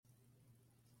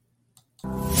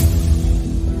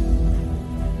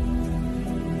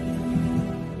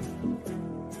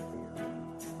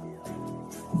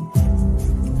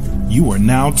You are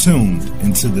now tuned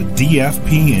into the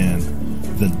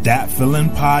DFPN, the Dat Feeling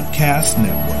Podcast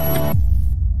Network.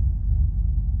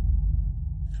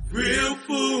 Real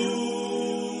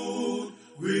food,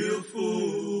 real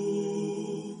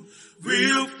food,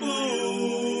 real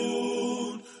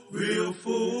food, real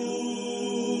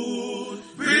food,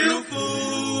 real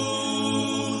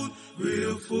food,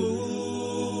 real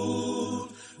food,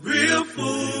 real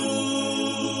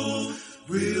food,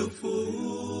 real food.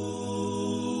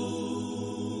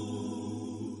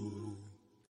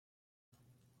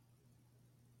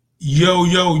 Yo.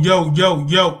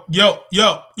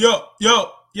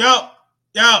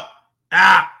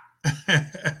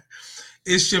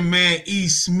 It's your man E.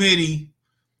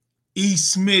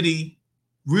 Smitty,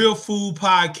 Real Food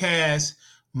Podcast,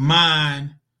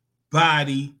 Mind,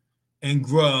 Body, and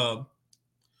Grub.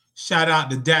 Shout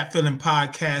out to Dat Feeling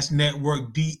Podcast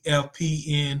Network,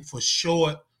 DFPN for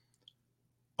short.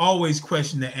 Always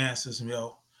question the answers,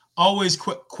 yo. Always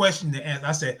question the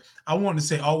answers. I want to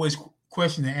say always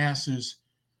question the answers,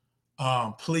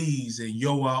 please, and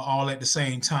yo all at the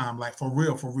same time. Like for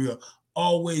real.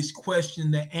 Always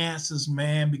question the answers,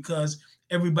 man, because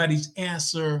everybody's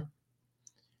answer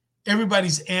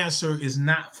is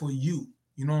not for you.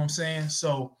 You know what I'm saying?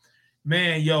 So,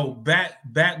 man, yo, back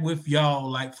with y'all,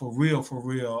 like for real.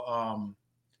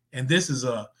 And this is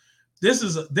a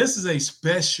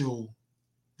special.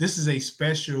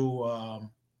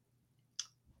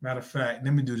 Matter of fact,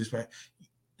 let me do this right.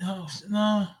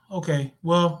 No. Okay.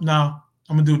 Well, no.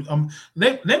 I'm gonna do.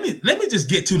 Let me just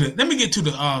get to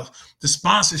the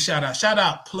sponsor shout out. Shout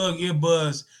out Plug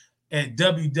Earbuds at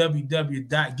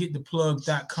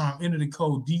www.gettheplug.com. Enter the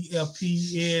code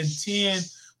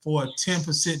DFPN10 for a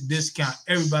 10% discount.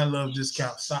 Everybody loves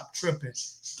discount. Stop tripping.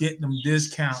 Get them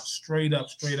discounts straight up.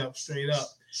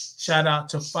 Shout out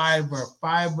to Fiverr.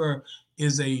 Fiverr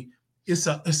is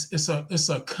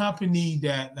a company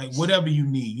that, like, whatever you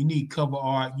need cover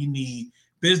art, you need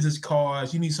business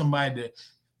cards, you need somebody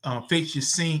to fix your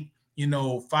sink. You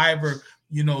know, Fiverr,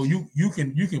 you know, you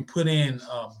can put in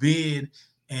a bid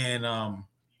and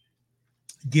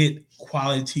get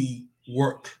quality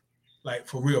work, like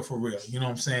for real. You know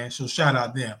what I'm saying? So shout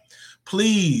out them.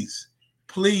 Please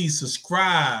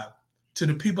subscribe to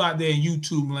the people out there in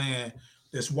YouTube land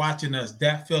that's watching us,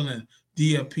 Dat Feeling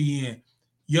DFPN.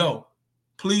 Yo,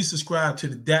 please subscribe to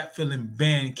the Dat Feeling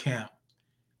Bandcamp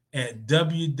at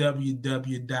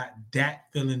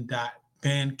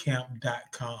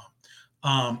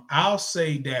www.datfeeling.bandcamp.com. I'll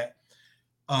say that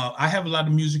I have a lot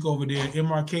of music over there.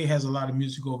 MRK has a lot of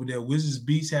music over there. Wizards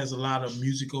Beats has a lot of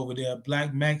music over there.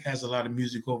 Black Mac has a lot of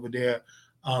music over there.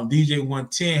 DJ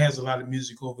 110 has a lot of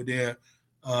music over there.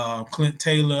 Clint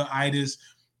Taylor, Itis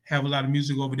have a lot of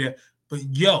music over there. But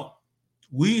yo,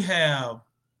 we have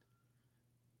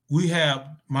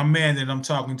my man that I'm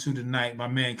talking to tonight, my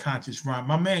man Conscious Rhyme.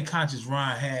 My man Conscious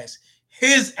Rhyme has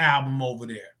his album over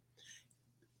there.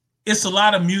 It's a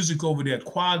lot of music over there,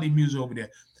 quality music over there.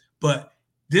 But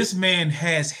this man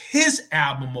has his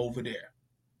album over there.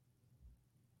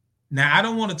 Now, I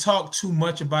don't want to talk too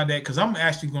much about that because I'm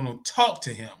actually going to talk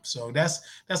to him. So that's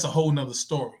a whole nother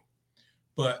story.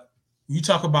 But you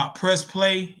talk about press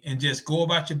play and just go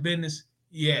about your business.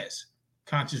 Yes,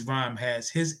 Conscious Rhyme has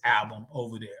his album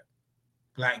over there.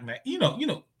 Black Man, you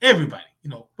know, everybody,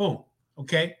 boom.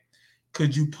 Okay.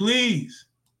 Could you please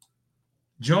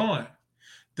join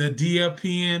the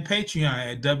DFPN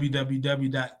Patreon at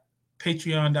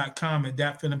www.patreon.com at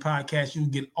Dat Feeling Podcast? You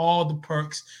can get all the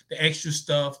perks, the extra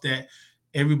stuff that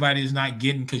everybody is not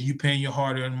getting because you're paying your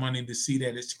hard-earned money to see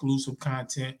that exclusive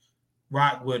content.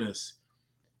 Rock with us.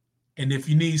 And if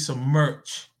you need some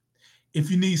merch,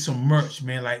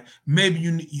 man, like maybe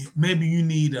you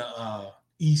need a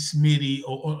E. Smitty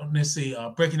or let's say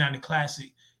Breaking Down the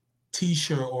Classic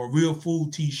t-shirt or Real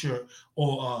Food t-shirt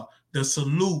or the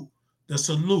salute,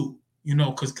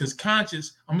 because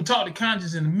Conscious, I'm gonna talk to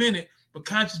Conscious in a minute, but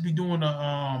Conscious be doing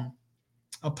a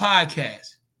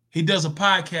podcast. He does a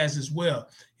podcast as well.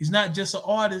 He's not just an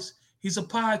artist, he's a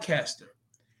podcaster.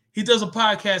 He does a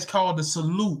podcast called The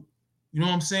Salute. You know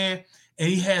what I'm saying? And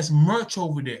he has merch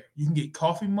over there. You can get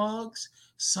coffee mugs,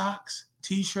 socks,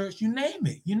 t-shirts, you name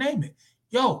it.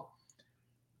 Yo,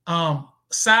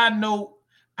 side note,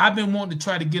 I've been wanting to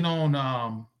try to get on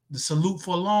The Salute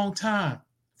for a long time.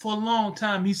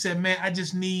 He said, man,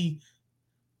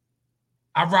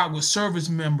 I rock with service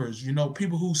members,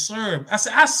 people who serve. I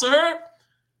said,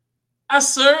 I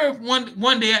serve.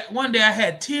 One day I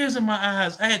had tears in my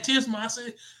eyes. I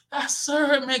said, I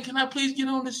serve, man. Can I please get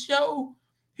on the show?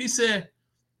 He said,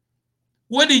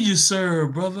 what did you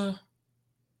serve, brother?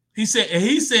 He said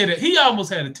that he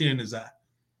almost had a tear in his eye.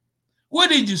 What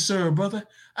did you serve, brother?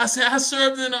 I said, I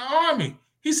served in the army.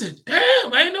 He said,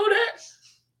 damn, I didn't know that.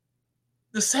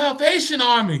 The Salvation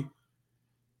Army.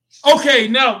 Okay,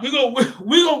 now we go.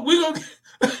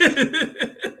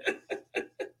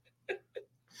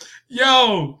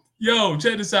 Yo,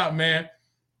 check this out, man.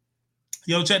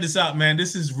 Check this out, man.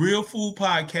 This is Real Food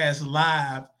Podcast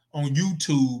live on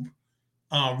YouTube,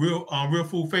 Real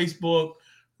Food Facebook,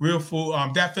 Real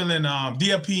Food, that feeling,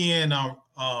 DFPN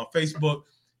Facebook.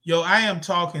 Yo, I am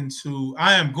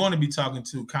going to be talking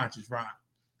to Conscious Rhyme,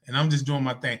 and I'm just doing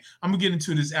my thing. I'm gonna get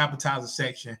into this appetizer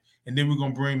section, and then we're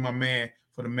gonna bring my man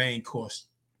for the main course.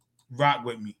 Rock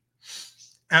with me.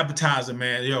 Appetizer,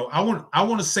 man. Yo, I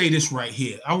want to say this right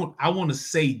here. I want to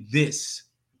say this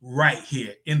right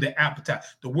here in the appetizer,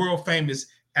 the world famous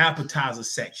appetizer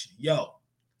section. Yo,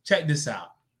 check this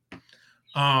out.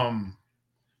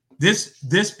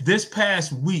 This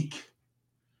past week,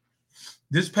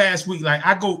 like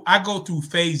I go through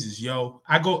phases, yo.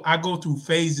 I go through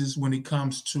phases when it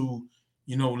comes to,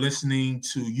 listening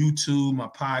to YouTube, my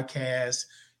podcast,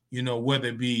 whether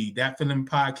it be That Feeling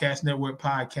Podcast Network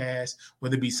podcast,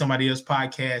 whether it be somebody else's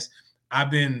podcast.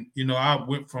 I've been, I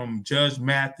went from Judge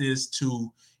Mathis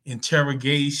to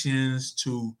interrogations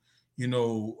to,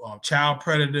 child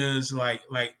predators, like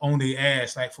on their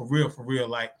ass, like for real,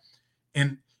 like,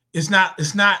 and it's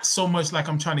not so much like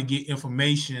I'm trying to get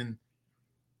information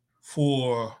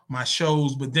for my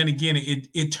shows, but then again,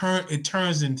 it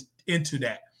turns into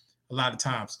that a lot of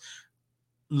times.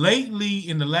 Lately,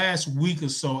 in the last week or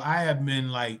so, I have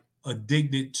been like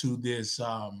addicted to this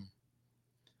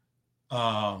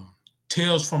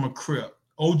Tales from a Crip,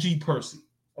 OG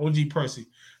Percy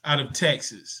out of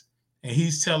Texas, and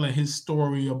he's telling his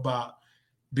story about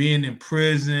being in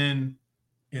prison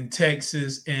in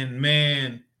Texas, and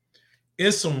man,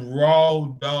 it's some raw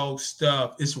dog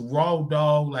stuff. It's raw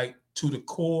dog, like to the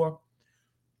core,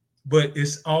 but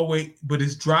it's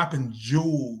dropping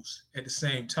jewels at the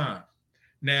same time.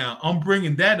 Now, I'm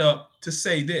bringing that up to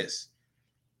say this.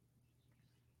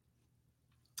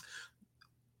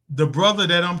 The brother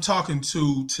that I'm talking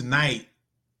to tonight,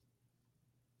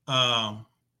 I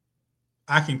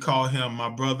can call him my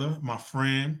brother, my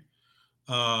friend,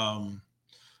 my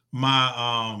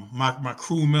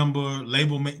crew member,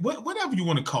 label mate, whatever you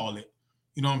want to call it.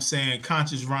 You know what I'm saying?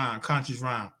 Conscious Rhyme.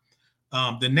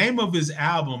 The name of his latest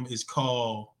album is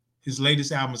called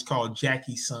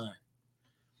Jacqui's Son.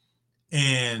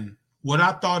 And what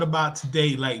I thought about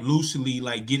today, like loosely,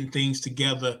 like getting things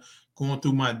together, going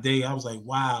through my day, I was like,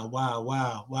 wow.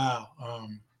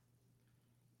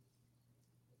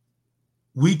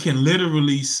 We can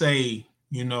literally say,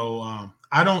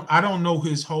 I don't know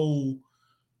his whole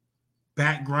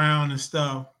background and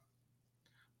stuff,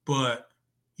 but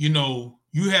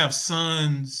you have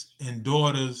sons and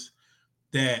daughters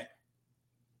that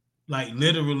like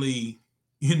literally,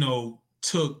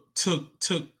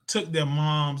 took their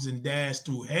moms and dads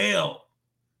through hell.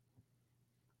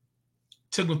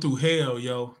 Took them through hell,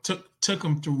 yo. Took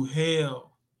them through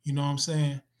hell. You know what I'm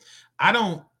saying? I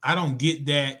don't get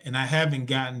that, and I haven't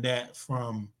gotten that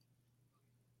from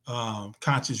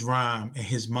Conscious Rhyme and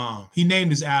his mom. He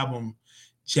named his album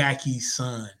Jacqui's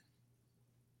Son.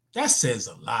 That says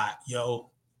a lot, yo.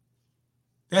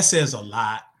 That says a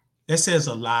lot.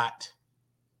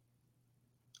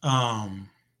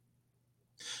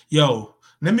 Yo,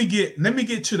 let me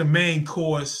get to the main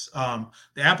course. The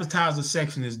appetizer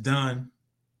section is done.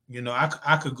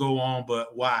 I could go on,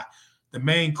 but why? The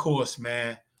main course,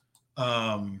 man.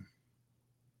 I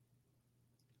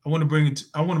want to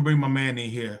bring my man in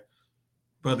here,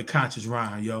 brother Conscious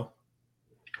Rhyme, yo.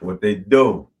 What they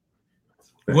do?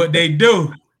 What they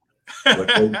do?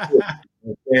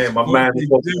 Man, my mind is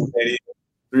focused on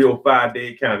 305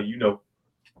 Day County,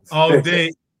 All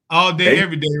day,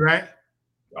 every day, right?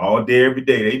 All day, every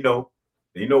day. They know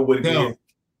what it is.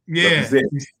 Yeah.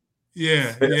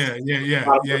 Yeah. You know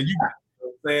what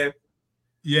I'm saying?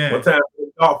 Yeah. What time for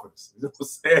the Dolphins? You know what I'm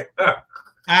saying?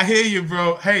 I hear you,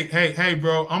 bro. Hey,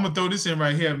 bro. I'm gonna throw this in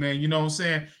right here, man. You know what I'm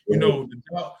saying?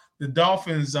 The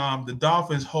Dolphins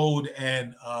hold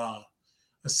a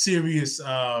serious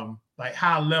like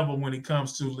high level when it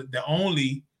comes to the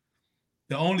only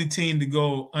team to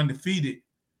go undefeated.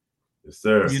 Yes,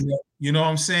 sir. You know what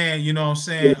I'm saying? Yeah. You know what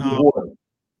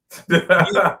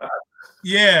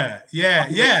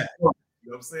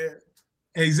I'm saying?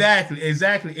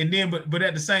 Exactly. And then, but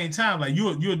at the same time, like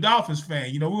you're a Dolphins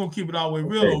fan. We're gonna keep it all the way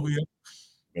real over here.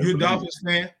 You're a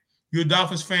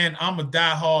Dolphins fan. I'm a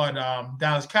diehard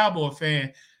Dallas Cowboy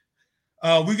fan.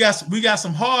 We got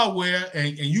some hardware,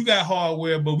 and you got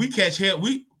hardware, but we catch hell.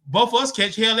 Both of us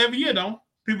catch hell every year, though.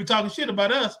 People talking shit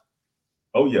about us.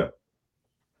 Oh yeah.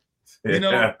 You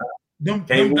know, them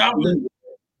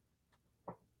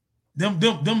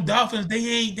Dolphins, they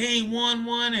ain't won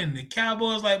one, and the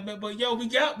Cowboys like, but yo, we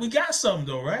got something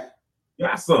though, right?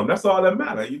 Got something. That's all that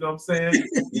matters. You know what I'm saying?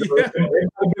 You know, Yeah.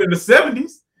 in the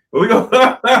 70s, but we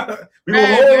gonna hold.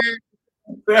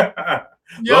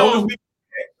 Yo,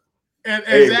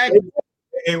 exactly.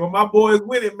 Hey, when my boys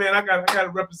win it, man, I gotta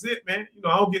represent, man. You know,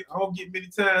 I don't get many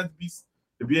times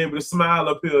to be able to smile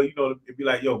up here. You know, to be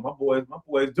like, yo, my boys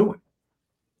doing it.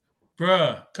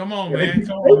 Bruh, come on, man.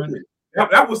 Come on.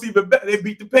 That was even better. They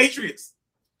beat the Patriots.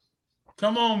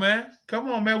 Come on, man.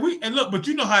 Come on, man. And look, but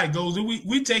you know how it goes.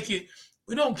 We take it.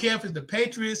 We don't care if it's the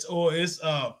Patriots or it's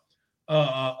a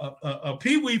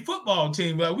Pee-wee football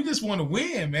team. But we just want to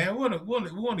win, man. We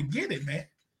want to get it, man.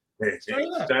 Straight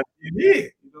up. You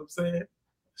know what I'm saying?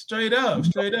 Straight up.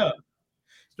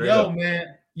 Yo,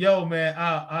 man.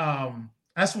 I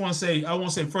just want to say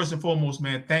first and foremost,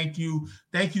 man, thank you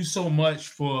so much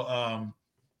for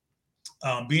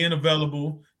being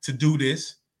available to do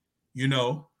this. You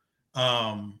know,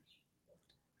 I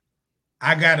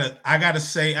gotta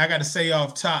say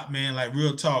off top, man, like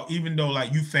real talk, even though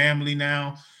like you family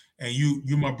now and you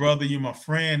my brother, you my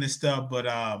friend and stuff, but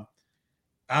I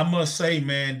must say,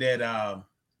 man, that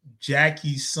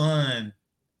Jacqui's son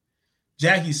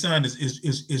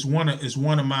is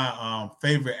one of my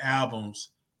favorite albums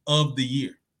of the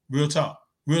year. Real talk.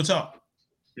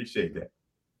 Appreciate that.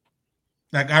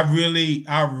 Like I really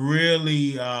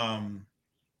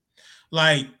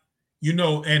like, you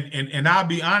know, and I'll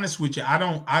be honest with you, I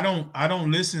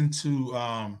don't listen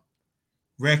to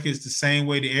records the same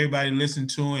way that everybody listen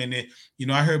to, and it, you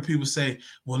know, I heard people say,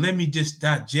 well, let me just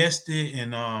digest it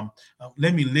and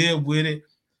let me live with it.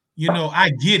 You know,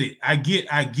 I get it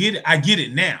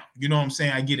now. You know what I'm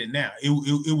saying? I get it now.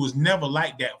 It was never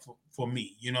like that for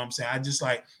me. You know what I'm saying?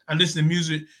 I listen to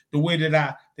music the way that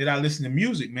I listen to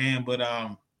music, man. But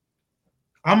I'm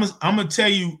gonna tell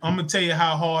you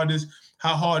how hard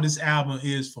this album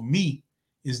is for me,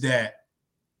 is that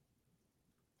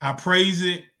I praise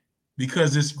it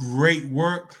because it's great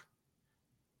work.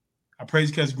 But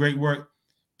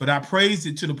I praised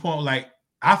it to the point like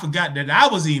I forgot that I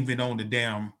was even on the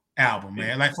damn album,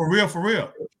 man. Like for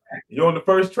real. You're on the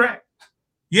first track.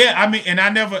 Yeah, I mean, and I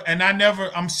never.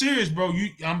 I'm serious, bro.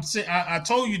 I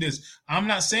told you this. I'm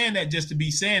not saying that just to be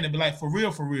saying it, but like for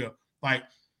real. Like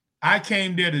I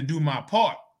came there to do my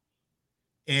part,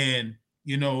 and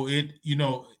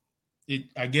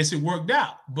I guess it worked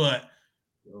out. But,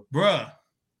 bruh,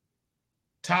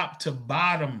 top to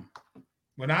bottom,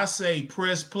 when I say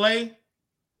press play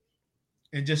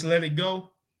and just let it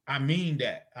go, I mean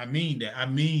that. I mean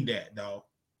that, dog.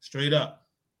 Straight up,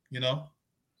 you know.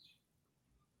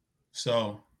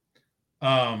 So,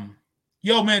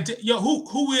 yo, man,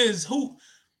 who?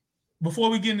 Before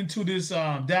we get into this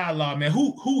dialogue, man,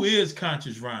 who is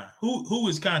Conscious Rhyme? Who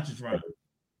is Conscious Rhyme?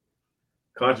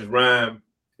 Conscious Rhyme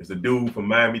is a dude from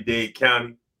Miami-Dade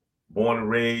County, born and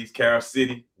raised, Carroll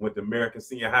City, went to American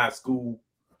Senior High School.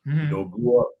 Mm-hmm. You know,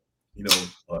 grew up, in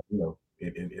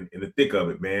the thick of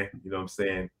it, man. You know what I'm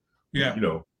saying? Yeah. You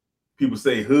know, people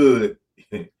say hood.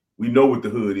 We know what the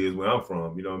hood is where I'm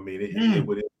from. You know what I mean? It is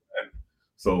what it is.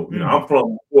 So, you know,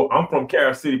 I'm from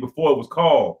Carroll City before it was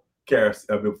called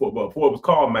before it was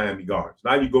called Miami Gardens.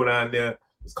 Now you go down there,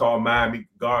 it's called Miami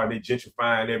Gardens. They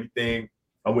gentrifying everything.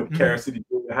 I went to Carroll City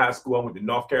High School. I went to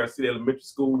North Carroll City Elementary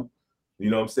School.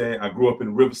 You know what I'm saying? I grew up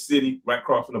in River City, right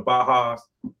across from the Bajas.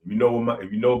 If you know about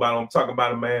what I'm talking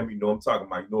about in Miami, you know what I'm talking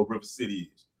about. You know what River City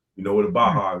is. You know where the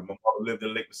Bajas. My mom lived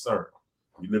in Lake Lucerne.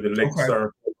 We lived in Lake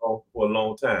Lucerne for a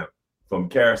long time. From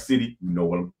Carroll City, you know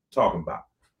what I'm talking about.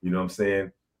 You know what I'm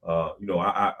saying? We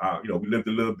lived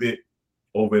a little bit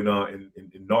over in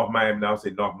North Miami. Now I say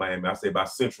North Miami. I say by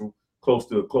Central, close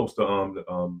to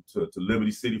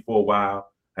Liberty City for a while.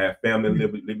 I had family in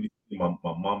Liberty City. My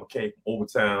mama came from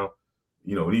Overtown.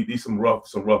 You know, these some rough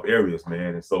areas,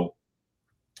 man. And so,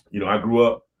 you know, I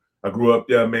grew up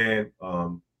there, man. I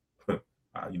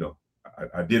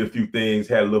did a few things,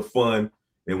 had a little fun.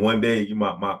 And one day,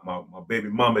 my baby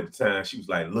mama at the time, she was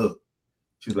like, I'm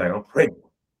pregnant.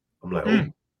 I'm like, oh.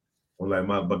 I'm like,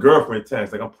 my girlfriend at the time,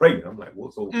 she's like, I'm pregnant. I'm like,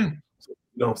 well, so you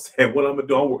know what I'm saying? What I'm gonna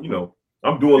do?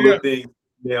 I'm doing little things.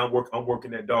 Yeah, I'm working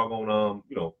that doggone I'm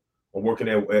working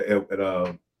at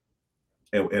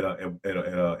I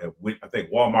think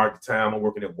Walmart at the time. I'm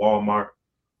working at Walmart.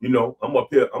 You know, I'm up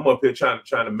here trying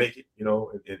to make it, you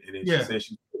know, and then she said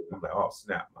I'm like, oh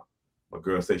snap. My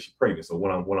girl said she's pregnant. So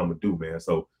what I'm gonna do, man?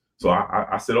 So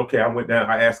I said, okay, I went down,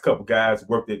 I asked a couple guys,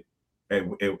 worked at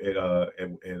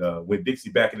Winn Dixie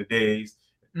back in the days.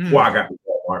 Before I got to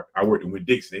Walmart, I worked at Winn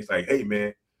Dixie. It's like, hey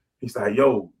man, he's like,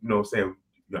 yo, you know what I'm saying?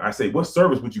 I say, what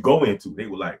service would you go into? They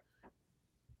were like,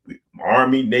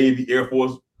 Army, Navy, Air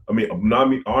Force. I mean,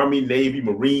 Army, Navy,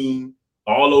 Marine.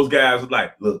 All those guys were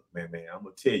like, look, man, I'm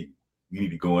gonna tell you, you need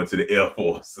to go into the Air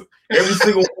Force. Every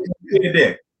single one said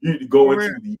that. You need to go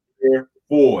into the Air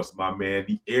Force, my man,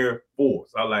 the Air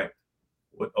Force. I like,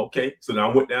 what? Okay. So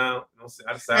now I went down. You know,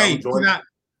 I decided to join.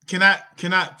 Can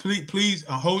I please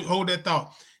hold that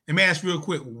thought? Let me ask real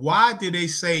quick. Why did they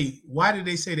say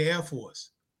the Air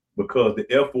Force? Because the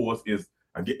Air Force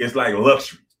it's like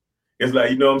luxury. It's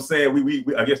like, you know what I'm saying? We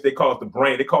I guess they call it the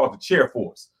brain. They call it the chair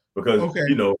force because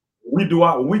you know when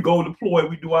we go deploy,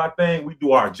 we do our thing, we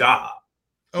do our job.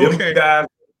 Okay, them guys,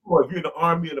 if you're in the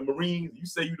Army or the Marines, you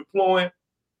say you deploying,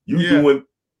 you doing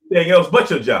anything else but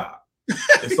your job.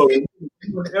 And so if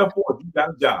you're in the Air Force, you got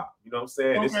a job. You know what I'm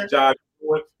saying? It's a job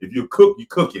you're doing. If you cook, you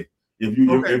cook it. If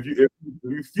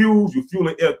you fuse, you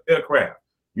fueling aircraft.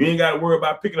 You ain't got to worry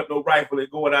about picking up no rifle and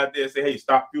going out there and say, hey,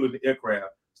 stop fueling the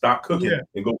aircraft, stop cooking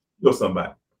and go kill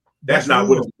somebody. That's not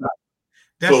what it's about.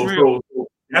 So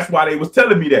that's why they was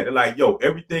telling me that. They're like, yo,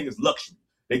 everything is luxury.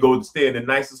 They go to stay in the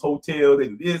nicest hotel. They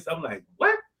do this. I'm like,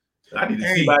 what? I need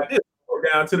to see about this. Go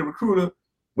down to the recruiter.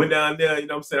 Went down there, you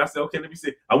know what I'm saying? I said, okay, let me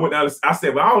see. I went down. I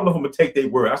said, well, I don't know if I'm going to take their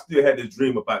word. I still had this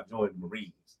dream about joining the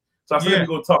Marines. So I said, let me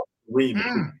go talk to the Marine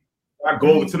recruiter. I go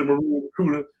over to the Marine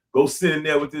recruiter, go sit in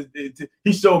there with this.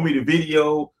 He showed me the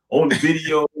video. On the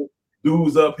video,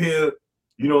 dudes up here,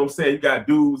 you know what I'm saying? You got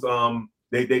dudes,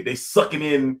 they sucking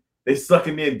in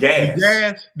gas.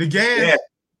 The gas.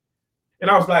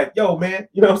 And I was like, yo, man,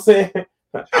 you know what I'm saying?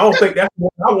 I don't think that's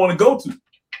what I want to go to.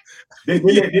 Then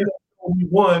they showed me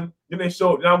one. Then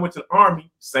I went to the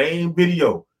Army, same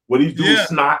video where these dudes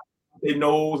snot their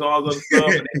nose, all this other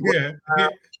stuff, and they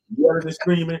yelling and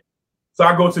screaming. So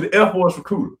I go to the Air Force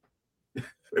recruiter.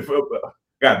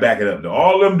 Got to back it up though.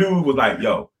 All them dudes was like,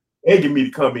 yo, begging me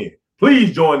to come in.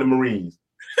 Please join the Marines.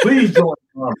 Please join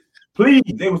the Army. Please.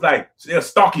 They was like, they're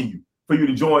stalking you for you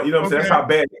to join. You know what I'm saying? That's how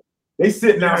bad they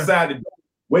sitting outside the door,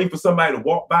 waiting for somebody to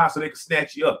walk by so they can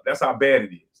snatch you up. That's how bad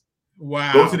it is.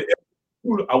 Wow. Go to the Air Force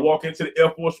recruiter. I walk into the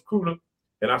Air Force recruiter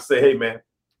and I say, hey man.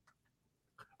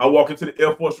 I walk into the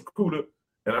Air Force recruiter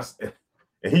and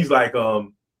he's like,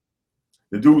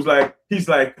 the dude's like, he's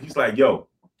like, yo,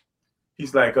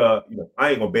 he's like, you know, I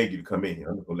ain't gonna beg you to come in here.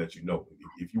 I'm just gonna let you know.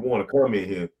 If you want to come in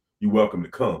here, you're welcome to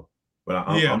come. But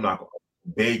I'm not gonna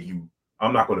beg you.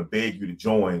 I'm not gonna beg you to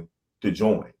join.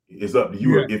 It's up to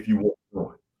you if you want to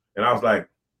join. And I was like,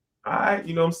 all right,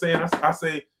 you know what I'm saying? I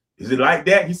say, is it like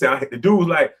that? He said, the dude was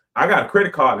like, I got a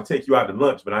credit card to take you out to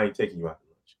lunch, but I ain't taking you out to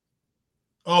lunch.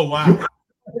 Oh wow.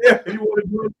 You want to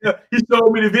do it? He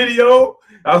showed me the video.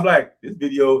 I was like, this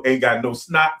video ain't got no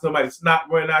snot. Somebody snot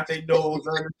running out their nose.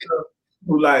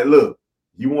 Who like, look,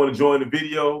 you want to join the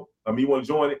video? I mean, you want to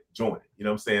join it? Join it. You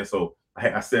know what I'm saying? So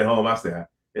I said home, I said,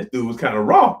 this dude was kind of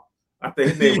raw. I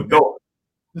think his name was Doris.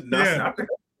 I think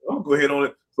I'm gonna go ahead on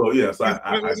it. So yeah, so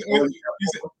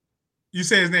you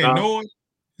say his name Norris?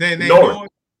 Norris.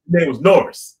 His name was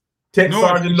Norris. Tech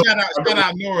Sergeant Norris. Shout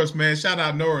out Norris, man. Shout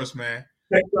out Norris, man.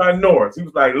 Tech Sergeant Norris. He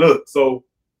was like, look, so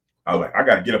I was like, I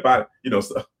gotta get up out, you know.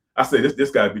 So I said,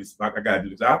 this gotta be, I gotta do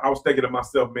this. I was thinking to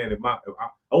myself, man, I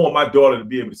want my daughter to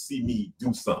be able to see me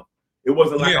do something. It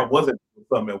wasn't like I wasn't doing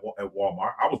something at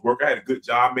Walmart. I was working. I had a good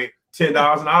job, made $10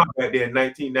 an hour back there in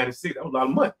 1996. That was a lot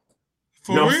of money.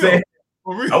 For you know real? What I'm saying?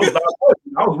 For real? I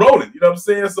was rolling. You know what I'm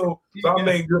saying? So I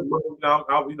made good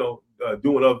money.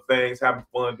 Doing other things, having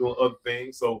fun, doing other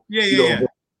things. So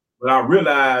But I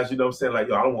realized, you know what I'm saying, like,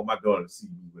 yo, I don't want my daughter to see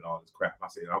me with all this crap. I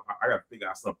said, I got to figure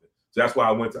out something. So that's why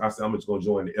I said, I'm just going to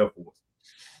join the Air Force.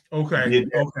 Okay.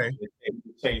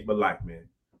 It changed my life, man.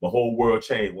 My whole world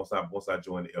changed once I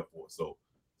joined the Air Force. So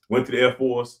went to the Air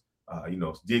Force,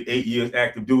 did 8 years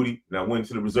active duty, and I went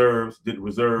to the reserves, did the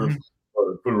reserves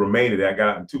for the remainder that I got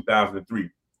out in 2003.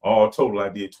 All total, I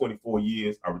did 24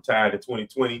 years. I retired in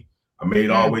 2020. I made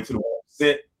it all the way to the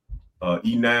 1%.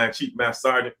 E9 Chief Master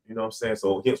Sergeant, you know what I'm saying?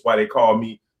 So hence why they call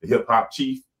me the hip hop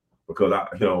chief, because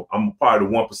I'm a part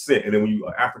of the 1%. And then when you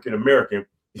are African American,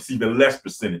 it's even less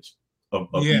percentage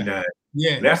of E9.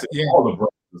 Yeah. And that's all the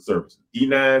branches of services.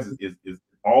 E9 is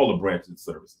all the branches of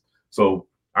services. So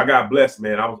I got blessed,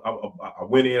 man. I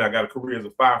went in, I got a career as a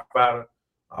firefighter.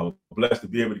 I was blessed to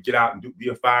be able to get out and be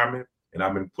a fireman. And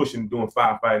I've been doing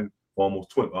firefighting for almost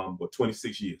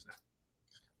 26 years now.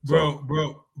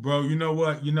 Bro, you know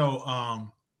what?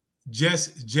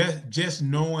 Just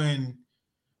knowing,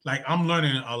 like, I'm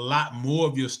learning a lot more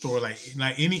of your story.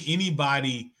 Like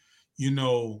anybody, and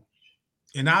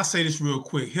I'll say this real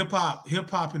quick. Hip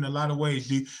hop in a lot of ways.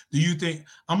 Do you think,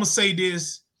 I'm gonna say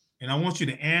this, and I want you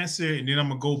to answer, and then I'm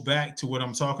gonna go back to what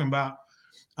I'm talking about.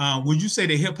 Would you say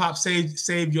that hip hop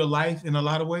saved your life in a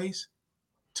lot of ways,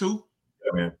 too?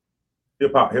 Yeah, man.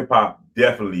 Hip hop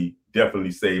definitely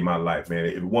saved my life, man.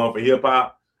 If it wasn't for hip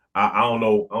hop, I don't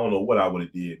know what I would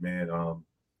have did, man.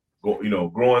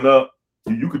 Growing up,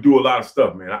 you could do a lot of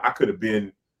stuff, man. I could have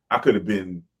been,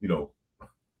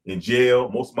 in jail.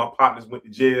 Most of my partners went to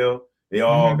jail. They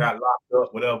all got locked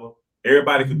up, whatever.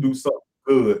 Everybody could do something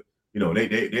good.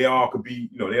 They all could be,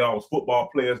 they all was football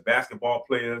players, basketball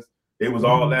players. They was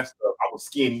all that stuff. I was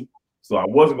skinny, so I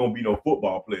wasn't gonna be no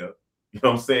football player. You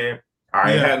know what I'm saying?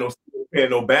 I ain't had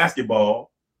no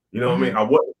basketball. You know what I mean? I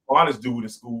wasn't the smartest dude in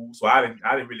school, so I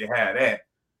didn't really have that.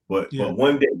 But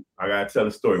one day, I gotta tell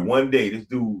a story. One day, this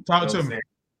dude talk to us.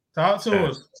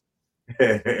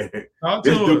 Talk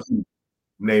to us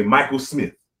named Michael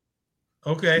Smith.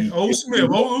 Okay, old Smith.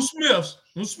 Michael Smith.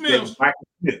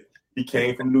 He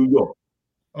came from New York.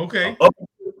 Okay. Up to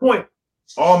the point,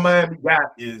 all Miami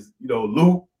got is,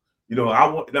 Luke. I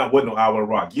wasn't no I Want to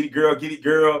Rock. Get it, girl. You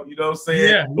know what I'm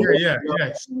saying? Yeah.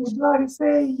 Everybody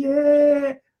say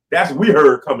yeah. That's what we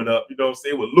heard coming up. You know what I'm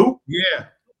saying? With Luke. Yeah.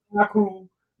 My crew.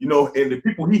 And the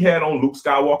people he had on Luke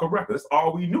Skywalker records. That's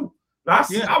all we knew. Now,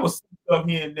 I was stuff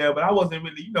here and there, but I wasn't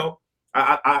really, the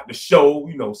show,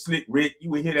 Slick Rick.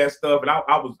 You would hear that stuff, and I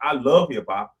love hip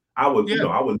hop. I would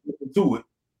listen to it,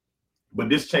 but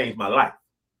this changed my life.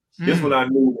 This when I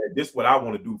knew that this is what I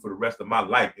want to do for the rest of my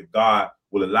life if God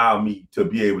will allow me to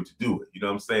be able to do it. You know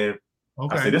what I'm saying?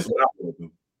 Okay. I said, this is what I want to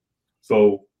do.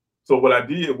 So what I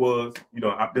did was,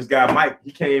 this guy Mike,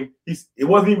 he came. It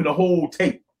wasn't even a whole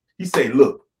tape. He said,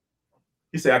 look.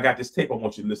 He said, I got this tape I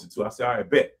want you to listen to. I said, all right,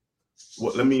 bet.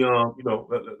 Well, let me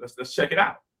let's check it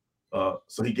out.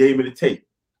 So he gave me the tape.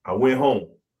 I went home.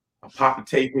 I popped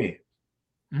the tape in.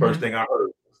 First thing I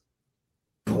heard was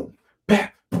boom,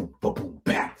 bap, boom, boom, boom,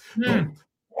 bap, boom,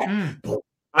 bap, boom.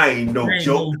 I ain't no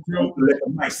joke. Let the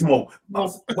mic smoke.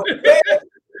 Wait.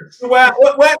 You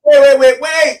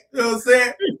know what I'm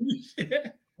saying?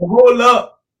 Hold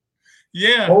up.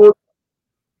 Yeah.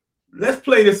 Let's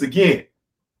play this again.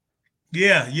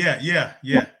 Yeah.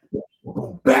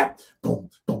 Boom, bap, boom,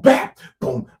 boom, bap,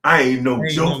 boom. I ain't no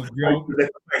joke.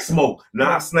 Let the mic smoke.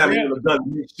 Now I slam it in the gun to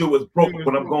make sure it's broken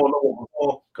when I'm going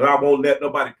over because I won't let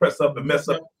nobody press up and mess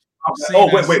up.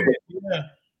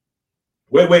 Wait.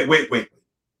 Wait.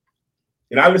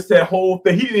 And I listened to that whole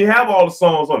thing. He didn't have all the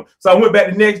songs on it. So I went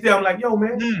back the next day. I'm like, yo,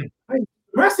 man, I need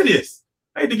the rest of this.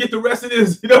 I need to get the rest of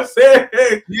this. You know what I'm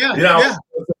saying? Yeah.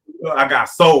 I got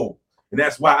soul. And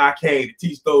that's why I came to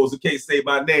teach those who can't say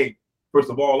my name. First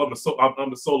of all, I'm the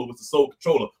soloist, the soul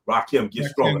controller. Rakim get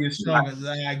stronger. Get stronger as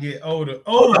I get older.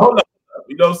 Hold up.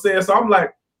 You know what I'm saying? So I'm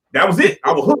like, that was it.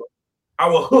 I was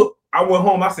hooked. I went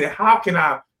home. I said, how can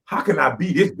I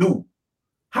be this dude?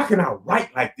 How can I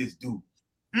write like this dude?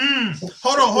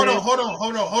 Hold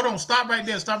on. Stop right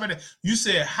there. You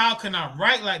said, how can I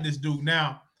write like this dude?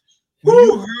 Now, when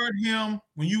you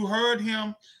heard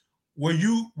him, were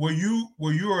you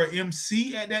an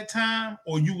MC at that time,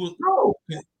 or you were no?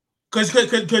 Because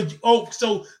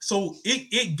so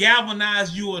it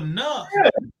galvanized you enough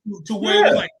to where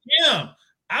it was like, damn,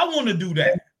 I want to do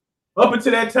that. Up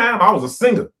until that time, I was a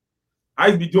singer. I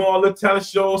used to be doing all the talent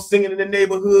shows, singing in the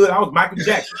neighborhood. I was Michael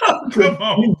Jackson. Come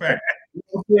on, Pat.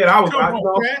 I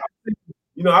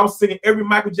was singing every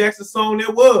Michael Jackson song there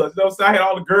was. You know, so I had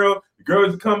all the girls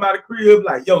would come by the crib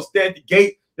like, yo, stay at the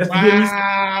gate. Just to hear me.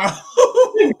 I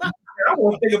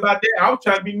wasn't thinking about that. I was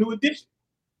trying to be New Edition.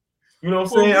 You know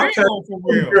what I'm saying? I'm trying to be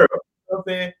girl. You know what I'm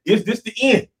saying? Is this the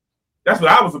end? That's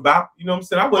what I was about. You know what I'm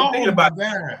saying? I wasn't thinking about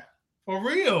that. For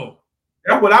real.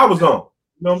 That's what I was on.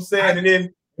 You know what I'm saying? And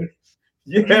then,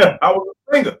 I was a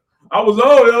singer. I was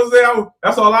on. You know what I'm saying?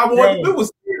 That's all I wanted to do was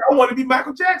sing. I wanted to be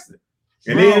Michael Jackson.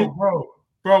 And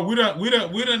bro, we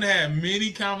done had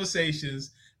many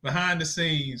conversations behind the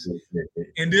scenes,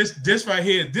 and this right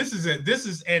here, this is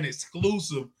an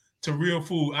exclusive to Real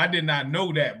Food. I did not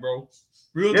know that, bro.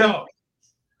 Real talk.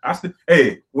 I said,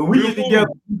 hey, when we get together,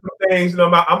 things,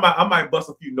 I might bust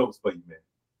a few notes for you, man.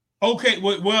 Okay,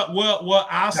 well,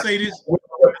 I'll say this.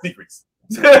 Secrets.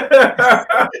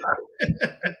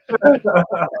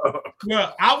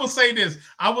 Well, I will say this.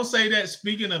 I will say that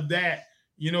speaking of that,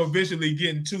 visually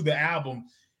getting to the album,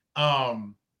 I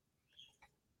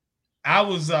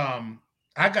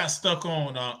got stuck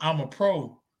on I'm a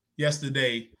Pro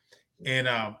yesterday, and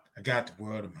I got the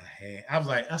world in my hand.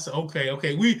 I said,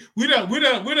 okay. We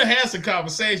done had some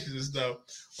conversations and stuff,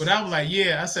 but I was like,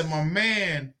 I said, my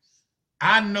man,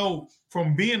 I know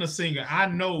from being a singer, I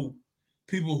know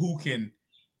people who can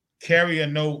carry a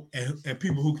note and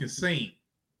people who can sing.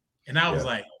 And I was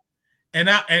like,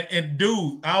 And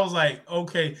dude, I was like,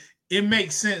 okay, it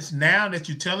makes sense now that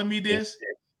you're telling me this.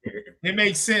 It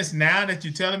makes sense now that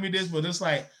you're telling me this, but it's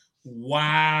like,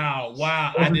 wow,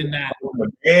 I did not.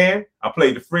 And I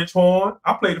played the French horn.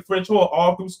 I played the French horn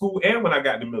all through school and when I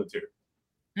got in the military.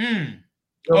 You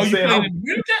know you played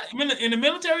in the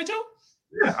military too?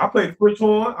 Yeah, I played the French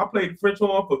horn. I played the French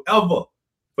horn forever.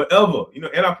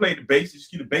 And I played the bass. You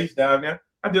see the bass down there.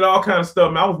 I did all kinds of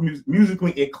stuff. Man. I was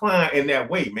musically inclined in that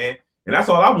way, man. And that's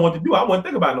all I wanted to do. I wasn't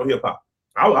thinking about no hip hop.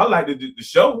 I liked the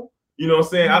show. You know what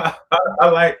I'm saying? I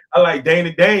like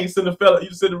Danny Dane, Cinderella.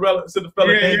 You Cinderella.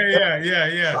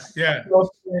 Yeah. You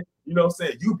know what I'm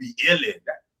saying? You be illin'.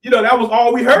 That was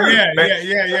all we heard.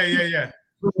 Yeah.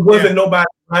 It wasn't nobody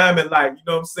rhyming like, you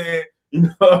know what I'm saying?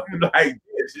 Like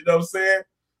this. You know what I'm saying?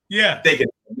 Yeah. Thinking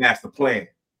master plan.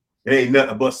 It ain't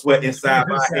nothing but sweat inside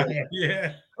my head.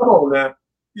 Yeah. Come on now.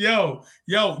 Yo,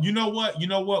 you know what?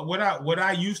 What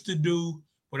I used to do,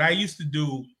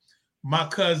 my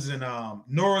cousin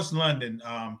Norris London,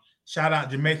 shout out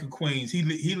Jamaica Queens.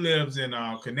 He lives in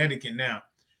Connecticut now.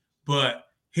 But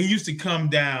he used to come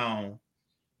down.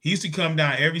 He used to come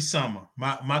down every summer,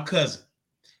 my cousin.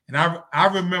 And I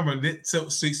remember that. So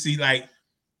see, like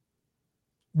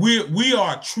we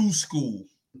are true school.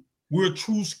 We're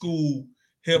true school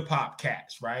hip hop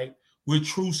cats, right? We're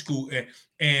true school,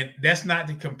 and that's not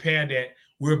to compare that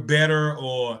we're better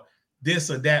or this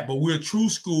or that, but we're true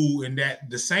school in that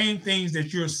the same things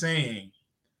that you're saying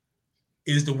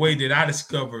is the way that I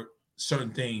discovered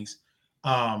certain things.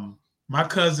 My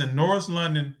cousin Norris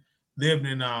London lived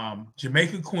in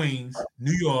Jamaica, Queens,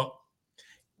 New York.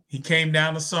 He came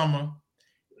down the summer,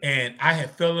 and I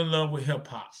had fell in love with hip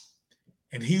hop.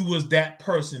 And he was that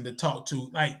person to talk to,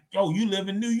 like, yo, you live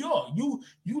in New York. You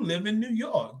live in New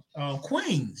York,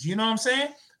 Queens. You know what I'm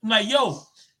saying? I'm like, yo,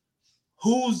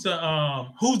 who's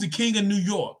the king of New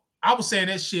York? I was saying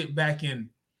that shit back in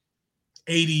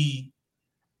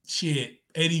 85,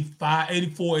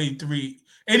 84, 83,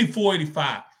 84,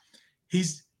 85.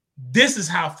 This is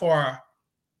how far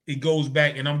it goes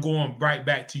back, and I'm going right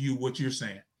back to you, what you're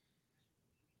saying.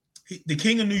 The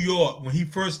king of New York, when he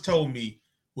first told me,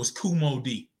 was Kumo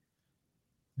D.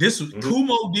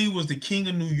 Kumo D was the king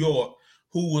of New York,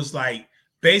 who was like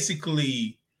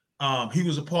basically he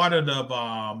was a part of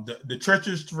the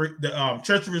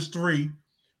Treacherous Three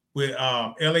with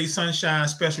LA Sunshine,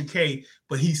 Special K,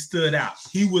 but he stood out.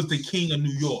 He was the king of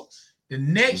New York. The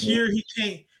next year he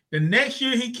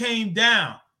came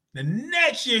down.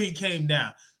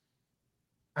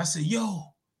 I said, yo.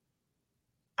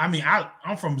 I mean,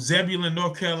 I'm from Zebulon,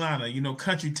 North Carolina,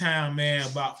 country town, man,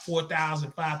 about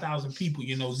 4,000, 5,000 people,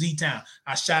 Z-Town.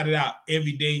 I shout it out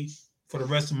every day for the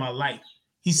rest of my life.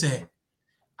 He said,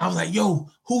 I was like, yo,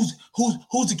 who's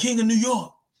the king of New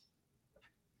York?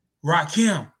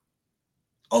 Rakim.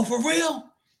 Oh, for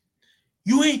real?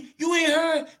 You ain't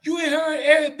heard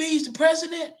Eric B's the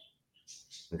president?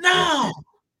 No,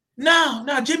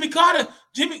 Jimmy Carter,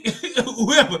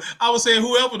 whoever. I was saying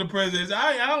whoever the president is.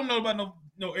 I don't know about no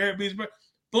Eric B's, but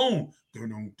boom.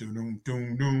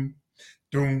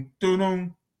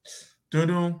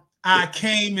 I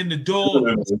came in the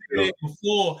door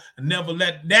before. I never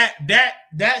let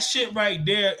that shit right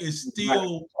there is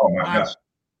still my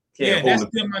shit. That's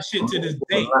still my shit to this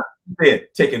day.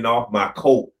 Taking off my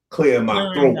coat, clearing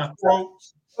my throat.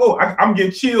 Oh, I'm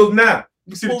getting chills now.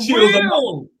 You see the chills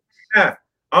on my.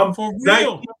 I'm for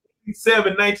real.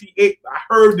 1987, 1988. I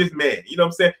heard this man. You know what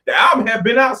I'm saying? The album had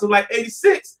been out since like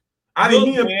 86. I didn't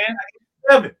hear him in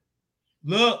 87.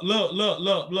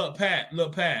 Look, Pat.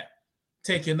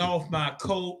 Taking off my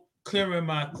coat, clearing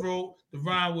my throat. The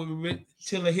rhyme will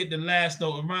till I hit the last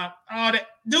note of rhyme. All that,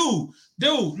 dude.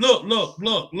 Look.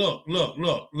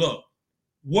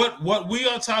 What we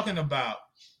are talking about,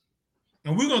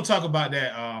 and we're gonna talk about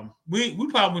that. We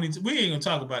probably need to. We ain't gonna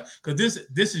talk about it because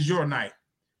this is your night.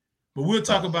 But we'll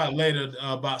talk about later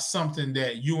about something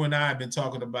that you and I have been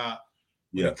talking about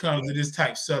when it comes to this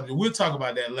type subject. We'll talk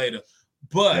about that later.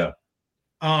 But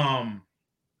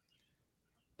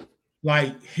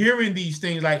like hearing these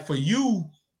things, like for you,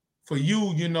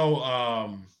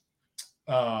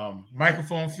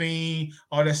 Microphone Fiend,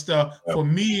 all that stuff. For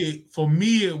me,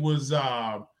 it was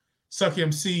Suck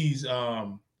MC's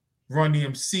Run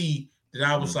DMC that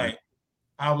I was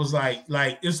like,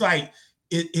 it's like.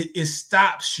 It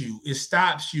stops you. It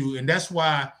stops you. And that's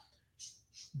why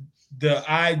the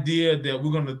idea that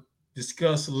we're going to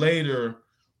discuss later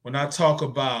when we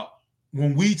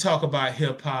talk about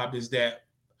hip hop is that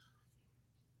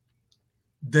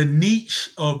the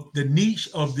niche of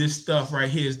this stuff right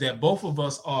here is that both of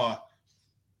us are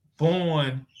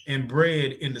born and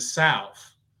bred in the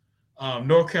South.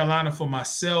 North Carolina for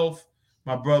myself,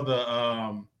 my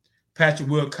brother Patrick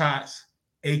Wilcox,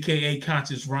 aka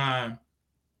Conscious Rhyme,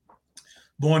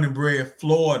 born and bred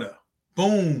Florida.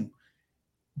 Boom.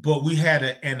 But we had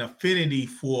an affinity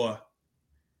for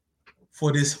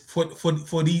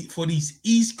these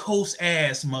East Coast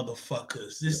ass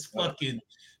motherfuckers. This fucking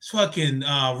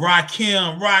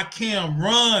Rakim,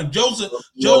 Run, Joseph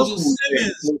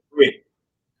Simmons,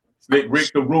 Slick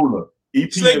Rick the Ruler,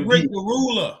 Slick Rick the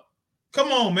Ruler.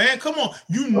 Come on, man. Come on.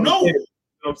 You know what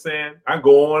I'm saying? I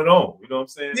go on and on. You know what I'm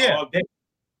saying? Yeah. All day.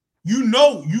 You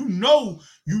know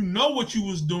what you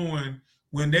was doing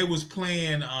when they was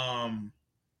playing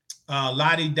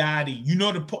Lottie Dottie. You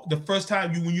know the first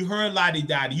time when you heard Lottie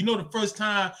Dottie, you know the first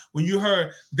time when you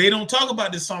heard they don't talk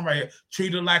about this song right here.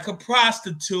 Treat her like a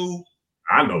prostitute.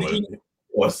 I know it.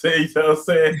 What say you know what I'm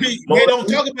saying? They don't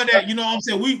talk about that. You know what I'm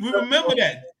saying? We remember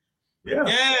that.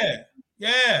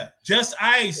 Yeah. Just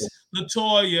Ice,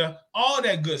 Latoya, all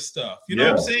that good stuff. You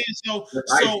know what I'm saying?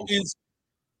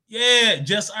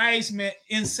 Just Ice, man.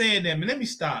 In saying that, man, let me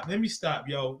stop,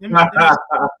 yo.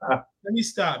 Let me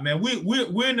stop, man.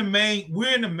 We're in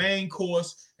the main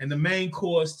course, and the main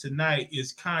course tonight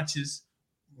is Conscious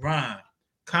Rhyme.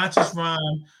 Conscious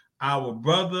Rhyme, our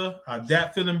brother, our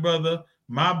Dat Feeling brother,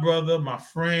 my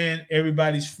friend,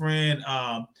 everybody's friend.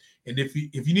 And if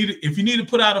you need to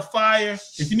put out a fire,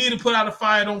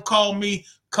 don't call me,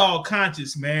 call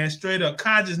Conscious, man. Straight up,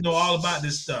 Conscious know all about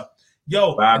this stuff.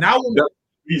 Yo, and I want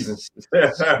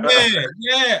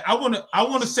I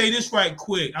want to say this right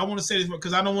quick. I want to say this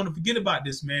because I don't want to forget about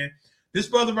this, man. This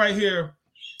brother right here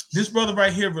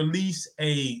released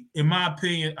in my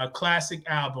opinion, a classic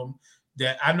album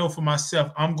that I know for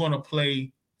myself I'm gonna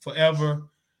play forever.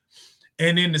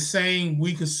 And in the same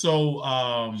week or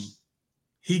so,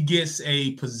 he gets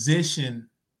a position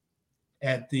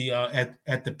at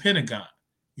the Pentagon,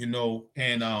 you know,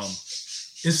 and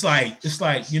it's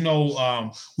like, you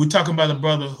know, we're talking about a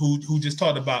brother who just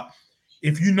talked about,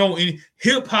 if you know any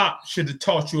hip hop should have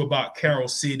taught you about Carroll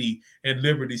City and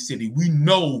Liberty City. We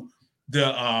know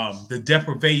the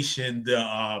deprivation,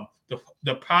 the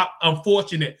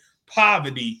unfortunate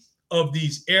poverty of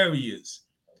these areas.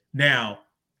 Now,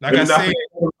 like I said,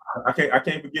 I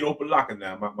can't forget Opalaka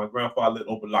now. My grandfather lit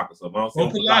Opalaka, so I don't say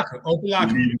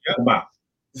Opalaka.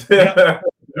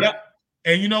 Yep.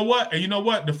 And you know what?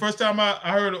 The first time I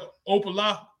heard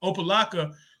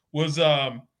Opalaka was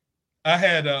I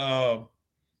had a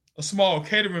small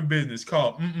catering business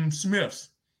called Smith's,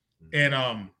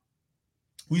 and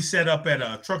we set up at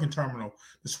a trucking terminal,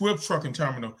 the Swift trucking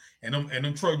terminal, and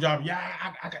them truck drivers. Yeah,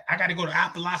 I got to go to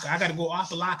Opalaka. I got to go to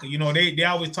Opalaka. You know, they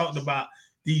always talked about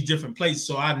these different places,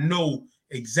 so I know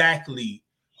exactly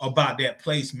about that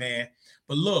place, man.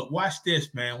 But look, watch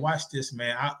this, man.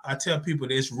 I tell people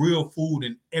there's real food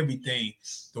in everything.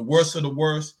 The worst of the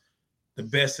worst, the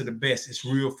best of the best. It's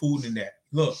real food in that.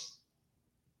 Look,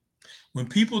 when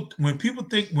people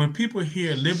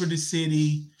hear Liberty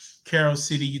City, Carroll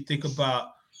City, you think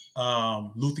about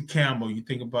Luther Campbell, you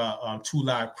think about Two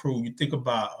Live Crew, you think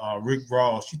about Rick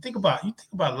Ross, you think about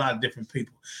a lot of different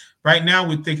people. Right now,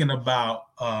 we're thinking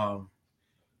about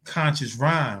Conscious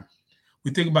Rhyme.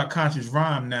 We think about Conscious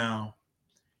Rhyme now.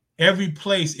 Every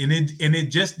place, and it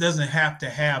just doesn't have to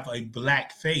have a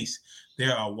black face.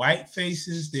 There are white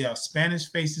faces, there are Spanish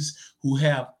faces who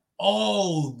have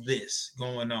all this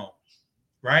going on,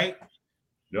 right?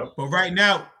 Yep. But right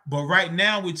now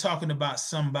we're talking about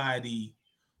somebody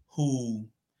who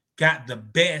got the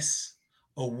best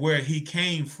of where he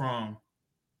came from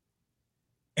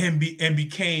and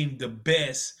became the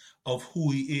best of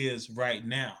who he is right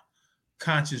now.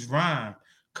 Conscious Rhyme.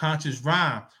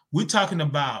 We're talking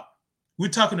about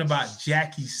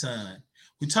Jacqui's son.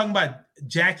 We're talking about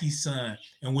Jacqui's son,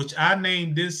 in which I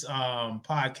named this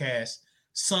podcast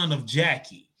Son of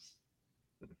Jacqui.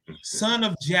 Son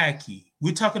of Jacqui.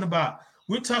 We're talking about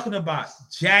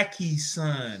Jacqui's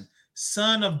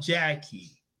son of Jacqui.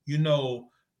 You know,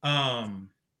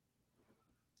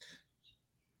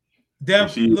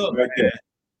 look, right there.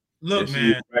 Look, yeah,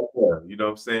 man. Right there. You know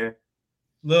what I'm saying?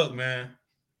 Look, man.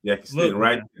 Yeah, sitting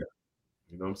right there.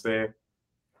 You know what I'm saying?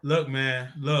 Look,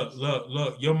 man. Look.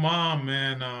 Your mom,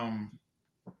 man. And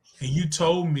you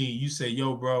told me, you said,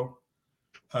 "Yo, bro,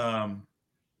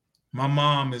 my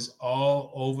mom is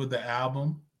all over the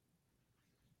album."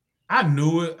 I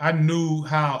knew it. I knew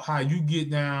how you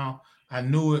get down. I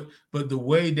knew it, but the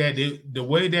way that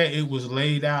it was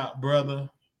laid out, brother.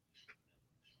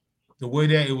 The way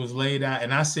that it was laid out,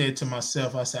 and I said to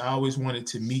myself, I said, I always wanted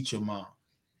to meet your mom,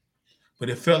 but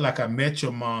it felt like I met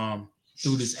your mom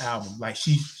through this album. Like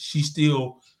she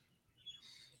still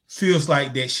feels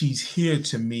like that she's here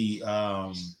to me.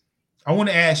 I want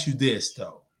to ask you this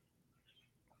though.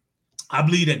 I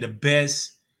believe that the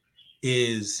best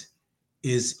is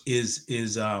yet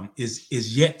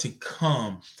to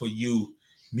come for you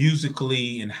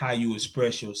musically and how you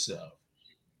express yourself.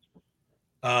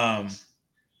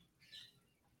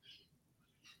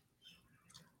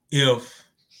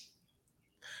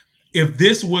 If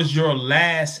this was your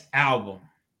last album,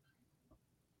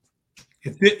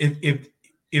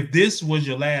 if this was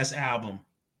your last album,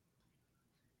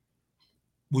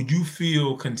 would you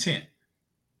feel content?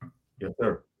 Yes,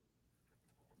 sir.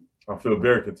 I feel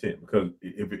very content because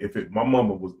my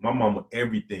mama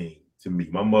everything to me.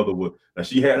 My mother was, now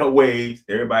she had her ways.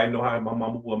 Everybody know how my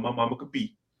mama was. My mama could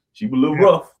be. She was a little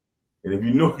rough, and if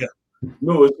you know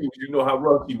you know how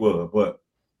rough she was. But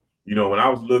you know, when I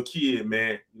was a little kid,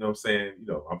 man, you know what I'm saying. You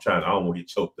know, I don't want to get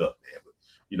choked up, man. But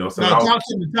you know, so no, talk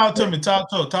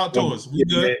to us. We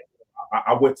good. Man,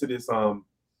 I went to this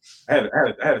I had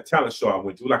a talent show I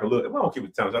went to, like a little. I don't keep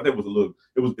it talent. I think it was a little.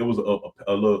 It was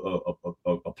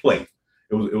a play.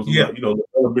 It was a little, you know,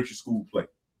 elementary school play.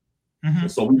 Mm-hmm.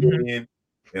 And so we went in,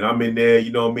 and I'm in there.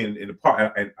 You know what I mean? In the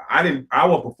part, and I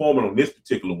wasn't performing on this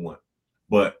particular one,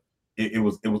 but it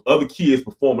was other kids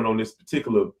performing on this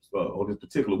particular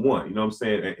one. You know what I'm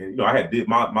saying? And you know, I had did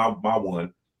my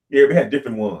one. Yeah, we had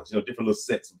different ones. You know, different little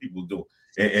sets of people doing.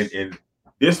 And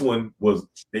this one was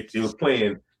they was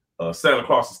playing. Santa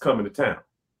Claus is coming to town.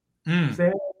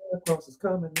 Santa Claus is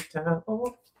coming to town.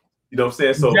 Oh. You know what I'm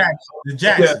saying? So the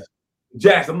Jackson.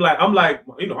 Jackson. I'm like,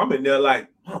 you know, I'm in there like,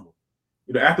 Mama.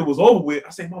 You know, after it was over with,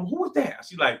 I say, Mama, who was that?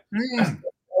 She's like,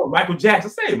 oh, Michael Jackson.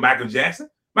 I say, Michael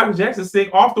Jackson. Michael Jackson sing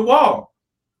Off the Wall.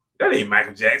 That ain't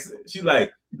Michael Jackson. She's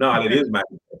like, no, that is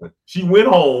Michael Jackson. She went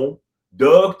home,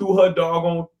 dug through her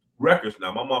doggone records.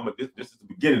 Now, my mama, this is the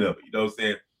beginning of it. You know what I'm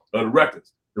saying? The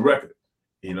records.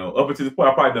 You know, up until this point,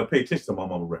 I probably didn't pay attention to my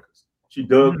mama records. She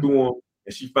dug through them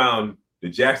and she found the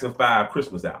Jackson 5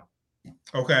 Christmas album.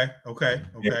 Okay.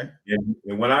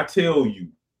 And when I tell you,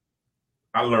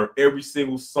 I learned every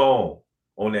single song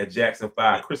on that Jackson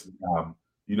 5 Christmas album.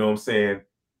 You know what I'm saying?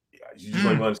 You just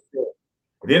don't even understand.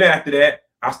 And then after that,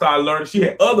 I started learning. She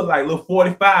had other like little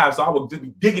 45, so I would just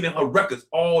be digging in her records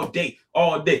all day,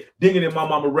 digging in my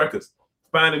mama records.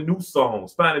 Finding new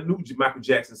songs, finding new Michael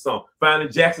Jackson song, finding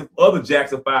other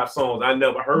Jackson 5 songs I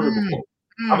never heard before.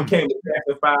 I became a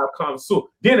Jackson 5 connoisseur.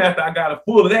 Then after I got a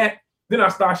full of that, then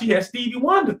she had Stevie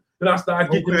Wonder. Then I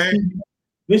started getting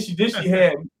Then she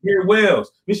had Gary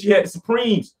Wells. Then she had the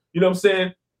Supremes. You know what I'm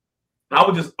saying? I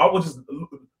was just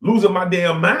losing my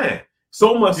damn mind.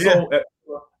 So much so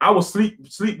I would sleep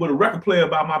with a record player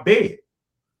by my bed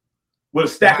with a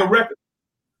stack of records.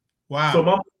 Wow. So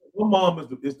my mom is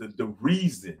the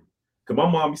reason. Because my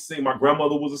mom used to sing. My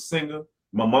grandmother was a singer.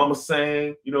 My mama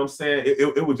sang. You know what I'm saying?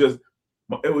 It was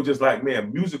just like,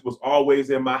 man, music was always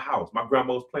in my house. My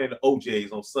grandma was playing the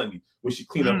OJs on Sunday when she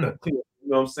cleaned up you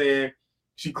know what I'm saying?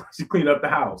 She cleaned up the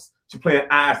house. She playing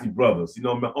Isley Brothers. You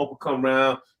know, my uncle come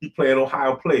around, he playing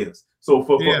Ohio Players. So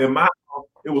for in my house,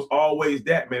 it was always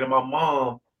that, man. And my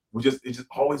mom was it just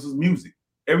always was music.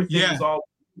 Everything was all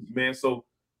music, man. So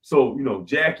you know,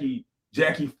 Jacqui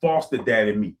fostered that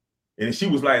in me. And she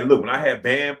was like, look, when I had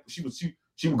band, she would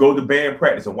go to band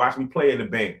practice and watch me play in the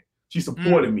band. She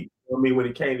supported me. You know what I mean, when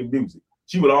it came to music.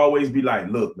 She would always be like,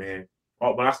 look, man,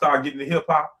 when I started getting into hip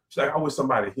hop, she's like, I wish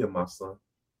somebody would hear my son.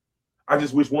 I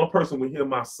just wish one person would hear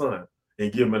my son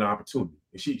and give him an opportunity.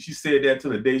 And she said that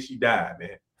till the day she died,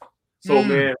 man. So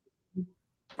man,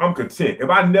 I'm content. If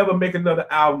I never make another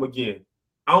album again,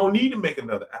 I don't need to make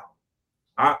another album.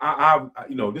 I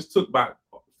you know, this took about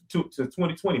to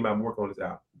 2020, man, I'm working on this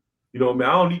album. You know what I mean?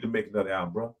 I don't need to make another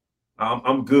album, bro.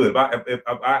 I'm good. If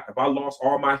I lost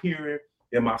all my hearing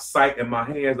and my sight and my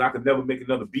hands, I could never make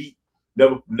another beat,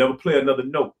 never play another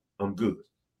note. I'm good.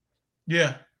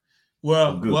 Yeah.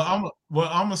 Well, I'm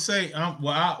gonna say,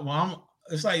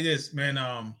 it's like this,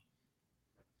 man.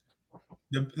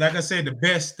 Like I said, the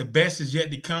best is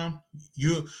yet to come.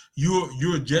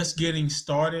 You're just getting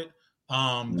started.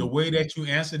 The way that you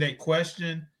answer that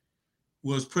question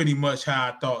was pretty much how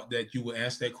I thought that you would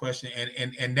answer that question,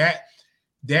 and that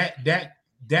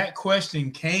question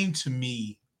came to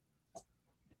me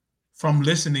from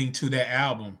listening to that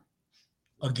album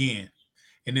again,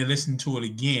 and then listening to it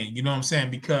again. You know what I'm saying?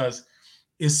 Because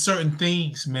it's certain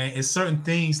things, man. It's certain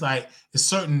things, like it's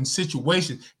certain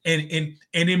situations, and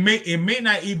it may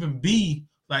not even be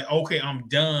like, okay, I'm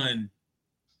done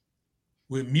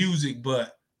with music,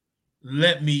 but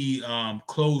let me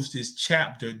close this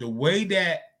chapter. The way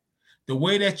that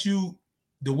you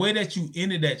the way that you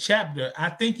ended that chapter, I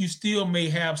think you still may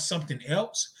have something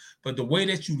else, but the way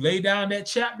that you lay down that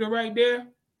chapter right there,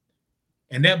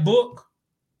 and that book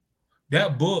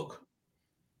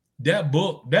is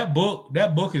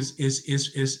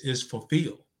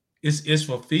fulfilled. It's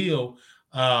fulfilled.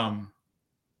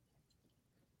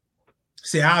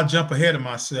 See, I'll jump ahead of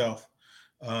myself.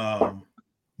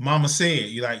 Mama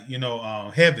said,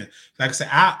 heaven. Like I said,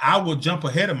 I will jump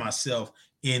ahead of myself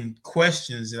in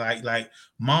questions like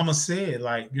Mama said,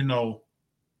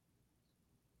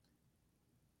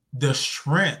 the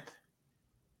strength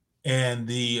and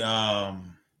the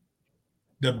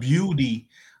beauty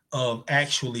of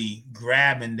actually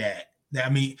grabbing that. I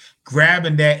mean,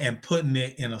 grabbing that and putting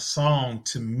it in a song,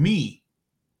 to me,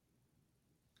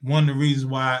 one of the reasons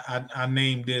why I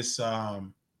named this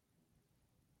son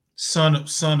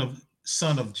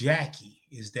of Jacqui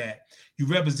is that you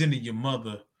represented your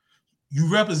mother. You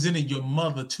represented your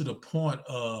mother to the point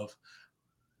of,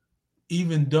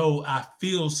 even though I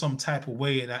feel some type of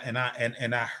way and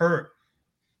I hurt,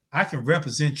 I can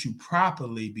represent you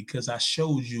properly because I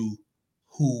showed you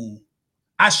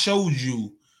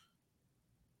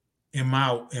in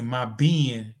my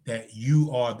being that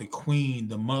you are the queen,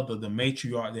 the mother, the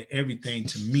matriarch, the everything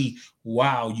to me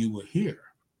while you were here.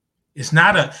 It's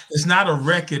not a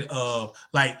record of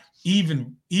like,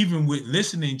 even with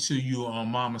listening to you on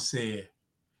Mama Said,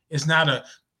 it's not a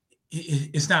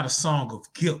song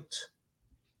of guilt.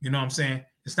 You know what I'm saying?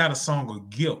 It's not a song of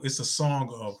guilt. It's a song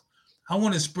of, I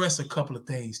want to express a couple of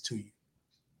things to you.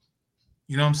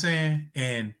 You know what I'm saying?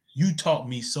 And you taught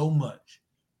me so much.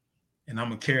 And I'm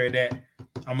gonna carry that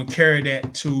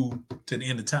to the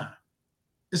end of time.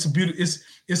 It's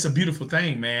a beautiful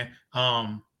thing, man.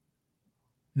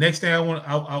 Next thing I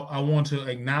want to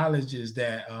acknowledge is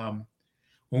that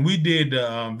when we did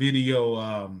the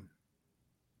video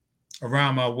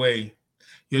Around My Way,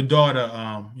 your daughter,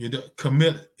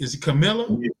 Camilla, is it Camilla?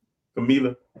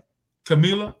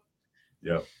 Camilla.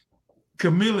 Yeah.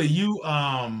 Camilla, you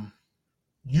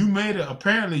made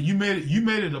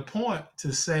it a point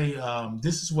to say,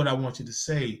 this is what I want you to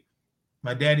say.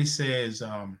 My daddy says,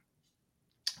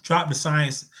 drop the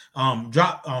science,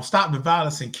 stop the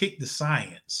violence and kick the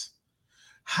science.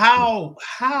 How,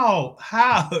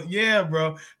 yeah,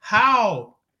 bro.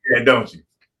 How? Yeah, don't you?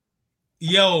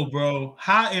 Yo, bro,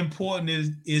 how important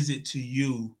is it to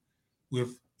you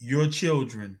with your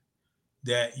children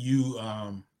that you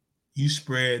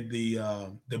spread the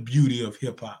beauty of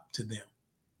hip hop to them?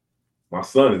 My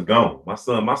son is gone. My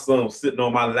son was sitting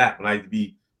on my lap when I used to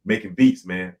be making beats,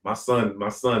 man. My son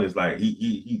is like,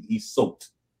 he's soaked.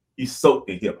 He's soaked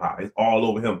in hip hop. It's all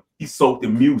over him. He's soaked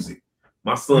in music.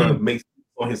 My son makes beats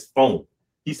on his phone.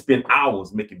 He spent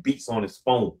hours making beats on his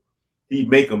phone. He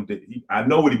make them. I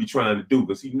know what he be trying to do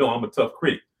because he know I'm a tough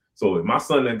critic. So if my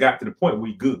son done got to the point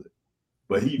where he good,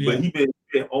 but he been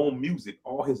on music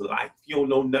all his life. He don't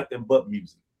know nothing but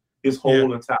music his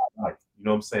whole entire life. You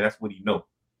know what I'm saying? That's what he know.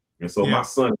 And so my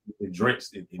son is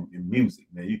drenched in music,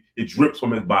 man. It drips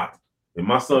from his body. And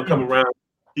my son come around,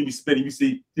 he be spinning. You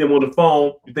see him on the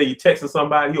phone. You think he texting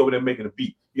somebody? He over there making a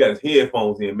beat. He got his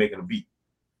headphones in making a beat.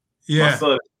 Yeah. My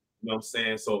son, you know what I'm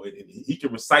saying? So he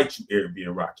can recite you Airbnb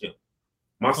and Rakim.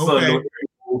 My son knows every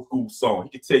old school song.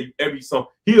 He can tell you every song.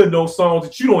 He'll know songs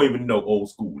that you don't even know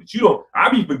old school. That you don't. I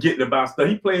be forgetting about stuff.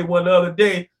 He played one the other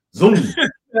day. Zoom.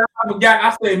 I forgot.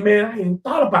 I say, man, I ain't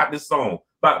thought about this song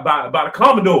by the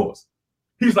Commodores.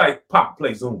 He's like, Pop,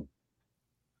 play Zoom.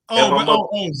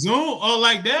 Zoom. Oh,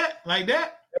 like that.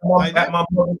 At my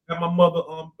mother,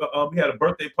 we had a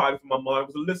birthday party for my mom. It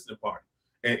was a listening party,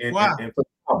 and for the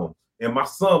album. And my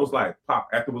son was like, Pop.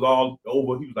 After it was all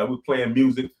over, he was like, we were playing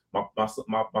music. My son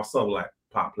was like,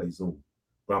 Pop, play Zoom.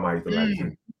 Grandma used to like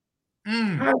Zoom.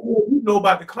 How do you know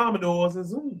about the Commodores and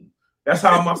Zoom? That's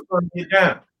how my son get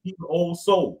down. He's an old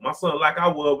soul. My son, like I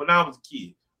was when I was a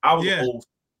kid. I was an old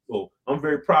soul. I'm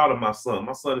very proud of my son.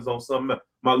 My son is on something else.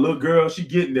 My little girl, she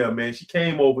getting there, man. She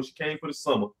came over. She came for the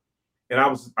summer, and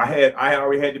I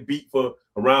already had the beat for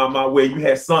Around My Way. You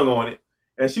had sung on it,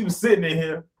 and she was sitting in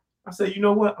here. I said, you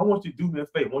know what? I want you to do me a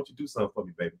favor. I want you to do something for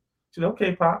me, baby. She said,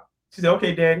 okay, Pop. She said,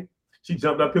 okay, Daddy. She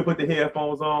jumped up here, put the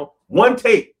headphones on. One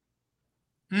take.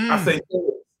 I say,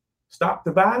 stop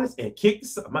the violence and kick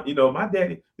the my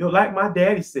daddy, like my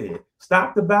daddy said,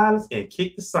 stop the violence and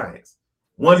kick the science.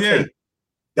 One take.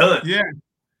 Done. Yeah.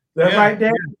 That's right,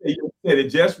 Daddy. You said it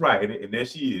just right. And there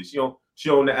she is. She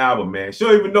on the album, man. She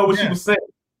don't even know what she was saying.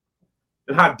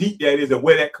 And how deep that is and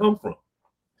where that come from.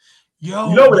 Yo,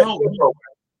 you know where that come from, right?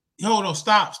 Hold on,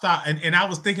 stop. And I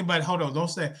was thinking about it. Hold on, don't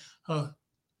say hold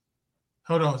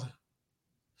on.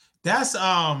 That's is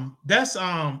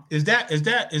that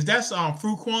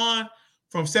Fruquan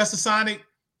from Sonic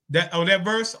that on that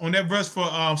verse for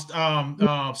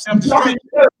self-destruction.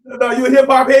 No, you a hip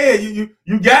hop head. You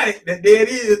got it. There it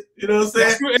is. You know what I'm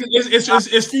saying?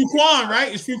 It's Fruquan,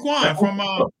 right? It's Fruquan from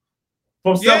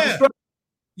self-destruction.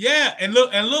 Yeah, and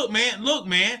look,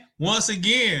 man. Once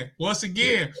again,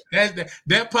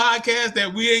 that podcast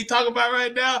that we ain't talking about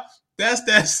right now. That's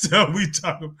that stuff we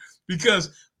talking, because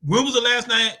when was the last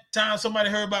time somebody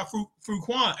heard about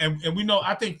Fruquan? And we know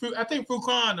I think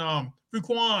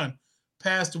Fruquan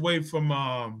passed away from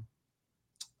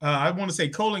I want to say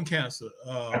colon cancer.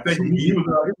 I think he was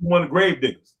one of the grave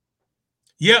diggers.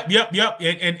 Yep.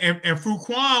 And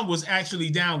Fruquan was actually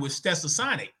down with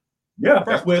Sonic. Yeah,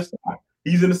 that's where it started.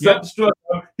 He's in the self-destruction.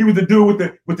 He was the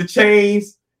dude with the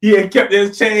chains. He had kept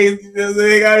his chains. You know,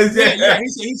 he got his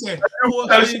He said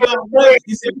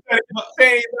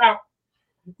chains out.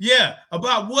 Yeah,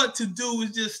 about what to do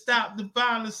is just stop the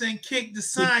violence and kick the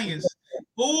science.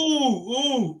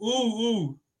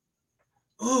 Ooh,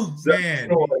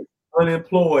 man.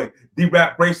 Unemployed.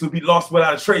 D-Rap brace will be lost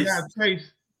without a trace.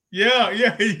 Yeah.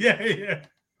 Stop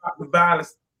the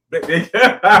violence.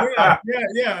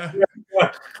 Yeah.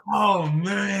 Oh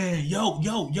man, yo.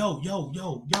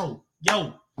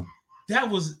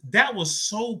 That was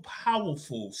so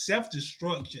powerful.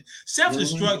 Self-destruction.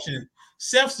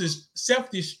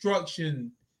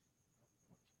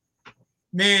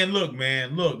 Man, look,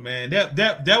 man.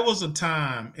 That was a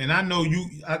time, and I know you.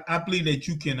 I believe that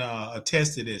you can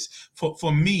attest to this.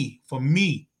 For me,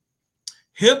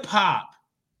 hip hop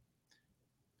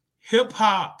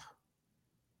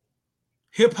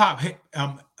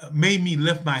made me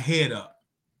lift my head up.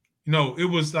 You know, it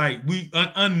was like we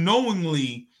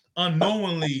unknowingly,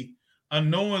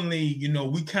 you know,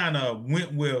 we kind of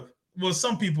went with. Well,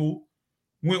 some people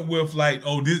went with like,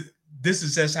 oh, this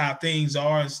is just how things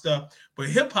are and stuff. But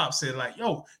hip hop said like,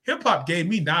 yo, hip hop gave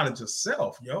me knowledge of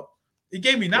self, yo. It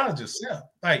gave me knowledge of self.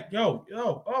 Like, oh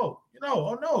no,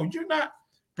 you're not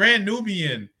Brand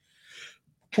Nubian,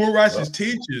 Poor Righteous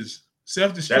Teachers,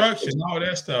 self-destruction, all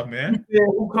that stuff, man. You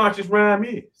know who Conscious Rhyme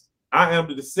is? I am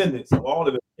the descendants of all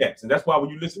of the cats, and that's why when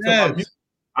you listen to my music,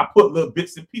 I put little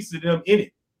bits and pieces of them in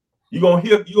it. You're gonna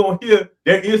hear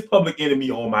there is Public Enemy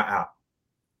on my album.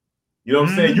 You know what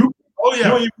I'm saying? You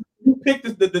picked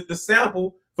the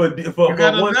sample for I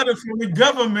got a letter from the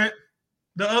government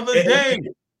the other day.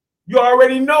 You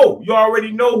already know.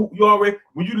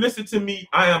 When you listen to me,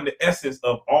 I am the essence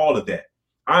of all of that.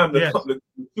 I am the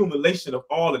accumulation of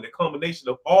all of the combination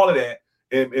of all of that.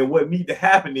 And what need to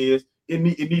happen is it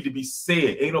need to be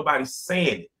said. Ain't nobody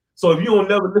saying it. So if you don't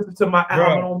never listen to my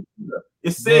album,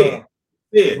 it's said.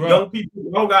 Young people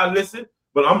don't gotta listen.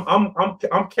 But I'm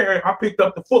carrying. I picked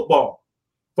up the football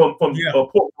from Port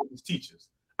teachers.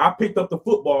 I picked up the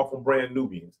football from Brand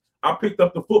Nubians. I picked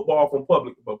up the football from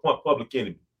Public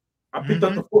Enemy. I picked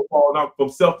up the football from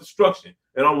Self-Destruction,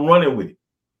 and I'm running with it.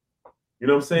 You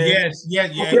know what I'm saying? Yeah.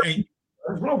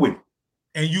 What's wrong with it?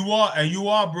 And you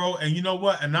are, bro. And you know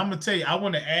what? And I'm gonna tell you, I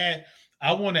want to add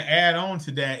on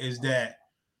to that is that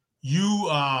you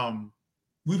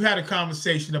we've had a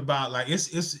conversation about like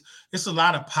it's a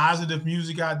lot of positive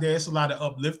music out there. It's a lot of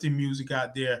uplifting music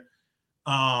out there.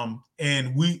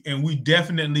 And we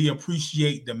definitely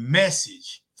appreciate the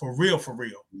message for real.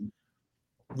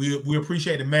 We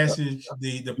appreciate the message,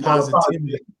 the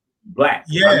positivity. Black.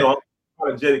 Yeah. I know I'm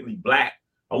apologetically black.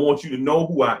 I want you to know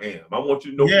who I am. I want you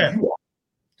to know who you are.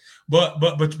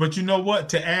 But you know what?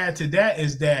 To add to that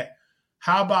is that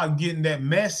how about getting that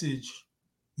message,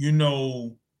 you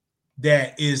know,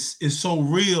 that is so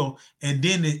real, and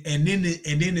then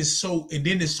it's so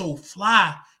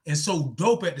fly and so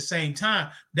dope at the same time.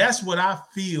 That's what I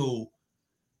feel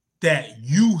that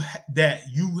you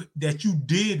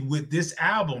did with this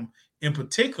album in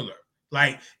particular.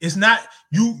 Like it's not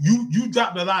you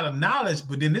dropped a lot of knowledge,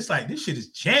 but then it's like this shit is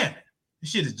jamming.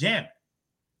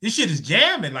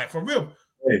 Like for real.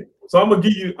 Hey, so I'm gonna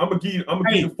give you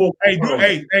the full.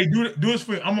 Do this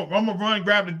for you. I'm gonna run,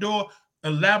 grab the door,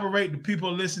 elaborate. The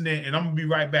people listening, and I'm gonna be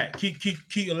right back. Keep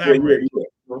elaborating. Yeah. You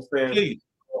know what I'm saying? Please.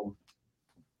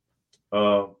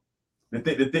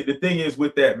 The thing is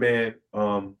with that, man.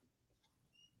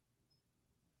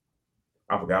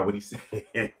 I forgot what he said.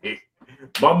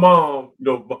 My mom, you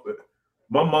know,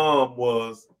 my mom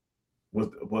was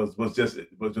just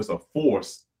a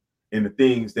force in the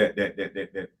things that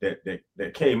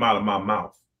came out of my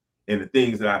mouth, and the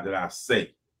things that I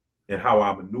say, and how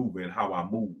I maneuver and how I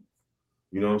move.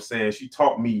 You know what I'm saying? She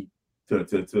taught me to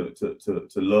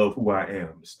love who I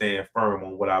am, to stand firm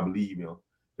on what I believe in,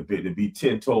 to be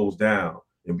 10 toes down,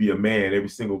 and be a man every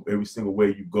single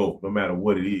way you go, no matter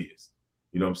what it is.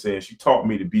 You know what I'm saying? She taught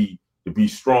me to be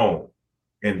strong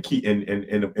and keep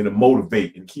and to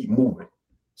motivate and keep moving.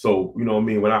 So, you know what I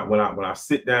mean? When I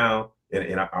sit down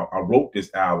and I wrote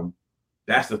this album,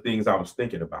 that's the things I was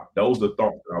thinking about. Those are the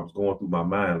thoughts that I was going through my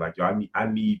mind. Like, yo, I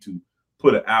need to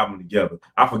put an album together.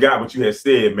 I forgot what you had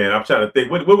said, man. I'm trying to think.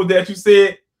 What was that you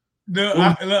said? No,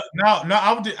 I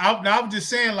was just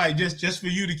saying, like, just for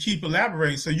you to keep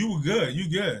elaborating. So you were good. You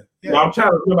good. Yeah. I'm trying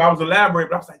to remember. I was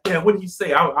elaborating, but I was like, damn, what did he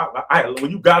say? I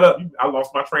when you got up, I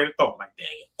lost my train of thought. Like, dang.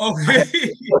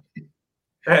 Okay.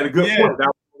 I had a good point that I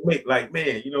was gonna make. Like,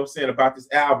 man, you know what I'm saying, about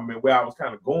this album and where I was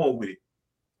kind of going with it.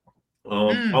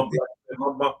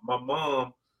 My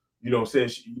mom, you know,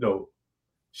 said she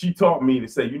taught me to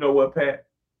say, you know what, Pat,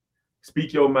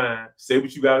 speak your mind, say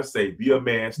what you gotta say, be a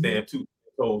man, stand 2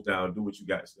 toes down, do what you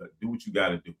got to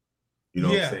do. You know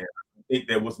what I'm saying? I think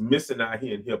that what's missing out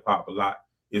here in hip hop a lot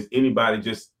is anybody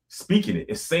just speaking it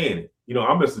and saying it. You know,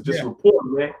 I'm just a reporter,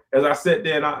 man. As I sat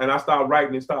there and I started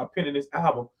writing and started penning this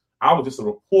album, I was just a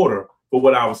reporter for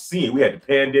what I was seeing. We had the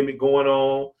pandemic going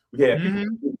on. We had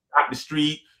people out the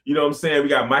street. You know what I'm saying? We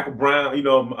got Michael Brown. You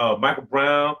know, Michael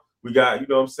Brown. We got, you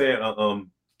know what I'm saying?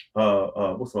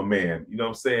 What's my man? You know what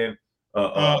I'm saying? You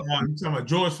talking about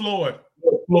George Floyd?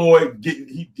 Floyd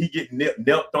getting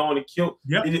knelt on and killed.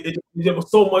 Yep. There was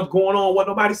so much going on. What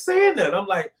nobody saying that. I'm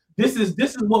like, this is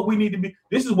what we need to be.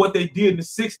 This is what they did in the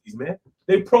 60s, man.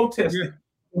 They protested.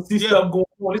 You see stuff going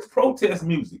on. It's protest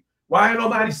music. Why ain't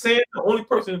nobody saying? The only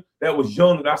person that was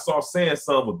young that I saw saying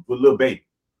something was Lil Baby.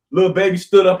 Lil Baby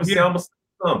stood up and said, I'm gonna say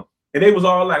something. And they was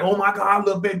all like, oh my God,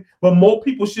 Lil Baby. But more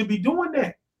people should be doing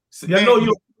that. So, I know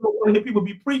you don't want to hear people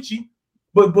be preachy,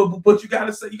 but you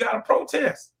gotta say, you gotta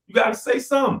protest. You gotta say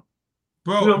something.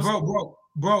 Bro, you know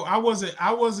bro, I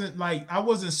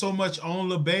wasn't so much on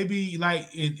Lil Baby,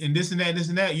 like in this and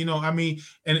that, you know. I mean,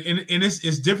 and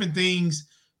it's different things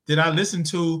that I listen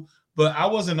to, but I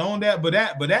wasn't on that. But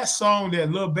that song that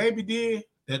Lil Baby did,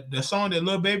 the song that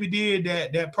Lil Baby did,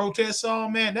 that protest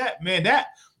song, man, that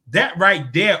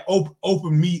right there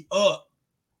opened me up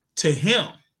to him.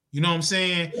 You know what I'm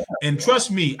saying? Yeah. And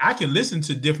trust me, I can listen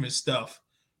to different stuff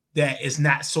that is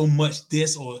not so much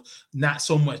this or not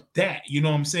so much that. You know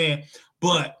what I'm saying?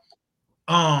 But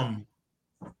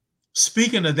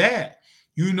speaking of that,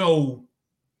 you know,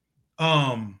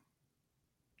 I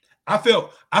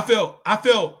felt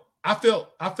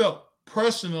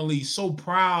personally so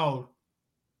proud.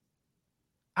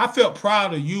 I felt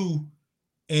proud of you,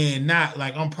 and not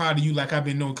like I'm proud of you like I've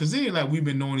been knowing, because it ain't like we've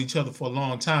been knowing each other for a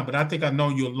long time, but I think I've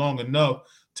known you long enough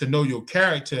to know your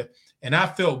character. And I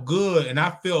felt good, and I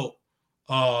felt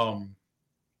a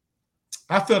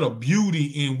beauty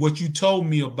in what you told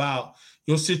me about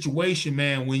your situation,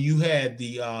 man, when you had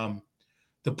the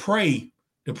Pray.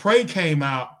 The Pray came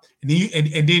out, and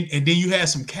then you had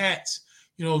some cats,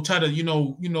 you know, try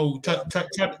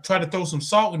to throw some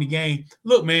salt in the game.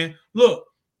 Look, man, look.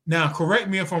 Now, correct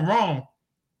me if I'm wrong.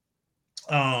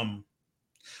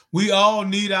 We all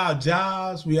need our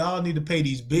jobs. We all need to pay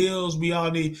these bills. We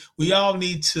all need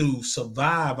to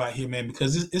survive out here, man,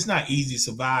 because it's not easy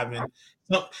surviving.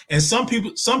 And some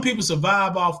people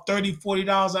survive off $30,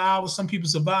 $40 an hour. Some people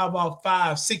survive off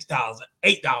 $5, $6,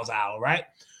 $8 an hour, right?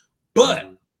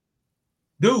 But,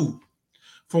 dude,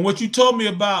 from what you told me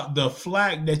about the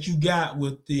flack that you got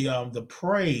with the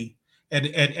Pray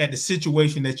at the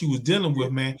situation that you was dealing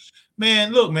with, man,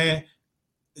 look, man.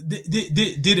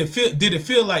 Did it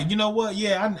feel like, you know what?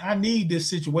 Yeah, I need this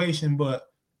situation,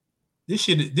 but this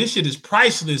shit is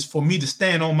priceless for me to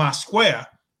stand on my square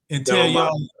and tell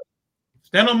y'all,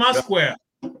 stand on my square.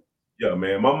 Yeah,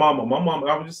 man. My mama,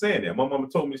 I was just saying that. My mama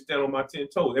told me to stand on my 10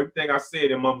 toes. Everything I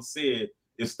said and mama said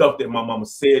is stuff that my mama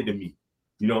said to me.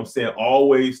 You know what I'm saying?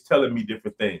 Always telling me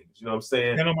different things. You know what I'm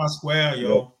saying? Stand on my square,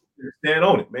 yo. Stand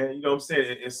on it, man. You know what I'm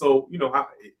saying? And so, you know,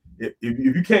 if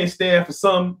you can't stand for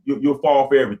something, you'll fall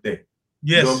for everything.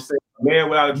 Yes. You know what I'm saying? A man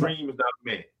without a dream is not a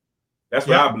man. That's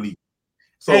what I believe.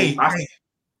 So hey,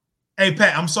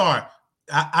 Pat, I'm sorry.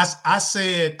 I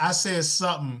said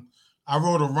something. I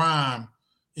wrote a rhyme.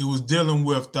 It was dealing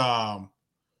with when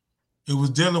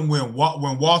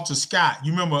Walter Scott.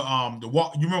 You remember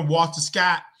Walter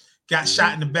Scott got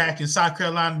shot in the back in South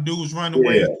Carolina. The dude was running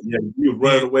away. Yeah, he was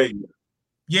running away.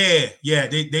 Yeah.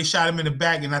 They shot him in the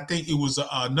back, and I think it was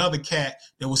another cat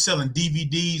that was selling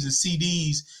DVDs and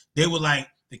CDs. They were like,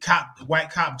 the white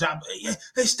cop dropped,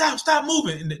 hey, stop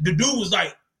moving. And the dude was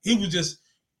like, he was just,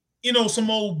 you know, some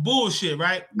old bullshit,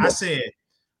 right? Yeah.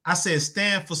 I said,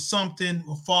 stand for something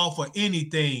or fall for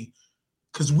anything,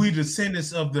 because we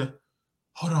descendants of the,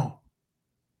 hold on.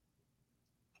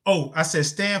 Oh, I said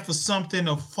stand for something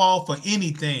or fall for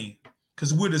anything,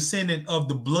 because we're descendant of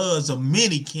the bloods of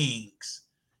many kings.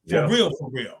 For real, for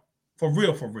real, for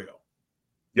real, for real.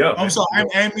 Yeah, I'm sorry, I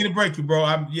didn't mean to break you, bro.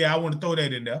 I want to throw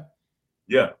that in there.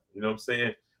 Yeah, you know what I'm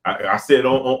saying. I said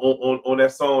on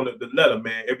that song, the letter,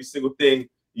 man. Every single thing,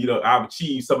 you know, I've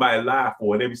achieved, somebody lied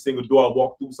for, and every single door I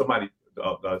walk through, somebody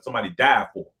died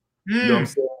for. You know what I'm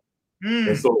saying?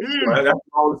 And so that's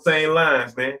all the same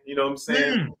lines, man. You know what I'm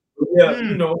saying?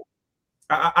 You know,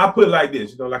 I put it like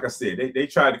this, you know, like I said, they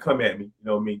tried to come at me, you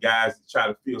know what I mean? Guys try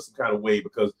to feel some kind of way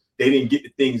because they didn't get the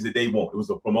things that they want. It was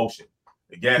a promotion.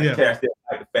 The guys cast that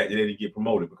like the fact that they didn't get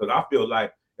promoted, because I feel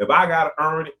like if I gotta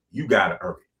earn it, you gotta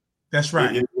earn it. That's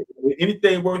right.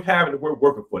 Anything worth having, worth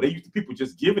working for. They used to people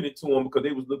just giving it to them because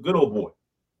they was the good old boy.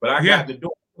 But I got to do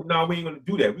it. No, we ain't gonna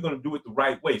do that. We're gonna do it the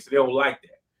right way. So they don't like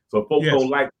that. So if folks don't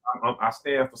like it, I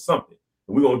stand for something,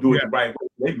 and we're gonna do it the right way.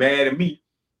 They mad at me.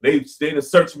 They to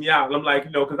search me out, and I'm like,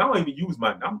 you know, because I don't even use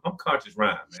I'm conscious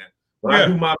rhyme, man. When I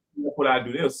do what I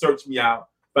do, they'll search me out,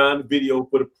 find the video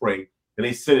for the pray, and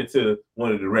they send it to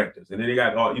one of the directors. And then they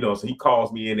got all, you know, so he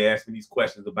calls me in and asks me these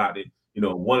questions about it. You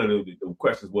know, one of the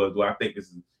questions was, do I think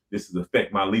this is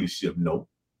affect my leadership? No.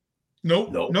 I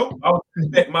would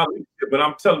affect my leadership, but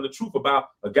I'm telling the truth about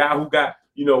a guy who got,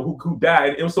 you know, who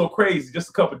died. It was so crazy. Just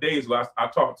a couple of days ago, I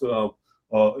talked to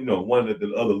you know, one of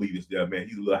the other leaders there, man.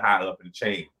 He's a little higher up in the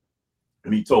chain,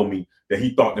 and he told me that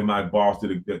he thought that my boss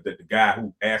did that the guy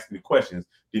who asked me the questions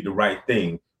did the right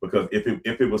thing, because if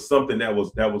it was something that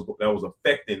was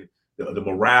affecting the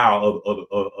morale of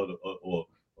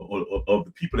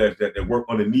the people that work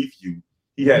underneath you,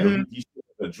 he had to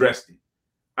address it.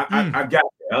 I got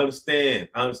it.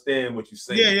 I understand what you're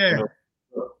saying. Yeah. You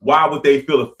know, why would they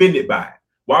feel offended by it?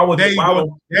 Why would there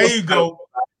you go.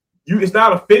 It's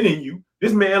not offending you.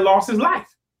 This man lost his life.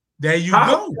 There you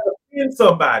go. Offend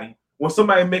somebody when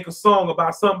somebody make a song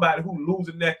about somebody who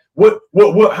losing that. What?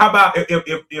 How about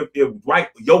if Dwight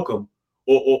Yoakam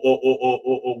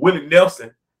or Willie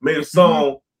Nelson made a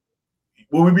song?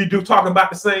 Would we be talking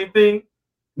about the same thing?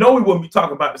 No, we wouldn't be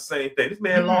talking about the same thing. This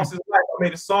man lost his life. I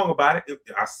made a song about it.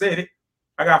 I said it.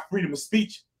 I got freedom of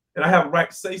speech, and I have a right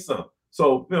to say something.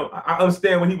 So, you know, I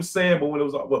understand what he was saying, but when it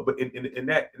was, but in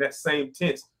that same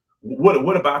tense,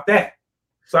 what about that?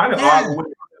 So I didn't argue with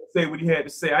him, say what he had to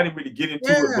say. I didn't really get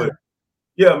into it, but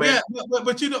yeah, man. Yeah,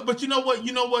 but you know what,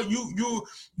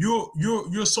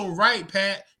 you're so right,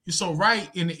 Pat. You're so right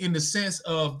in the sense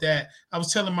of that. I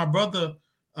was telling my brother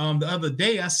the other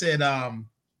day. I said,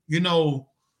 you know,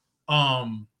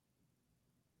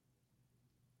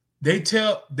 they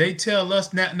tell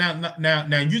us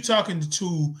now you talking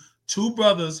to two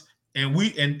brothers, and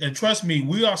and trust me,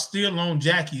 we are still on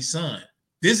Jacqui's son.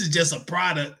 This is just a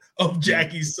product of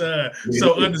Jacqui's son.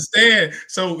 So understand.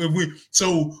 So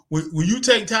when you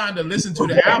take time to listen to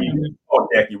the album,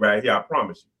 Jacqui right here, I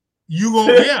promise you. You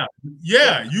gonna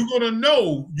you're gonna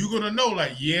know. You're gonna know,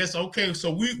 like, yes, okay.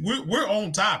 So we're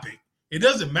on topic. It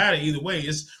doesn't matter either way.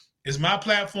 It's my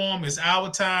platform, it's our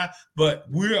time, but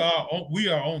we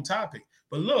are on topic.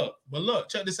 But look,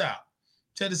 check this out.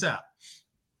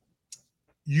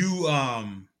 You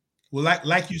well,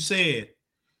 like you said,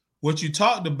 what you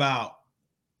talked about,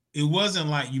 it wasn't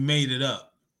like you made it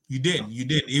up. You didn't.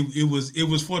 It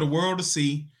was for the world to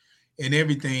see and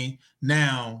everything.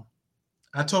 Now,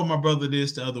 I told my brother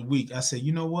this the other week. I said,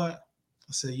 you know what?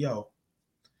 I said, yo,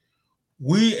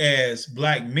 we as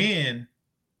Black men,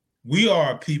 we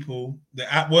are people that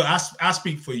I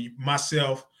speak for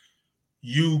myself,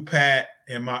 you, Pat,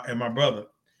 and my brother.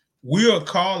 We'll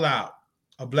call out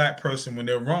a Black person when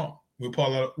they're wrong. We'll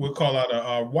call out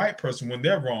a white person when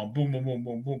they're wrong. Boom, boom, boom,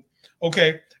 boom, boom.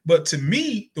 Okay, but to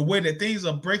me, the way that things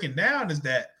are breaking down is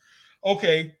that,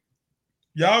 okay,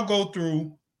 y'all go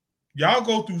through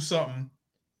something,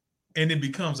 and it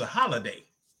becomes a holiday.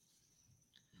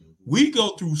 We go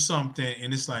through something,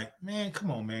 and it's like, man,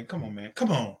 come on,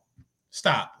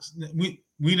 stop. We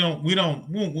don't want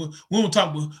to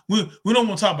talk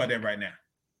about that right now.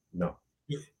 No.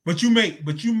 But you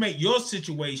make your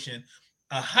situation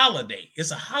a holiday.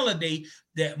 It's a holiday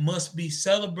that must be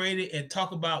celebrated and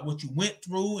talk about what you went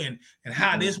through and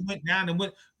how this went down and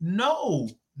what. No,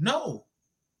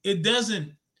 it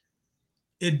doesn't.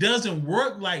 It doesn't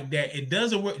work like that. It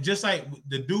doesn't work. Just like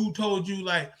the dude told you,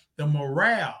 like the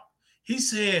morale. He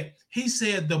said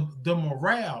the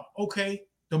morale. Okay,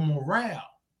 the morale.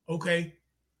 Okay.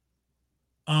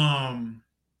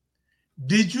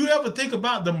 Did you ever think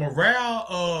about the morale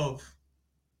of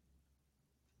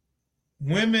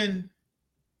women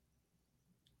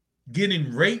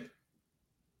getting raped?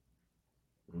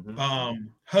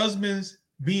 Husbands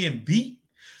being beat,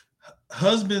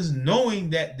 husbands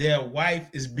knowing that their wife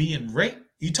is being raped.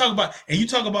 You talk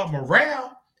about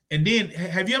morale, and then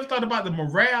have you ever thought about the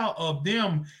morale of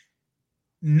them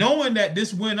knowing that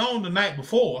this went on the night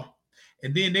before,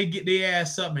 and then they get their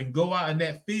ass up and go out in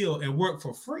that field and work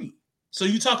for free? So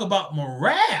you talk about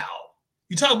morale.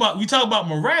 You talk about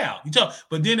morale.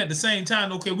 But then at the same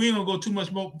time, okay, we ain't gonna go too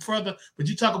much more further. But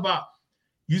you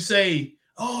say,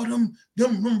 oh,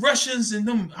 them Russians and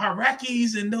them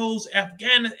Iraqis and those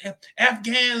Afghans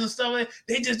and stuff like that,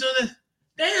 they just do this.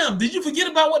 Damn, did you forget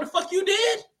about what the fuck you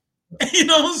did? You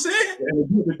know what I'm saying?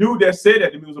 And the dude that said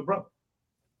that to me was a brother.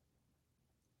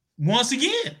 Once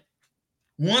again.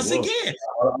 I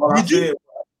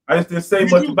just didn't say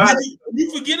much about it.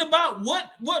 You forget about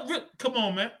what? Come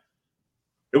on, man.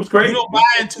 It was crazy. We don't buy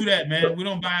into that, man. We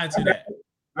don't buy into that.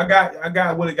 I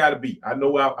got what it got to be. I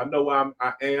know I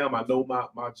am. I know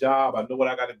my job. I know what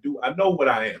I got to do. I know what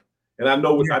I am, and I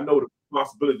know the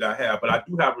responsibility that I have. But I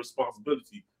do have a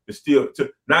responsibility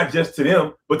to not just to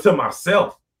them, but to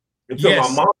myself and to my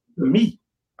mom, to me.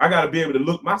 I got to be able to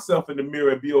look myself in the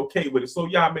mirror and be okay with it.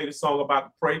 So I made a song about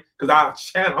the pray because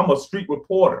I'm a street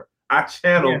reporter. I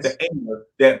channeled the anger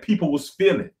that people was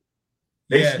feeling.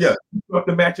 You have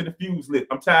to match the fuse lit.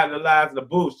 I'm tired of the lies and the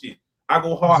bullshit. I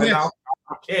go hard and I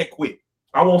can't quit.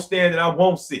 I won't stand and I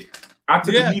won't sit. I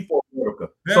took a knee for America.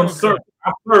 Some served,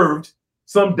 I served,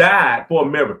 some died for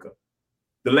America.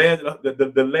 The land of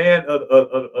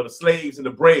the slaves and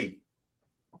the brave.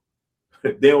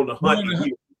 They on the hunt.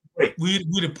 We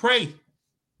to pray.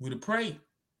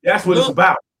 That's what it's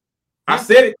about. I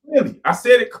said it clearly. I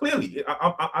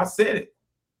said it.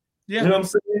 Yeah. You know what I'm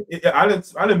saying? I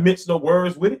didn't mix no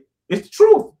words with it. It's the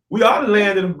truth. We are the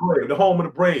land of the brave, the home of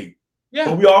the brave. Yeah.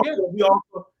 But we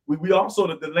also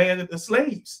the land of the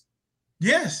slaves.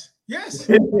 Yes.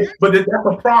 But that's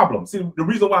a problem. See, the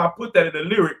reason why I put that in the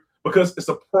lyric, because it's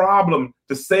a problem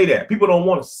to say that. People don't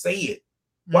want to say it.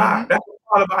 Why? That's a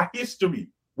part of our history.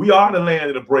 We are the land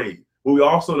of the brave, but we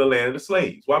also the land of the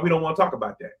slaves. Why we don't want to talk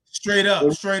about that? Straight up.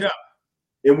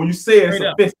 And when you say it, it's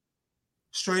offensive.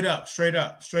 Straight up.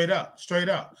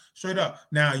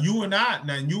 Now you and I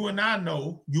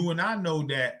know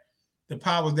that the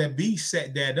powers that be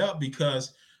set that up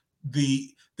because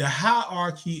the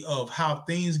hierarchy of how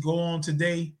things go on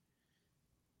today,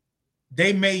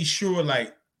 they made sure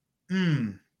like,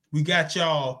 we got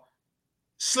y'all.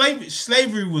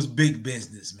 Slavery was big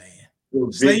business, man.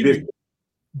 Slavery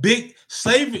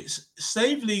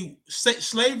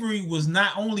was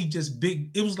not only just big,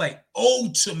 it was like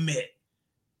ultimate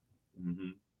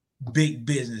big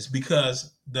business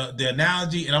because the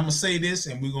analogy, and I'm gonna say this,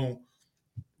 and we're gonna.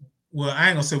 Well, I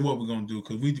ain't gonna say what we're gonna do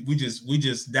because we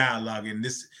just dialoguing.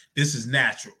 This is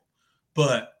natural,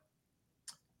 but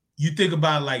you think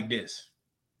about it like this: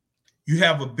 you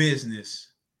have a business,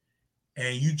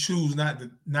 and you choose not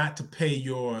to pay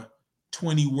your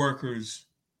 20 workers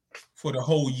for the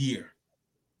whole year.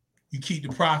 You keep the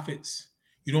profits.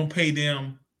 You don't pay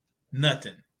them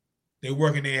nothing. They're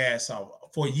working their ass off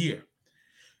for a year.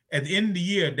 At the end of the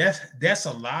year, that's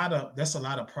a lot of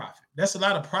profit. That's a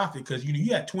lot of profit because you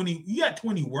got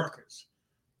 20 workers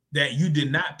that you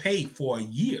did not pay for a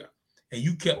year, and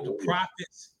you kept the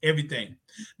profits, everything.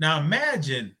 Now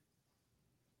imagine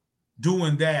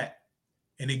doing that,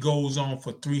 and it goes on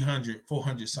for 300,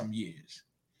 400 some years.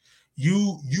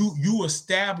 You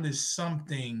establish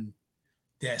something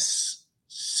that's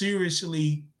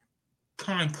seriously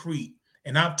concrete,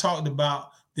 and I've talked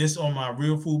about this on my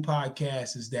Real Food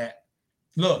podcast, is that,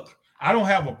 look, I don't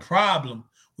have a problem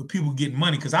with people getting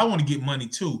money because I want to get money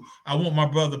too. I want my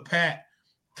brother Pat,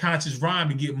 Conscious Rhyme,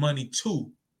 to get money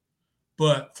too.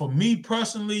 But for me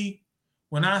personally,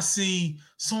 when I see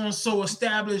so-and-so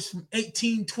established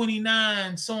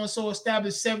 1829, so-and-so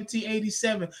established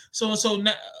 1787, so-and-so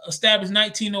established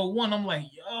 1901, I'm like,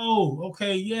 yo,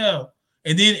 okay, yeah.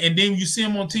 And then you see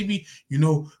him on TV,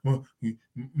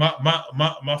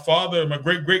 my father, my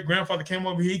great-great-grandfather came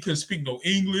over here, he couldn't speak no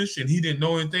English and he didn't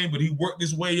know anything, but he worked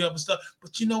his way up and stuff.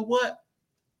 But you know what?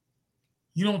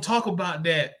 You don't talk about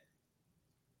that.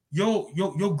 Your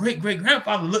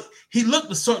great-great-grandfather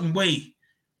looked a certain way.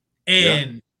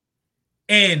 And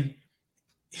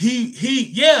he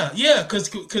because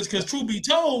truth be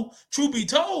told,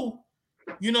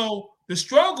 the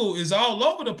struggle is all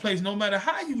over the place, no matter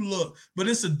how you look. But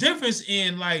it's a difference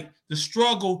in like the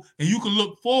struggle, and you can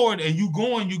look forward and you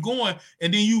going,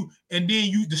 and then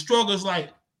the struggle is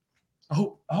like, I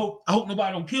hope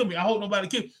nobody don't kill me. I hope nobody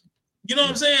kill me. You know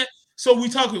what I'm saying? So we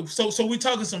talking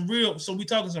some real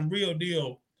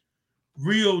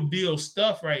deal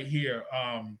stuff right here.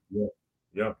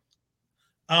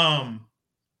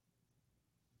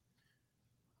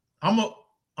 I'm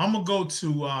gonna go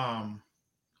to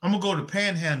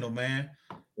Panhandle, man.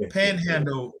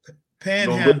 Panhandle. That's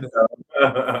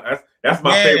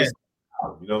my favorite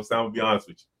style. You know what I'm saying? I'm gonna be honest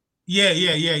with you.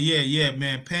 Yeah,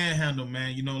 man. Panhandle,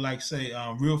 man. Like say,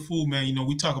 Real Food, man.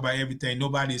 We talk about everything.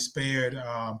 Nobody is spared.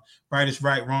 Right is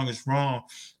right, wrong is wrong.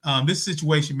 This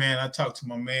situation, man, I talked to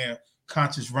my man,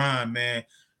 Conscious Rhyme, man.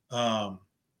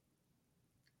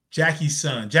 Jacqui's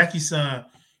son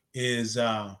is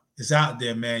out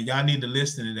there, man. Y'all need to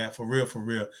listen to that for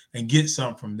real, and get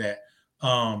something from that.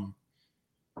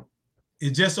 It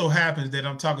just so happens that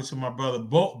I'm talking to my brother.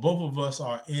 Both of us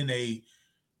are in a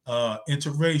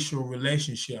interracial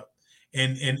relationship,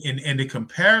 and the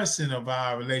comparison of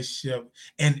our relationship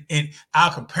and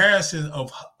our comparison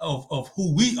of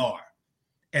who we are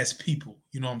as people.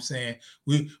 You know what I'm saying?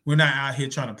 We're not out here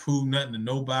trying to prove nothing to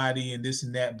nobody and this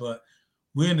and that, but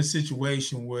we're in a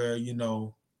situation where,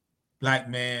 black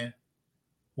man,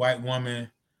 white woman,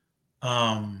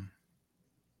 I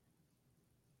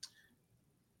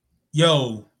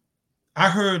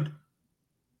heard,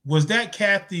 was that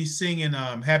Kathy singing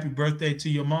Happy Birthday to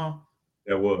Your Mom?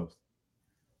 That was.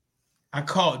 I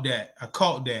caught that.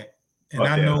 And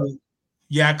I know,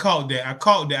 I caught that.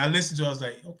 I listened to it. I was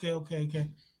like, okay.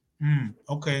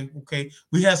 Okay.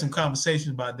 We had some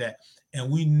conversations about that.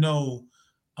 And we know,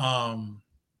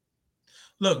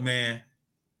 look, man,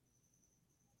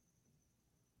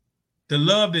 the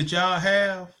love that y'all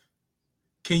have,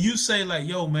 can you say like,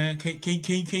 yo, man, can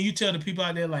you tell the people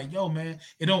out there like, yo, man,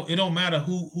 it don't matter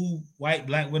who white,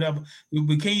 black, whatever,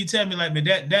 but can you tell me like, man,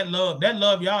 that love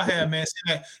y'all have, man,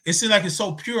 it seems like it's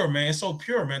so pure, man. It's so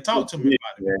pure, man. Talk to me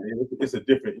about it. Man, it's a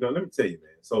different, let me tell you,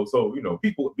 man. So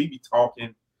people be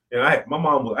talking, and I had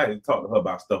to talk to her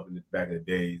about stuff back in the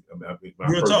days when I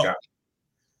first got,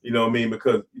 you know what I mean?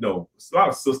 Because a lot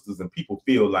of sisters and people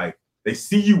feel like they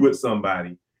see you with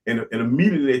somebody. And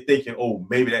immediately they're thinking, oh,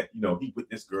 maybe that he with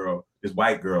this girl, this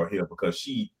white girl here because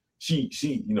she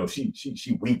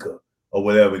weaker or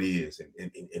whatever it is, and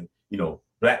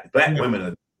black women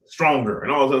are stronger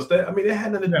and all those stuff. I mean, it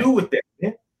had nothing to do with that.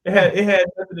 Man. It had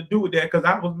nothing to do with that because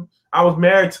I was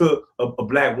married to a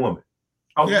black woman.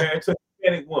 I was married to a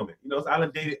Hispanic woman. So I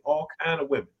done dated all kind of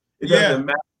women. It doesn't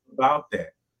matter about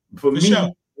that. For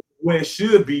me, where it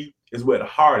should be is where the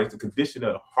heart is, the condition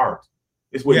of the heart.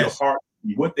 It's where your heart.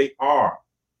 What they are,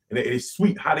 and it's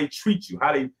sweet how they treat you,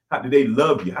 how do they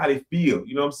love you, how they feel,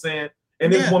 you know what I'm saying?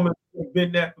 And this woman has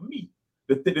been that for me.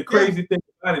 The crazy thing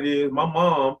about it is my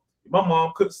mom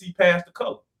couldn't see past the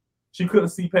color. She couldn't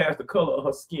see past the color of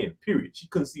her skin, period. She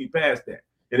couldn't see past that.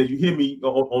 And as you hear me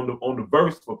on the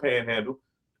verse for Panhandle,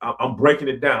 I'm breaking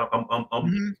it down. I'm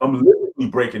literally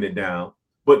breaking it down,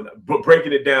 but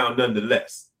breaking it down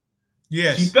nonetheless.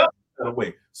 Yes. She felt that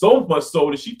way. So much so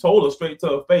that she told her straight to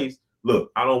her face,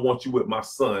 look, I don't want you with my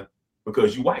son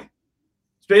because you white.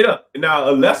 Straight up. And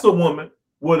now a lesser woman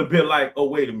would have been like, oh,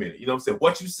 wait a minute. You know what I'm saying?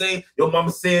 What you say? Your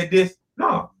mama said this?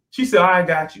 No. She said, I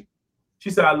got you. She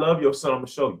said, I love your son. I'm going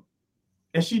to show you.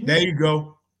 And she did. There you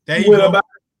go. She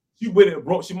went and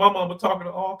broke. My mama talking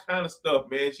to all kind of stuff,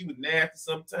 man. She was nasty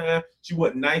sometimes. She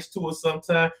wasn't nice to her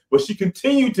sometimes. But she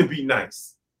continued to be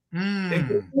nice. And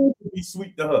continued to be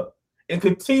sweet to her. And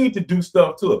continue to do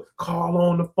stuff to her. Call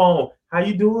on the phone. How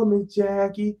you doing, Miss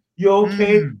Jacqui? You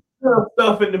okay? Send her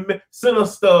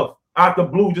stuff out the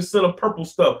blue. Just send her purple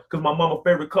stuff because my mama's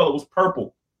favorite color was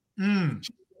purple. Do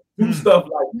stuff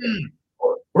like that.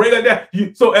 Bring her down.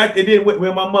 So and then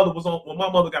when my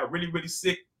mother got really, really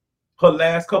sick, her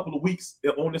last couple of weeks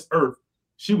on this earth,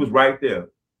 she was right there,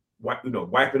 wiping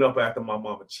up after my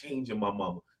mama, changing my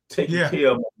mama, taking care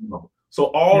of my mama. So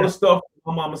all the stuff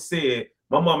my mama said,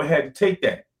 my mama had to take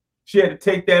that. She had to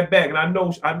take that back, and I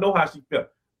know how she felt.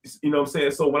 You know what I'm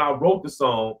saying? So when I wrote the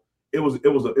song, it was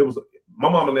my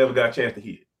mama never got a chance to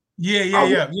hear it. Yeah. We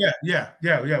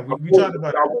talked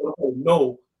about. I want her to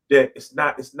know that it's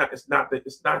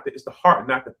the heart,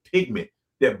 not the pigment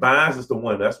that binds us to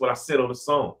one. That's what I said on the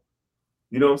song.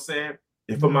 You know what I'm saying?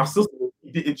 And for my sister,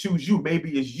 he didn't choose you.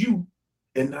 Maybe it's you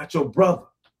and not your brother.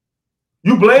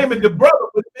 You blaming the brother,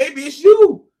 but maybe it's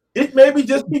you. It maybe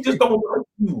just he just don't like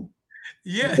you.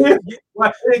 Yeah. What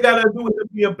it ain't got to do with him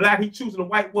being black. He choosing a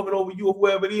white woman over you or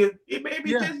whoever it is. It may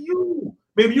be just you.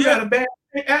 Maybe you got a bad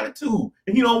attitude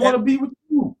and he don't want to be with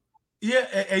you. Yeah,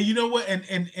 and you know what? And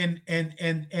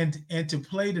to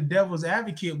play the devil's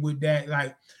advocate with that,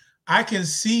 like I can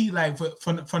see, like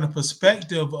from the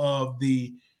perspective of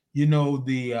the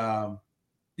Emmett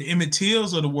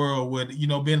Tills of the world, with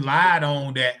been lied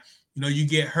on that you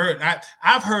get hurt.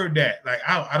 I've heard that. Like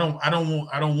I don't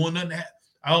want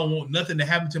nothing to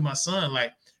happen to my son.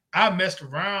 Like I messed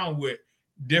around with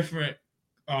different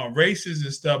races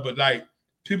and stuff, but like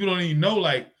people don't even know.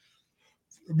 Like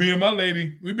me and my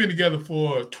lady, we've been together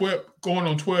for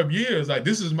 12 years. Like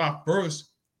this is my first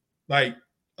like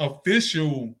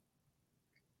official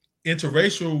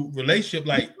interracial relationship.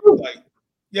 Like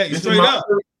yeah, straight up.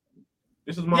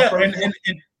 This is my first.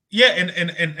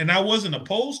 And I wasn't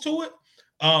opposed to it.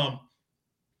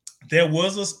 There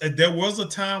was a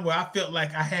time where I felt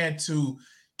like I had to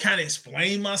kind of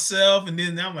explain myself, and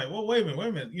then I'm like, well, wait a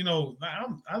minute. You know,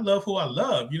 I love who I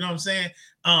love. You know what I'm saying?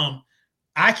 I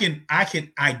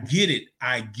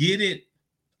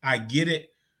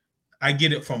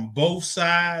get it from both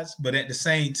sides, but at the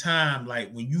same time,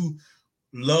 like when you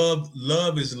love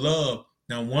is love.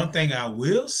 Now, one thing I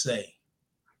will say,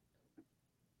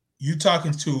 you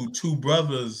talking to two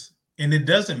brothers, and it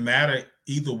doesn't matter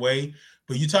either way,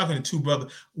 but you're talking to two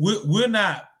brothers. We're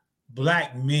not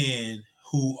black men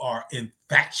who are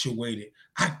infatuated.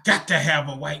 I got to have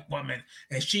a white woman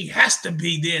and she has to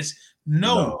be this.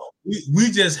 No.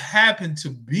 We just happen to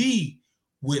be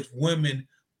with women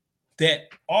that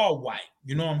are white.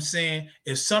 You know what I'm saying?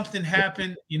 If something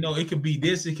happened, you know, it could be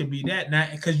this, it could be that. Now,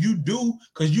 because you do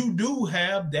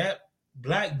have that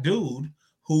black dude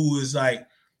who is like,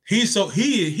 he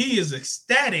is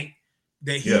ecstatic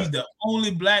that he's the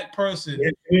only black person.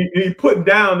 He putting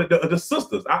down the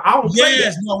sisters. I don't.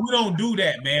 Yes, no, we don't do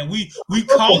that, man. We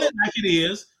call it like it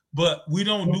is, but we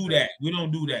don't do that. We don't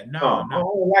do that. No. I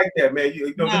don't like that, man.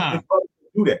 You know, they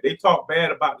do that. They talk bad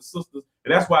about the sisters,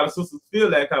 and that's why the sisters feel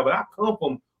that kind. But I come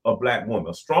from a black woman,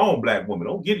 a strong black woman.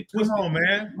 Don't get it twisted. Come on,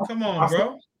 man. Come on,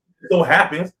 bro. It so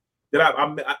happens that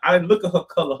I look at her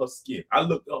color, her skin. I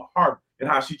look at her heart and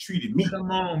how she treated me.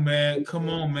 Come on, man.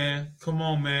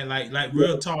 Like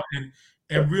real talk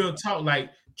and real talk. Like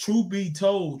truth be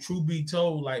told,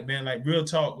 like man, like real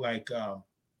talk. Like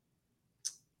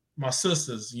my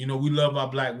sisters, you know, we love our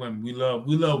black women. We love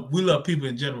people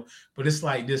in general. But it's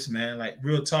like this, man. Like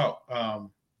real talk.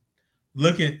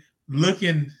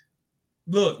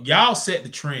 Look, y'all set the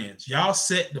trends. Y'all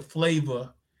set the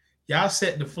flavor.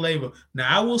 Now,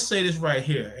 I will say this right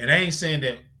here, and I ain't saying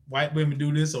that white women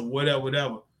do this or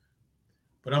whatever.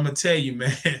 But I'm gonna tell you,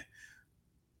 man,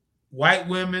 white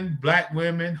women, black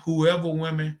women, whoever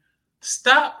women,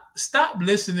 stop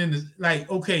listening to, like,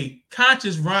 okay,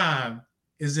 Conscious Rhyme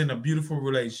is in a beautiful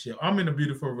relationship. I'm in a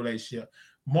beautiful relationship.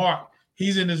 Mark,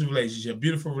 he's in this relationship,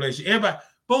 beautiful relationship. Everybody,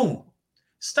 boom.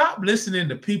 Stop listening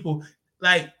to people.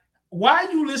 Like, why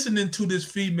are you listening to this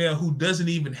female who doesn't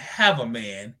even have a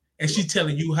man and she's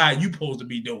telling you how you supposed to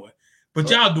be doing? But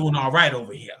y'all doing all right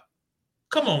over here.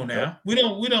 Come on now. We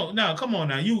don't. No, come on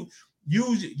now. You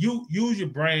use your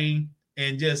brain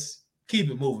and just keep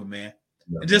it moving, man.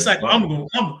 And just like I'm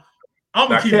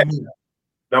gonna keep it moving.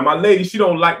 Now my lady, she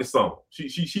don't like the song.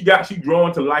 She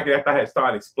drawn to like it after I had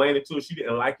started explaining to her. She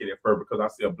didn't like it at first because I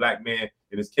said a black man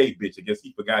in his cake, bitch. I guess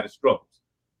he forgot his struggles.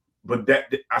 But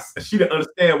she didn't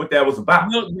understand what that was about.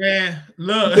 Look, man.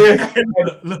 Look. It's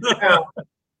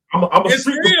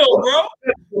real, bro.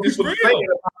 It's real.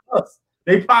 Us.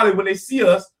 They probably, when they see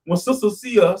us, when sisters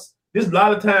see us, there's a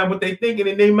lot of time what they thinking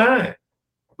in their mind.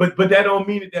 But that don't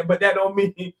mean that. But that don't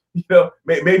mean, you know,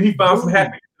 maybe he found some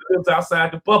happiness that lives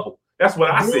outside the bubble. That's what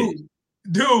I said.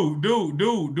 Dude.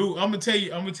 I'm gonna tell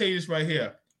you this right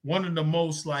here. One of the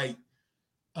most like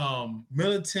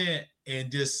militant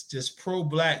and just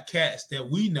pro-black cats that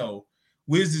we know,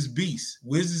 Wiz's Beast.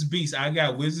 I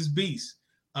got Wiz's Beast.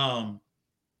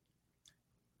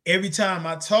 Every time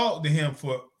I talked to him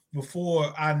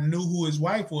before I knew who his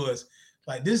wife was,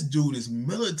 like, this dude is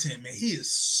militant, man. He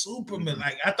is super militant.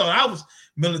 Like, I thought I was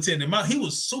militant, and he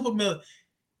was super militant.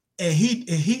 And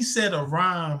he said a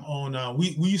rhyme on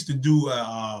we used to do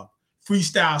a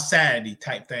freestyle Saturday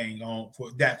type thing on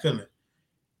for that feeling.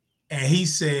 And he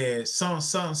said some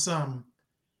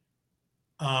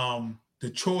the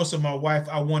choice of my wife,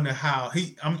 I wonder how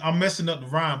I'm messing up the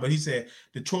rhyme, but he said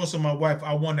the choice of my wife,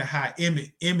 I wonder how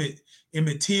Emmett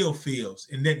Till feels.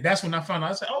 And then that's when I found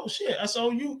out. I said, oh shit. I said,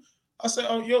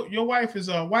 oh, your wife is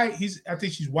white. I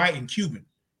think she's white and Cuban.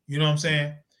 You know what I'm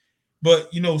saying?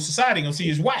 But you know, society gonna see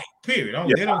is white. Period. I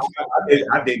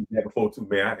dated that before too,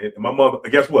 man. My mother,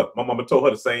 guess what? My mama told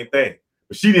her the same thing,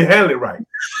 but she didn't handle it right.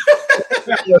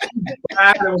 Your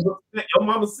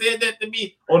mama said that to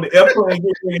me on the airplane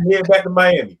getting head back to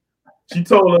Miami. She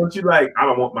told her, she like, I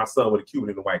don't want my son with a Cuban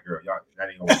and a white girl. Y'all, that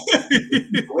ain't gonna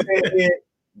work. Redhead,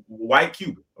 white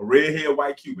Cuban, a redhead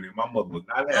white Cuban, and my mother was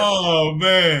not happy. Oh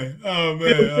man. And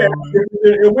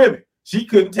women, she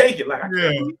couldn't take it. Like, I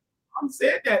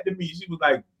said that to me. She was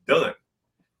like, done.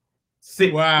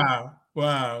 Sick. Wow.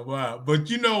 Wow. But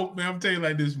you know, man, I'm telling you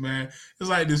like this, man. It's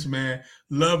like this, man.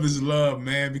 Love is love,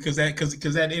 man. Because at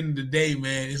the end of the day,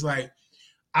 man, it's like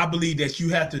I believe that you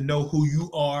have to know who you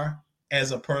are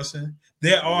as a person.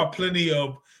 There are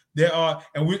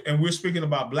we're speaking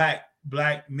about black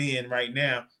men right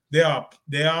now. There are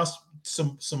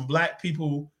some black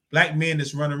people, black men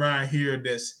that's running around here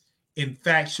that's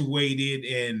infatuated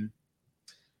and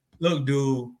look,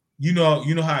 dude, you know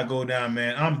how I go down,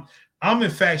 man. I'm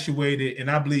infatuated, and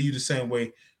I believe you the same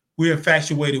way. We're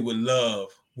infatuated with love.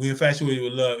 We're infatuated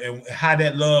with love, and how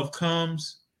that love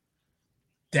comes.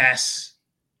 That's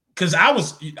because I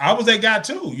was that guy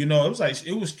too. You know,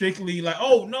 it was strictly like,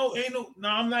 oh no,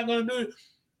 I'm not gonna do it.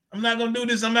 I'm not gonna do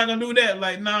this. I'm not gonna do that.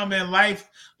 Like, nah, man. Life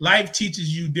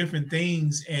teaches you different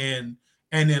things, and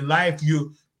in life,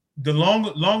 the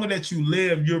longer that you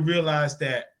live, you'll realize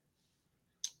that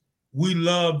we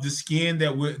love the skin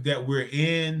that we're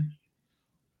in.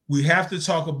 We have to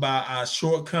talk about our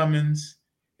shortcomings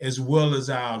as well as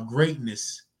our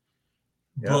greatness.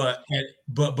 Yep.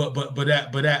 But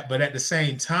at the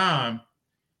same time,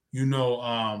 you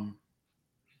know,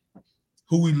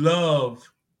 who we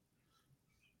love,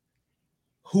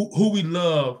 who we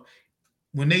love,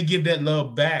 when they give that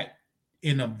love back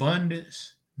in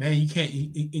abundance, man,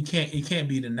 it can't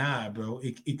be denied, bro.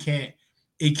 It can't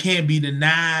be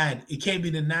denied. It can't be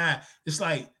denied. It's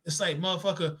like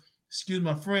motherfucker, excuse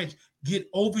my French, get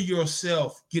over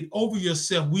yourself. Get over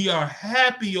yourself. We are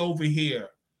happy over here.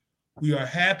 We are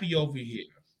happy over here.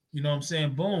 You know what I'm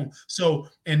saying? Boom. So,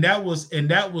 and that was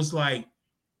like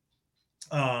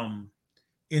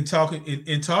in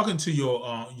talking to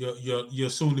your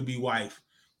soon to be wife,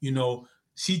 you know,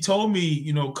 she told me,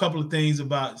 you know, a couple of things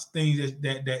about things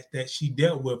that she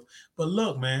dealt with. But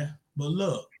look, man,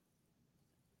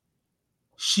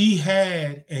 she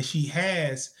had and she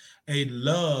has a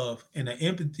love and an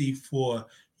empathy for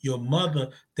your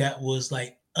mother that was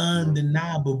like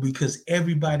undeniable, because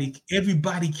everybody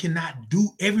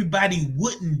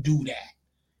wouldn't do that.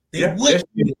 They wouldn't.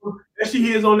 There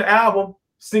she is on the album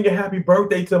singing happy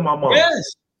birthday to my mom.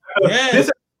 Yes.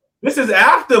 This is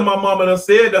after my mama done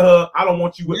said to her, I don't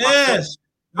want you with my son.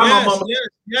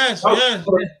 Yes. That's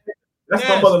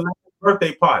my mother's last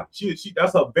birthday party. She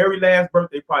that's her very last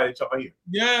birthday party that y'all hear.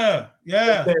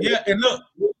 Yeah. And look,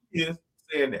 she is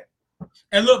saying that.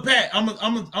 And look, Pat, I'm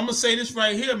gonna say this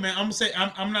right here, man. I'm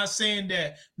not saying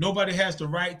that nobody has the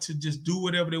right to just do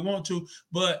whatever they want to,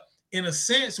 but in a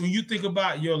sense, when you think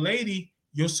about your lady,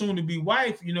 your soon-to-be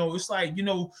wife, you know, it's like, you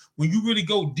know, when you really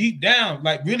go deep down,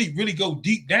 like really go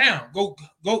deep down, go,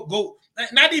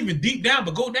 not even deep down,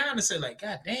 but go down and say, like,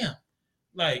 God damn,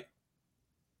 like,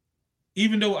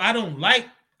 even though I don't like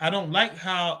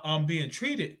how I'm being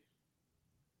treated,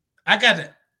 I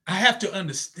have to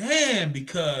understand,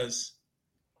 because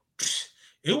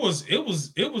it was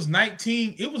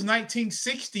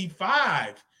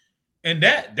 1965, and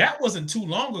that wasn't too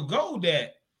long ago.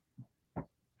 That,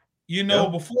 you know,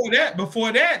 before that,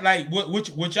 like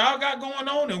what y'all got going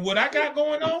on and what I got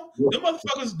going on, the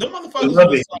motherfuckers was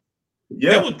like,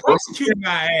 they was prosecuting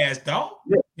my ass, dog.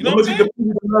 You know what I'm saying?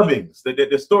 The Lovings,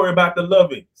 the story about the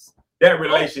Lovings, that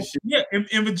relationship.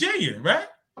 In Virginia, right?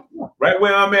 Right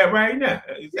where I'm at right now.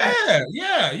 Exactly.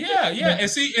 Yeah. And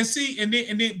see,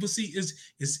 but see,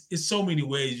 it's so many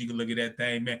ways you can look at that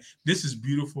thing, man. This is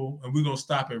beautiful, and we're gonna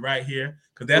stop it right here,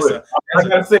 because I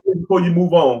gotta say before you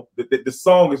move on, the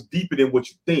song is deeper than what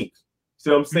you think. See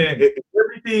what I'm saying? Mm-hmm.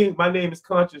 Everything. My name is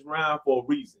Conscious Rhyme for a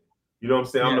reason. You know what I'm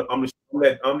saying? Yeah.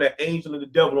 I'm that angel and the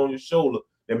devil on your shoulder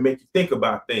that make you think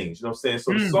about things. You know what I'm saying?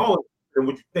 So the song is and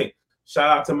what you think.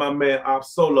 Shout out to my man Op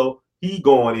Solo. He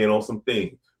going in on some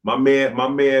things. My man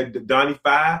Donnie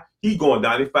 5, he going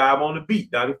Donnie 5 on the beat.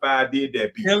 Donnie 5 did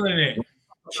that beat. Killing it.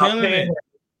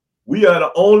 We are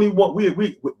the only one.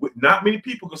 We not many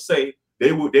people can say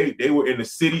they were in the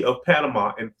city of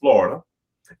Panama in Florida,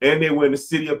 and they were in the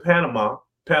city of Panama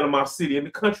City in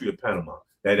the country of Panama.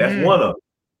 That's one of them.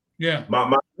 Yeah.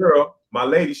 My girl, my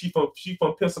lady, she from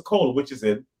Pensacola, which is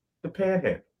in the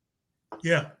Panhandle.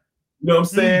 Yeah. You know what I'm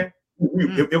saying?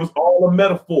 It was all a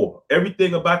metaphor.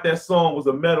 Everything about that song was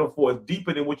a metaphor. It's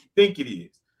deeper than what you think it is.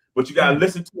 But you got to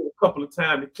listen to it a couple of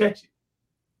times to catch it.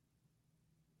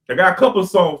 I got a couple of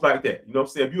songs like that. You know what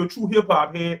I'm saying? If you're a true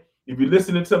hip-hop head, if you're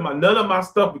listening to none of my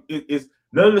stuff is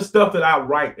none of the stuff that I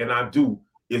write and I do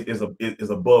is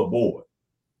above board.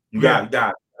 You got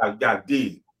to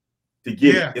dig to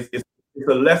get it. It's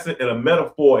a lesson and a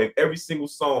metaphor in every single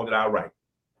song that I write.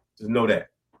 Just know that.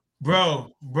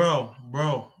 Bro,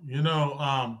 you know,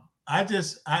 I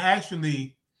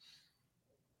actually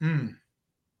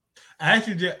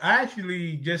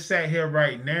just sat here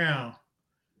right now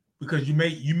because you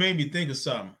made me think of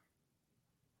something.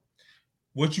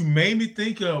 What you made me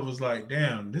think of was like,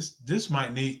 damn, this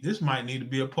might need to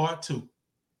be a part 2.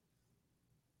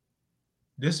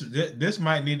 This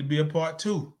might need to be a part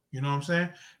 2. You know what I'm saying?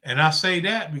 And I say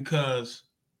that because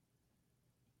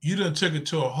you done took it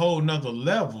to a whole nother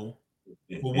level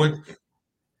with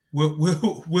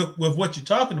what you're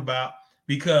talking about.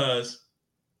 Because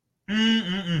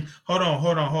hold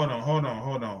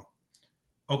on.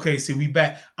 Okay, see, we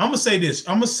back. I'm gonna say this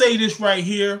right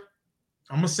here.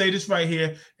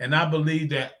 And I believe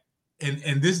that,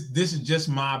 and this is just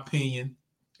my opinion.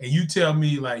 And you tell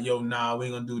me like, yo, nah, we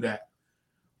ain't gonna do that.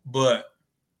 But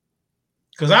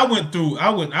because I went through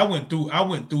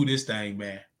this thing,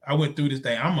 man. I went through this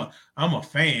thing. I'm a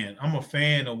fan. I'm a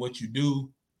fan of what you do.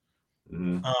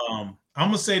 Mm-hmm. I'm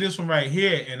gonna say this one right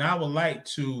here, and I would like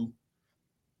to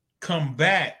come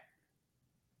back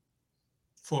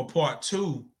for part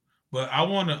 2. But I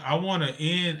wanna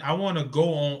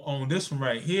go on this one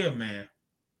right here, man.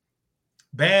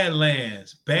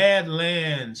 Badlands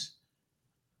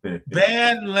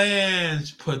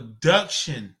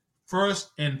production, first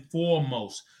and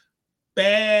foremost.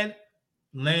 Badland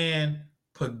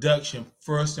production,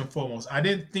 first and foremost. I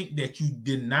didn't think that you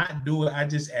did not do it. I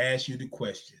just asked you the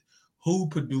question. Who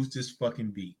produced this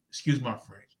fucking beat? Excuse my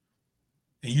French.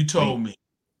 And you told me.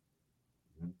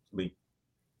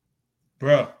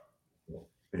 Bruh.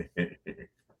 I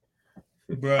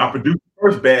produced the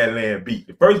first Badland beat.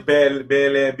 The first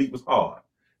Badland beat was hard.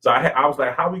 So I was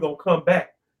like, how we gonna come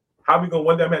back? How we gonna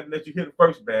one day I'm gonna let you hear the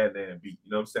first Badland beat?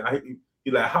 You know what I'm saying?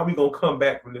 He's like, how we gonna come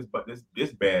back from this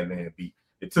Badland beat?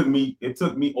 It took me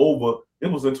over. It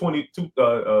was in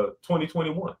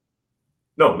 2021.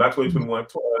 No, not 2021.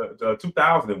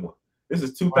 2001. This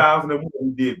is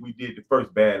 2001. We did the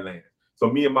first Badland. So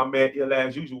me and my man Ill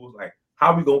as usual was like,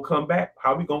 how we gonna come back?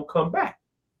 How we gonna come back?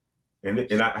 And it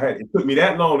took me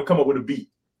that long to come up with a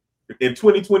beat. In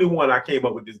 2021, I came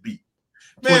up with this beat.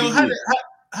 Man,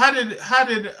 how did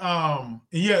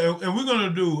yeah, and we're gonna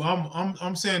do.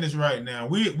 I'm saying this right now.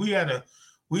 We had a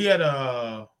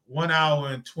 1 hour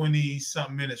and 20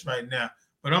 something minutes right now,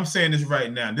 but I'm saying this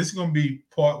right now. This is gonna be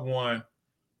part 1.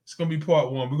 It's gonna be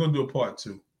part 1. We're gonna do a part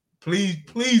 2.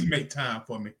 Please make time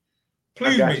for me.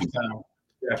 Please make time.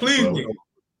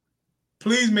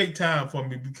 Please make time for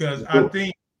me because I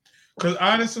think. Because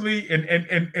honestly,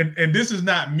 and this is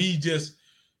not me just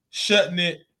shutting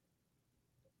it,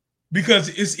 because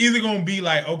it's either gonna be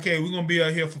like, okay, we're gonna be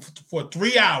out here for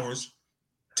 3 hours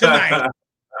tonight.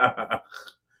 I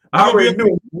already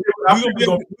knew.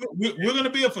 We're gonna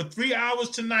be here for 3 hours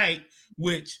tonight,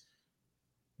 which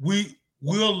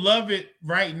we'll love it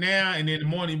right now, and in the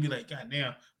morning be like, God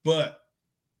damn. But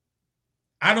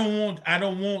I don't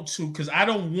want to, because I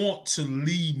don't want to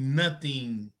leave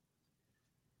nothing.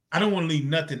 I don't want to leave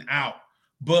nothing out,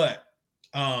 but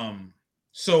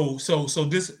so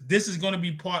this is going to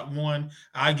be part 1.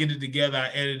 I get it together, I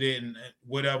edit it, and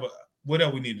whatever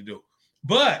we need to do.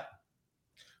 But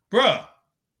bruh,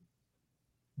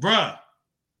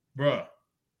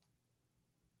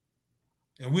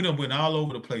 and we done went all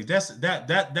over the place. That's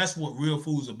what Real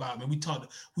Food's about, man. We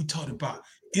talked about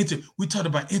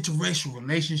interracial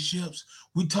relationships.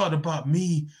 We talked about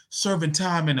me serving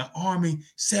time in the Army,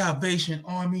 Salvation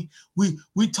Army. We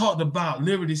talked about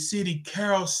Liberty City,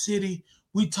 Carroll City.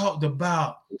 We talked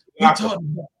about We talked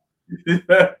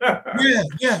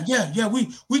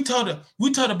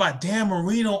about Dan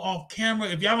Marino off camera.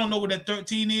 If y'all don't know what that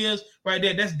 13 is, right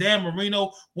there, that's Dan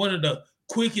Marino, one of the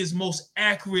quickest, most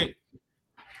accurate.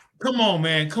 Come on,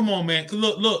 man.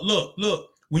 Look.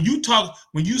 When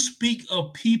you speak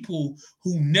of people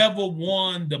who never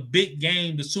won the big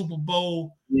game, the Super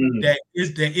Bowl, that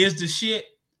is the shit.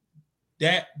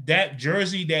 That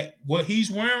jersey, that what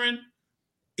he's wearing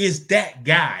is that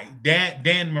guy,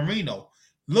 Dan Marino.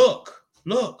 Look.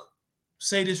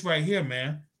 Say this right here,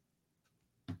 man.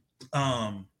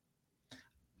 I've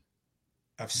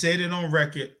said it on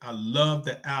record. I love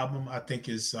the album. I think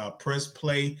it's press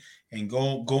play and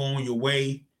go on your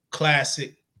way,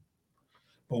 classic.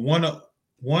 But one of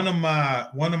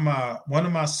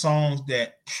my songs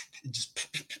that just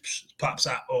pops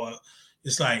out, or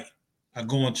it's like I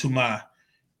go into my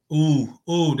ooh,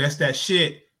 that's that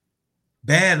shit.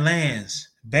 Badlands.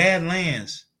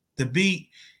 The beat,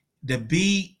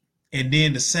 and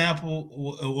then the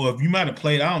sample, or if you might have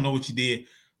played, I don't know what you did,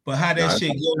 but how that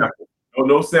shit go.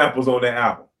 No samples on that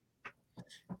album.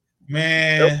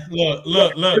 Man, look.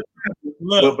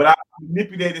 But I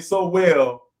manipulated so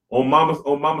well on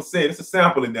Mama Said. It's a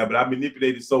sample in there, but I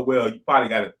manipulated so well. You probably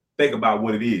got to think about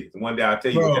what it is. And one day I'll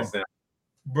tell you what that sample.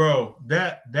 Bro,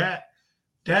 that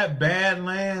that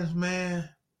Badlands, man.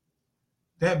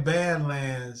 That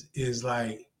Badlands is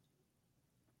like,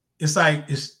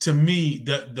 it's to me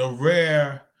the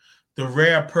rare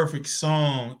perfect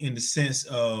song in the sense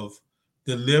of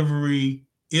delivery,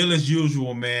 ill as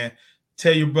usual, man.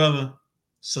 Tell your brother,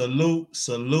 salute,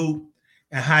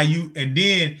 and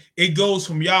then it goes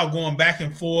from y'all going back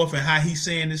and forth and how he's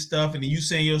saying this stuff and then you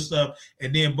saying your stuff,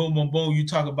 and then boom, boom, boom, you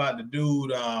talk about the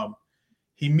dude,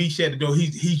 he meets you at the door,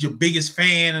 he's your biggest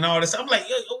fan and all this. I'm like,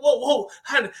 whoa,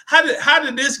 how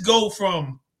did this go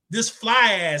from this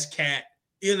fly ass cat,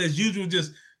 ill as usual,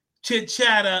 just chit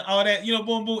chatter, all that,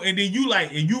 boom, boom, and then you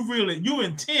like, and you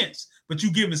intense, but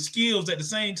you giving skills at the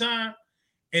same time,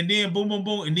 and then boom, boom,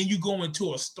 boom, and then you go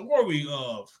into a story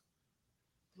of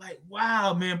like,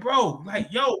 wow, man, bro, like,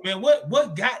 yo, man,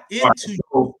 what got into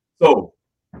you? So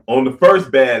on the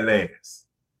first Badlands,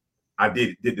 I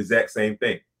did the exact same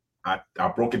thing. I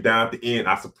broke it down at the end.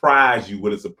 I surprised you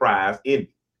with a surprise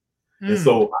ending. And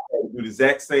so I had to do the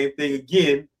exact same thing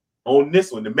again on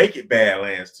this one to make it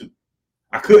Badlands 2.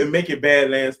 I couldn't make it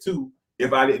Badlands 2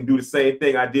 if I didn't do the same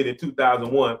thing I did in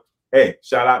 2001. Hey,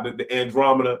 shout out to the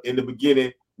Andromeda in the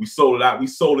beginning. We sold it out. We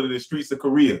sold it in the streets of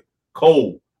Korea.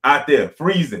 Cold, out there,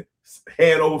 freezing,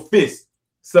 hand over fist,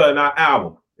 selling our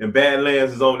album. And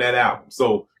Badlands is on that album.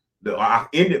 So I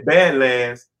ended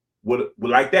Badlands with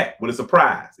like that, with a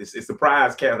surprise. It's a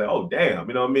surprise cast. Like, oh, damn,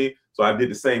 you know what I mean? So I did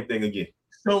the same thing again.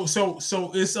 So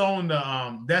it's on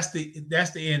the that's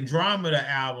the Andromeda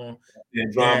album. The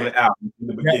Andromeda album in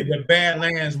the beginning. The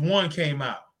Badlands 1 came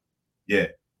out. Yeah.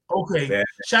 Okay.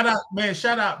 Badlands.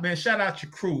 Shout out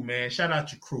your crew, man. Shout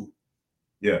out your crew.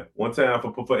 Yeah. One time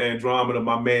for Andromeda,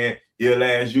 my man, ill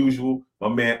as usual, my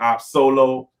man Op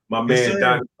Solo, my man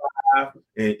Donnie Five,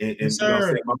 and you know what I'm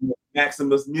saying, my man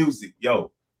Maximus Music.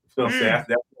 Yo. You know what I'm saying?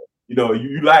 That's, you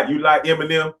like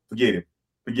Eminem, forget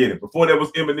him. Before there was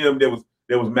Eminem,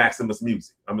 there was Maximus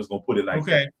Music. I'm just gonna put it like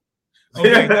that.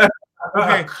 Okay.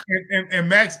 Okay. And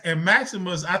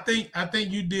Maximus, I think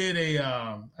you did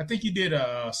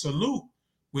a salute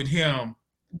with him.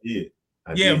 Yeah.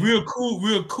 Did. Real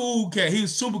cool cat. He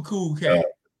was super cool cat.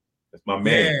 That's my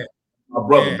man. Yeah. My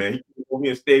brother, man. He came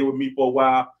here and stayed with me for a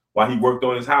while he worked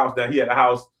on his house. He had a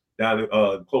house down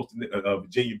close to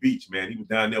Virginia Beach, man. He was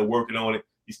down there working on it.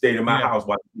 He stayed in my house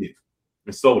while he did.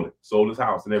 And sold his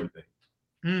house and everything.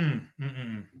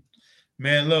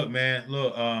 Man, look,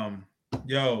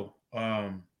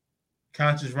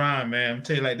 Conscious Rhyme, man. I'm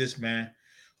tell you like this, man.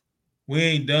 We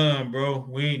ain't done, bro.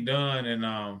 We ain't done,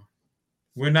 and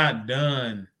we're not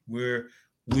done. We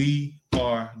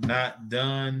are not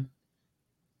done.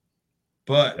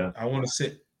 But I want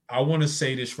to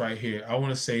say this right here. I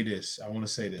want to say this.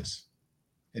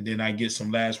 And then I get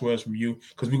some last words from you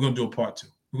because we're going to do a part 2.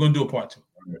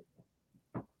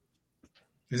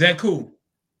 Is that cool?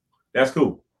 That's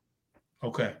cool.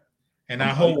 Okay. And I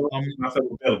hope I'm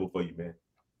available for you, man.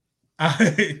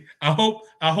 I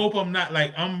hope I'm not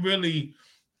like, I'm really,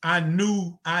 I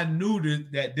knew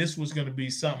that this was going to be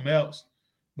something else,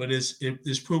 but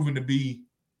it's proven to be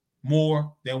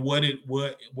more than what it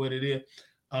is.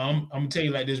 I'm gonna tell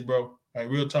you like this, bro. Like,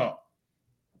 real talk.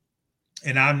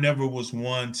 And I never was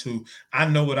one to. I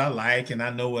know what I like, and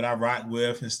I know what I rock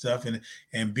with and stuff.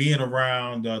 And being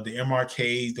around the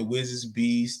MRKs, the Wizards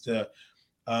Beast, the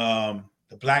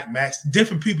Black Max,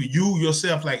 different people. You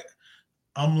yourself, like,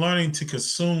 I'm learning to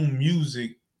consume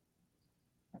music.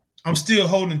 I'm still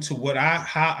holding to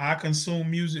how I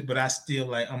consume music, but I still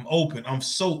like. I'm open. I'm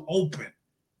so open.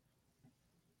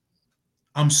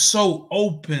 And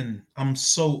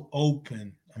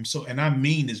I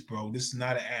mean this, bro. This is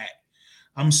not an act.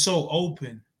 I'm so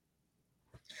open.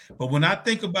 But when I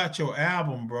think about your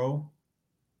album, bro,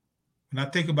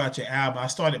 I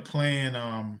started playing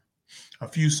a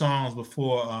few songs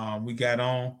before we got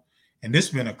on. And this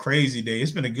has been a crazy day.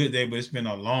 It's been a good day, but it's been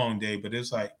a long day. But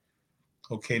it's like,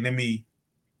 okay, let me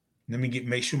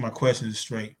make sure my question is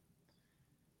straight.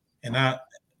 And I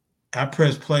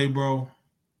press play, bro.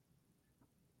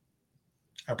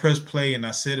 I pressed play and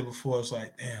I said it before. It's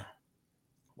like, damn,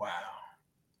 wow.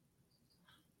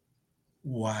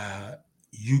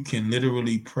 You can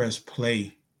literally press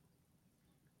play.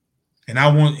 And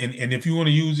I want, and if you want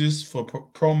to use this for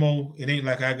promo, it ain't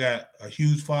like I got a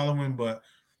huge following, but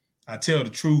I tell the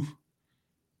truth.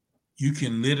 You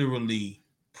can literally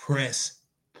press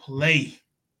play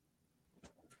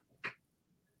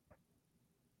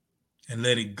and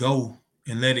let it go,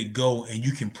 and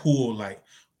you can pull like,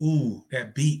 ooh,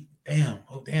 that beat. Damn.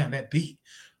 Oh, damn, that beat.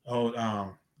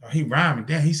 Oh, he rhyming.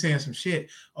 Damn, he's saying some shit.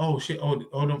 Oh, shit. Oh,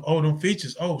 them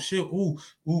features. Oh, shit. Ooh.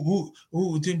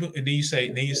 And then you say,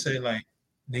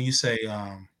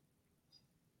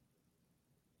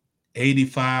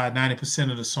 85,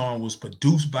 90% of the song was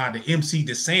produced by the MC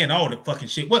that's saying all the fucking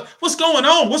shit. What's going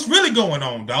on? What's really going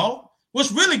on, dog?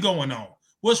 What's really going on?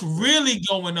 What's really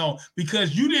going on?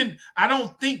 Because I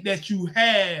don't think that you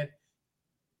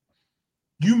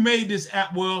made this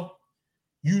app. Well,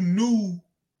 you knew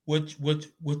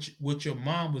what your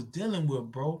mom was dealing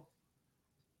with, bro.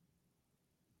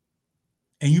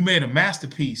 And you made a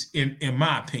masterpiece, in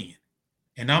my opinion.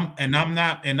 And I'm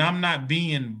not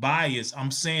being biased.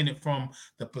 I'm saying it from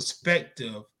the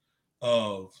perspective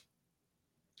of,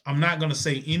 I'm not gonna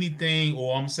say anything,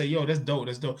 or I'm gonna say, yo, that's dope,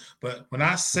 that's dope. But when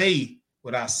I say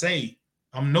what I say,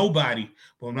 I'm nobody.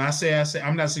 But when I say,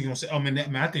 I'm not gonna say, oh man,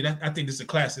 I think this is a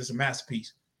classic, it's a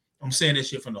masterpiece. I'm saying that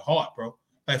shit from the heart, bro.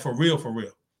 Like for real, for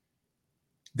real.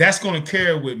 That's gonna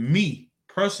carry with me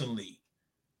personally.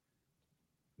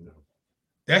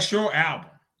 That's your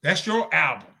album. That's your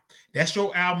album. That's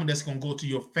your album that's going to go to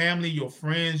your family, your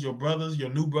friends, your brothers, your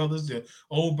new brothers, your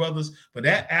old brothers. But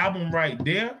that album right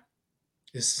there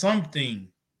is something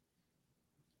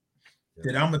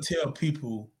that I'm going to tell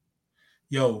people,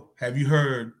 yo, have you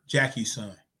heard Jacqui's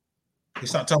son? They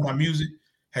start talking about music.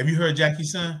 Have you heard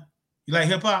Jacqui's son? You like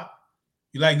hip-hop?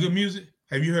 You like good music?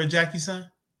 Have you heard Jacqui's son?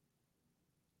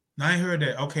 No, I ain't heard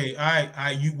that. Okay, all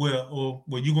right, you well,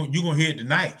 you gonna hear it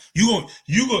tonight. You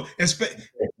gonna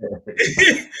expect,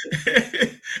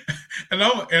 and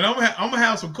I'm gonna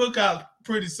have some cookouts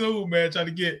pretty soon, man. Try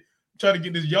to get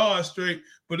this yard straight.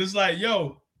 But it's like,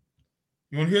 yo,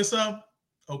 you want to hear something?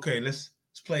 Okay, let's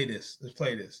play this. Let's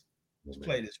play this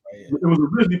right here. It was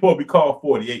originally supposed to be called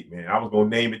 48, man. I was gonna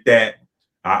name it that.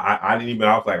 I didn't even.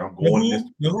 I was like, I'm going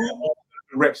in this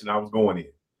direction. I was going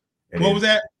in. And what was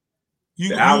that?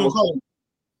 You call it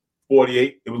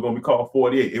 48. It was gonna be called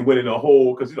 48. It went in a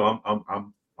whole, because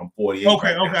I'm 48.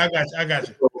 Okay, right, okay, I got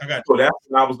you. So that's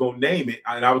what I was gonna name it,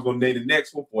 and I was gonna name the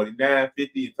next one 49,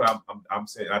 50. Until I'm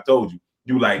saying, I told you,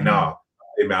 you like, nah,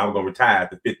 hey man, I was gonna retire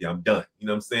at the 50. I'm done. You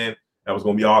know what I'm saying? That was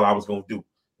gonna be all I was gonna do.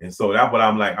 And so that's what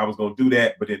I'm like. I was gonna do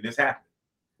that, but then this happened,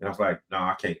 and I was like, no,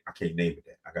 I can't name it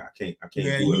that. I can't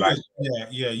do it like that.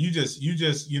 Yeah. You just,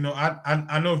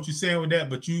 I know what you're saying with that,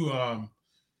 but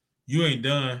you ain't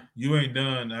done. You ain't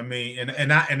done. I mean,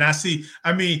 and I see.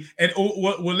 I mean, and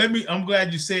well, let me. I'm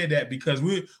glad you said that, because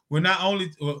we're not only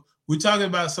we're talking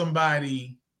about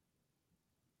somebody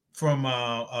from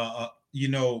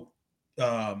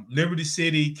Liberty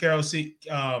City, Carroll City,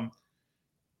 I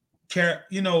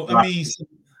mean,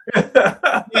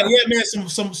 yeah, man,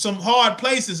 some hard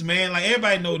places, man. Like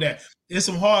everybody know that there's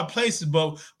some hard places,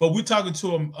 but we're talking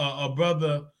to a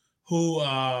brother who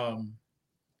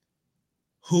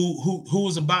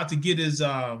was about to get his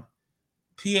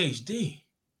PhD,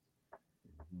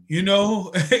 and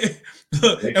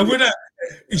we're not,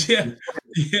 yeah.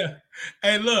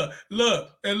 And look,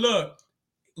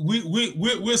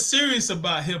 we're serious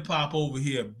about hip hop over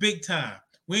here, big time.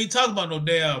 We ain't talking about no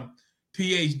damn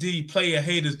PhD, player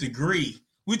haters degree.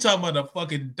 We talking about a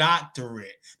fucking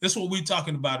doctorate. That's what we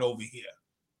talking about over here.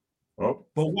 Oh.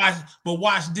 But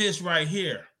watch this right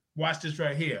here. Watch this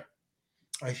right here.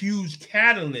 A huge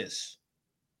catalyst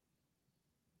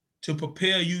to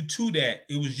prepare you to that.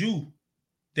 It was you,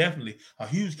 definitely. A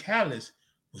huge catalyst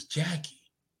was Jacqui.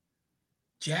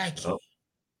 Oh.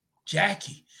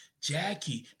 Jacqui.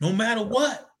 No matter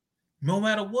what,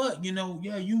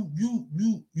 yeah,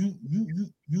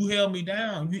 you held me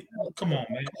down. Come on,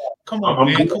 man. Come on,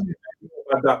 man.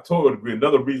 My doctoral degree.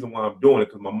 Another reason why I'm doing it,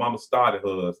 because my mama started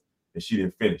hers and she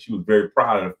didn't finish. She was very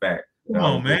proud of the fact. Come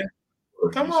on, man.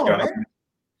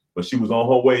 But she was on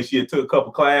her way. She had took a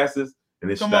couple classes, and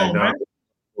then she's like, "No."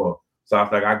 So I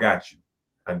was like, "I got you.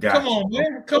 I got Come on,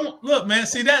 man. Come on. Look, man.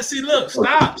 See that? See, look.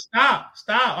 Stop. I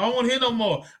don't want to hear no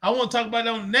more. I want to talk about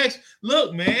that on the next.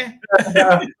 Look, man.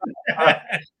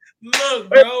 Look,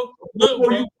 bro.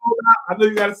 I know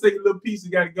you got to say a little piece.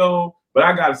 You got to go. But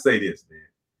I got to say this, man.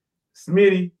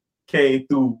 Smitty came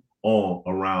through on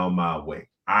Around My Way.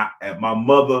 My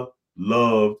mother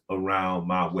loved Around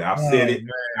My Way. I've said it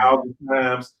 1,000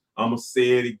 times. I'm going to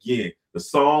say it again. The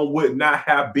song would not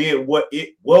have been what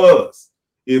it was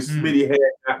if Smitty had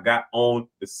not got on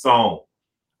the song.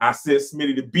 I sent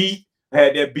Smitty the beat. I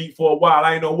had that beat for a while.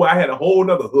 I didn't know what. I had a whole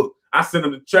nother hook. I sent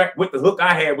him the track with the hook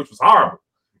I had, which was horrible.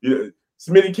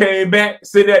 Smitty came back,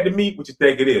 sent that to me. What you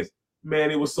think it is? Man,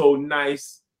 it was so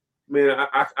nice. Man,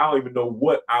 I don't even know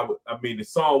what I mean, the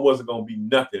song wasn't going to be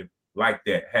nothing like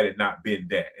that had it not been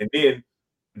that. And then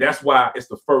that's why it's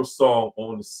the first song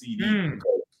on the CD.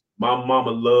 My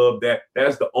mama loved that.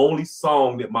 That's the only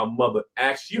song that my mother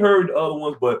actually heard the other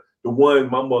ones, but the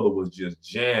one my mother was just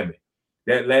jamming.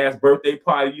 That last birthday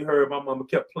party you heard, my mama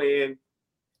kept playing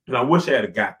And I wish I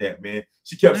had got that, man.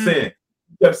 She kept saying,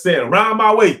 "Around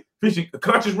My Way," featuring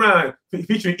Conscious Rhyme,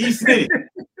 featuring East City.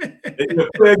 It'll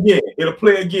play again. It'll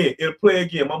play again. It'll play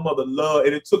again. My mother loved,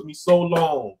 and it took me so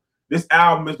long. This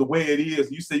album is the way it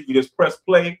is. You say you can just press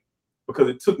play because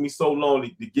it took me so long to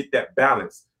get that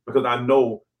balance, because I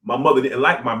know my mother didn't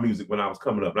like my music when I was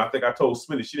coming up. And I think I told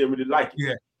Smitty she didn't really like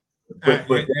it. Yeah.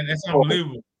 But that's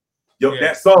unbelievable.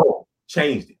 That song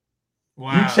changed it.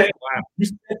 Wow.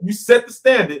 You set the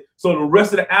standard, so the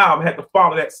rest of the album had to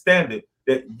follow that standard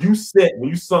that you set when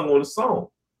you sung on the song.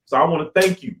 So I want to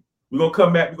thank you. We're going to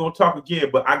come back. We're going to talk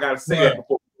again, but I got to say that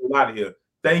before we go out of here.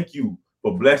 Thank you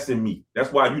for blessing me.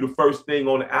 That's why you the first thing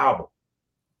on the album.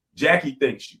 Jacqui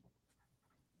thanks you.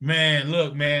 Man,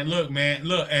 look, and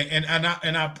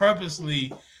I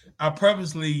purposely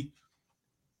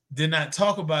did not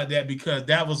talk about that because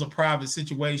that was a private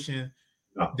situation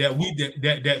that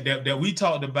we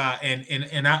talked about,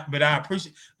 but I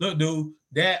appreciate. Look, dude,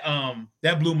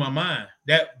 that blew my mind.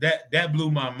 That blew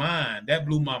my mind. That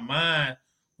blew my mind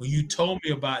when you told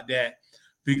me about that,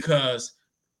 because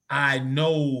I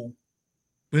know.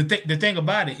 But the thing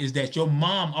about it is that your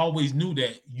mom always knew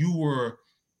that you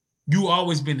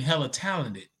always been hella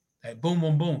talented, like boom,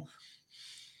 boom, boom.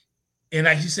 And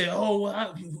like she said, "Oh,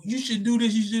 well, you should do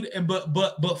this, you should." And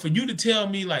but for you to tell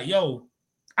me like, "Yo,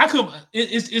 I could,"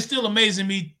 it's still amazing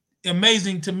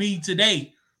to me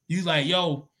today. You like,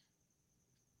 "Yo,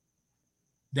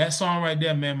 that song right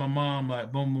there, man." My mom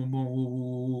like, boom, boom, boom, woo,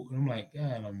 woo, woo. And I'm like,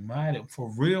 God almighty, for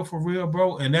real,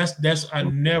 bro. And that's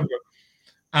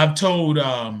I've told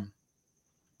I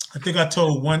think I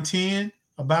told 110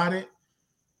 about it.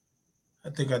 I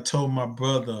think I told my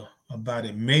brother about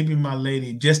it, maybe my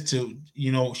lady, just to,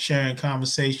 sharing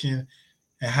conversation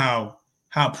and how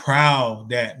proud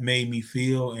that made me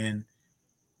feel.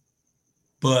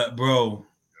 But bro,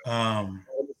 I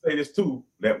want to say this too,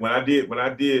 that when I did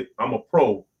I'm a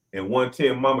Pro, and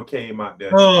 110 Mama came out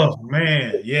there. Oh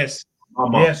man, yes.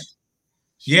 Mama.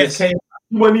 Yes. She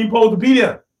wasn't even supposed to be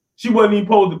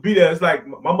there. It's like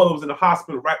my mother was in the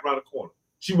hospital right around the corner.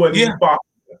 She wasn't even far.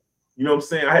 You know what I'm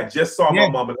saying? I had just saw my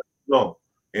mama long,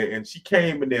 and she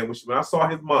came in there when I saw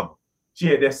his mama. She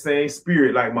had that same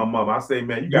spirit like my mama. I say,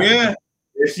 man, you got there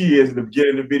she is in the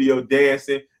beginning of the video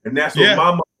dancing, and that's what my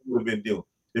mama would have been doing.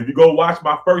 If you go watch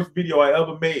my first video I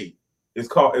ever made, it's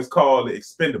called The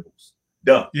Expendables.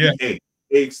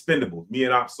 Expendables. Me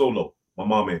and Op Solo. My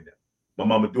mama in there. My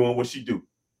mama doing what she do.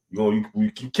 You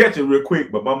can catch it real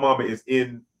quick, but my mama is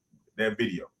in that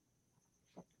video.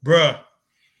 Bruh.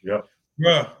 Yep.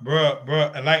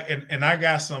 Bruh. And I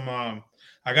got some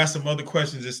other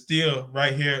questions that's still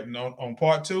right here on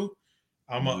part 2.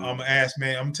 I'm gonna ask,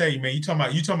 man. I'm gonna tell you, man. You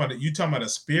talking about a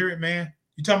spirit, man.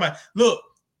 You talking about look.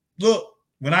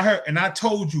 When I heard, and I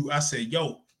told you, I said,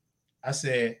 yo, as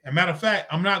a matter of fact,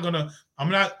 I'm not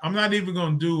even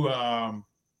gonna do a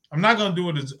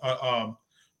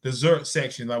dessert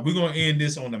section. Like, we're gonna end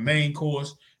this on the main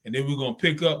course, and then we're gonna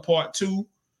pick up part 2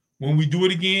 when we do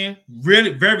it again,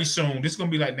 really very soon. This is gonna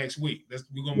be like next week. Let's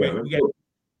do it.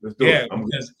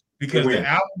 Because the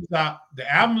album's out.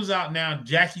 The album's out now.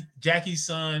 Jacqui's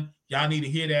son. Y'all need to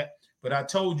hear that. But I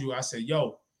told you, I said,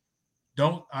 yo,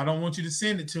 I don't want you to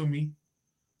send it to me.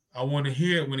 I want to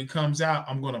hear it when it comes out.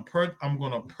 I'm gonna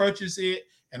purchase it,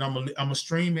 and I'm gonna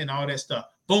stream it and all that stuff.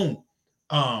 Boom.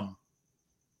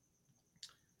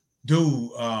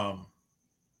 Dude,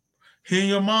 hearing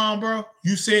your mom, bro.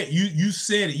 You said it. You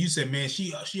said, man,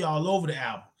 she all over the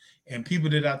album. And people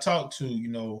that I talked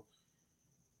to,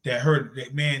 that heard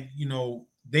that, man,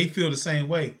 they feel the same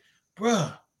way.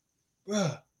 Bruh.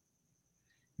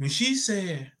 When she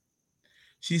said,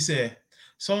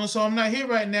 so and so, I'm not here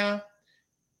right now.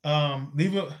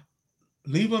 Leave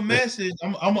a message.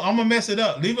 I'm gonna mess it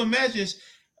up. Leave a message,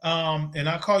 and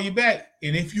I'll call you back.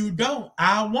 And if you don't,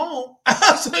 I won't.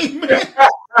 I say, man.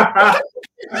 That's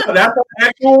the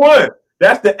actual one.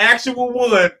 That's the actual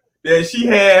one that she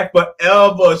had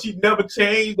forever. She never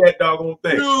changed that doggone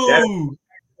thing. Dude. That's the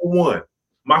one.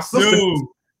 My sister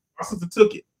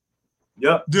took it.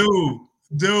 Yep. Dude.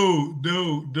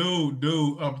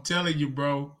 I'm telling you,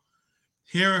 bro.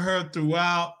 Hearing her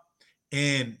throughout,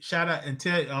 and shout out and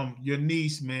tell your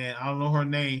niece, man. I don't know her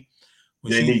name.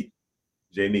 Janie.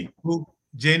 Who?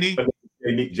 Janie?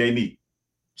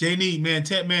 Janie, man.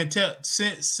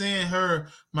 Send her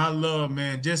my love,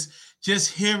 man.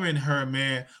 Just hearing her,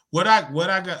 man. What I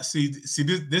got. See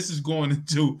this is going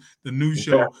into the new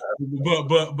show, but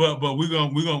we're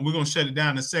gonna shut it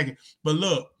down in a second. But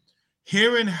look,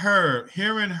 hearing her,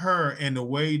 and the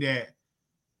way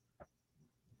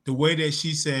that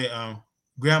she said,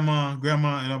 grandma,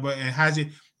 and how's it?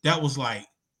 That was like,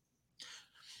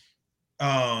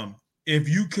 if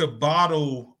you could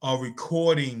bottle a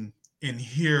recording and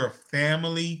hear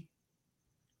family,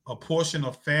 a portion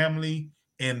of family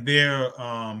and their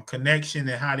connection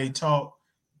and how they talk,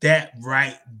 that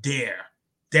right there.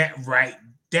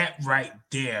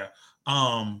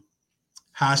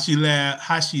 How she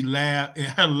laughed, and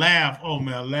her laugh, oh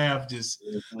man, her laugh just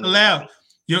her laugh.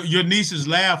 Your niece's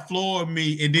laugh floored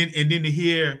me, and then to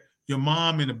hear your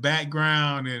mom in the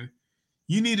background, and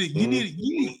you ain't even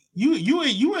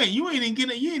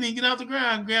get out the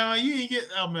ground, girl. You ain't get.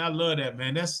 Oh man, I love that,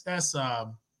 man. That's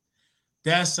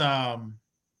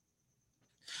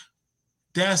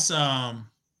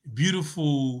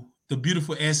beautiful. The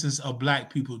beautiful essence of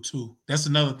Black people too. That's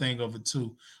another thing of it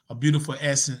too. A beautiful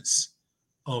essence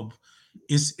of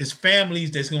it's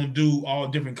families that's gonna do all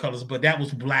different colors, but that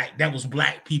was Black. That was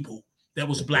Black people. That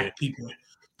was Black people.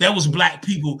 That was Black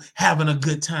people having a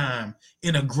good time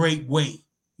in a great way.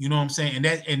 You know what I'm saying? And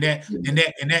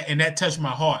that touched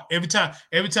my heart. Every time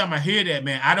I hear that,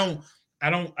 man, I don't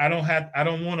want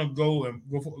to go and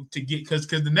go to get because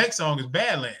the next song is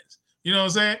Badlands. You know what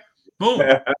I'm saying? Boom.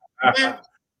 Man,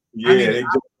 yeah,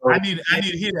 I need to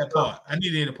hear that part. I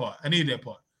need to hear the part. I need that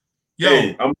part. Yo,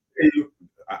 hey, I'm gonna tell you,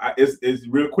 it's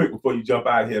real quick before you jump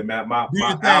out of here, man. My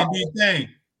album, thing. It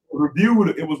was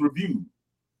reviewed. It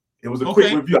was a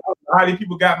quick review. I don't know how many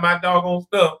people got my doggone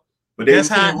stuff, but that's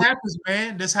how it happens,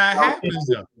 man. That's how it happens,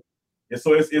 though. And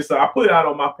so it's I put it out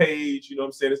on my page. You know what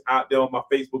I'm saying? It's out there on my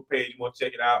Facebook page. You want to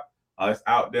check it out? It's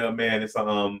out there, man. It's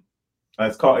called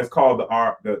the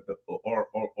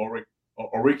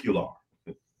auricular.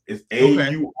 It's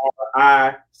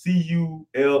AURICULAR,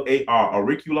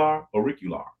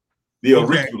 auricular. The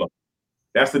auricular.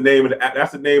 That's the name of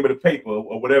the paper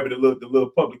or whatever the little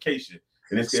publication.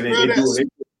 And it's spell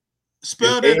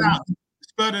that out.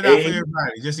 Spell it out for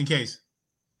everybody, just in case.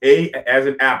 A as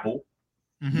in apple,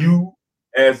 U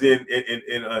as in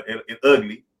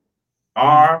ugly,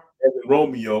 R as in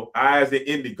Romeo, I as in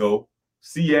indigo,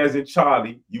 C as in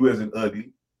Charlie, U as in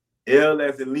ugly, L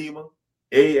as in Lima,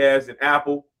 A as in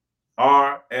apple,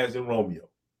 R as in Romeo.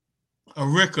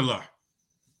 Auricular.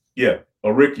 Yeah,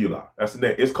 auricular. That's the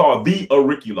name. It's called the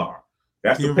auricular.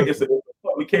 That's it's a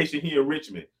publication here in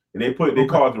Richmond, and they call it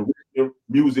the Richmond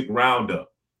Music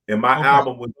Roundup. And my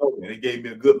album was over. They gave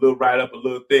me a good little write up, a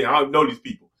little thing. I don't know these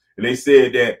people, and they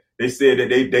said that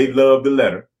they love the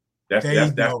letter. That's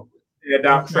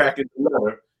track in the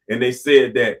letter, and they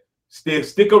said that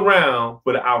stick around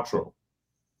for the outro.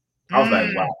 I was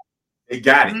like, wow, they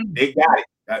got it. They got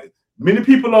it. Many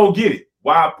people don't get it.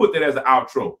 Why I put that as an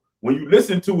outro. When you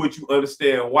listen to it, you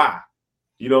understand why.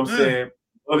 You know what I'm saying?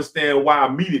 Understand why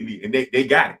immediately, and they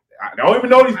got it. I don't even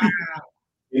know these people,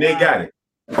 and they got it.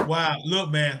 Wow!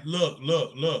 Look, man! Look!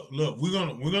 We're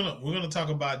gonna talk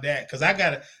about that because I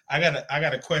got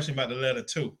a question about the letter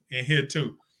too, and here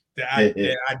too that I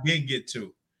did get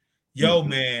to. Yo,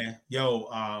 man! Yo,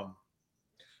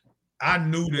 I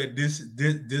knew that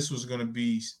this was gonna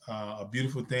be a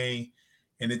beautiful thing,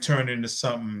 and it turned into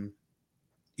something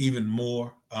even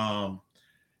more.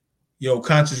 Yo,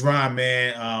 Conscious Rhyme,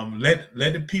 man. Let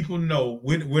the people know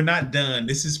we're not done.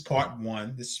 This is part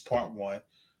one.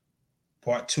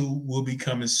 Part two will be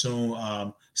coming soon.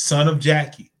 Son of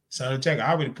Jacqui. I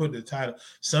already put the title.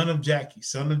 Son of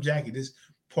Jacqui. This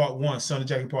part one. Son of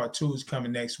Jacqui part two is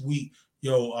coming next week.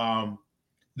 Yo,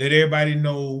 let everybody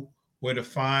know where to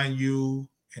find you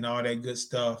and all that good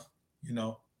stuff. You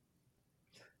know.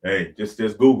 Hey, just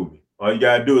Google me. All you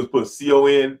gotta do is put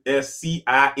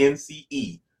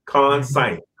CONSCIENCE.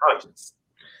 Conscience. Conscience.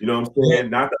 You know what I'm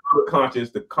saying? Not the other conscience,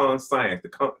 the conscience, the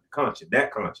conscience,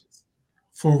 that conscience.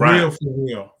 For real.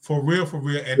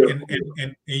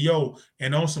 And yo,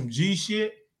 and on some G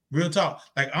shit, real talk.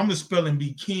 Like I'm the spelling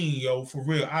bee king, yo, for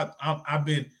real. I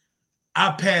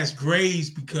passed grades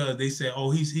because they said,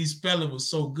 oh, his spelling was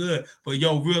so good. But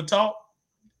yo, real talk,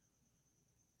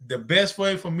 the best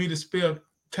way for me to spell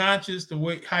conscious, the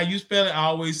way how you spell it, I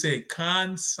always say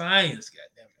conscience,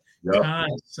 goddamn it. Yep.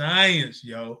 Conscience,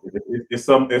 yo. It's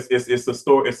a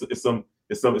story.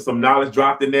 It's some knowledge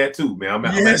dropped in there too, man.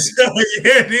 It is.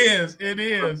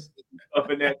 Stuff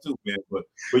in that too, man. But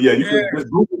yeah, you can just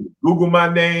Google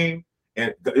my name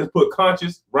and just put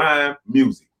Conscious Rhyme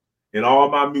Music, and all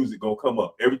my music gonna come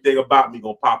up. Everything about me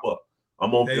gonna pop up. I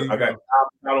got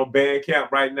out on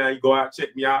Bandcamp right now. You go out,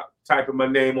 check me out. Type in my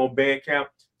name on Bandcamp.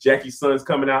 Jacqui's Son's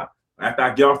coming out. After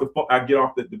I get off the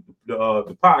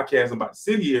podcast, I'm about to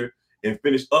sit here and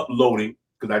finish uploading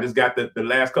because I just got the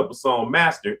last couple songs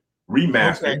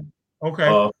remastered. Okay.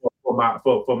 For my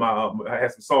I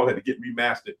had some songs that had to get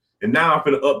remastered, and now I'm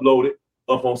gonna upload it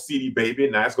up on CD Baby.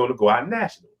 And now it's gonna go out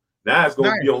national. Now it's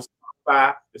gonna be on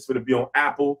Spotify. It's going to be on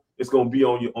Apple. It's going to be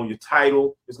on your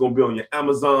Tidal. It's going to be on your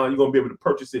Amazon. You're going to be able to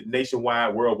purchase it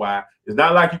nationwide, worldwide. It's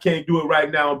not like you can't do it right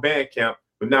now on Bandcamp,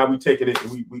 but now we're taking it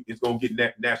and it's going to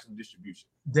get national distribution.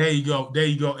 There you go. There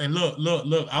you go. And look.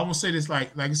 I want to say this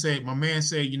like I said, my man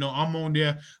said, I'm on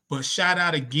there, but shout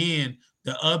out again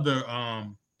the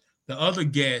other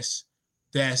guests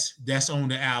that's on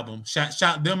the album.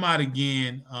 Shout them out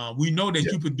again. We know that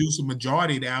you produced a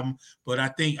majority of the album, but I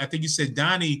think you said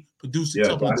Donnie produced a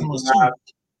couple of songs too.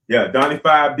 Yeah, Donnie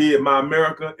 5 did My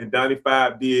America, and Donnie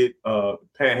 5 did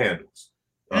Panhandles.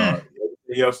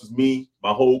 Everything else is me.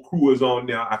 My whole crew is on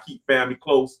there. I keep family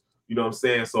close. You know what I'm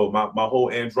saying? So my whole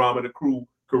Andromeda crew,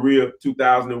 career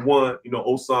 2001.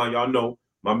 Osan, y'all know.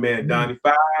 My man Donnie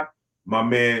 5. My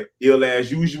man Ill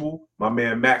As Usual. My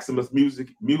man Maximus Music.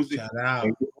 Shout out.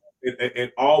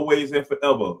 And always and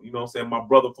forever. You know what I'm saying? My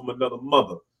brother from another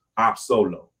mother, Op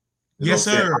Solo. Yes,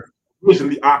 sir.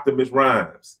 Originally Optimus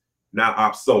Rhymes. Now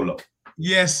Op Solo.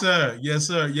 Yes, sir. Yes,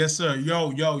 sir. Yes, sir.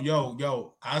 Yo.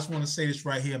 I just want to say this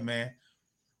right here, man.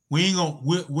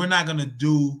 We're not gonna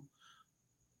do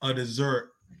a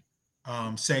dessert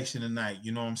section tonight.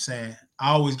 You know what I'm saying?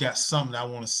 I always got something I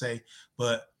want to say,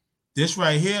 but this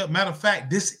right here, matter of fact,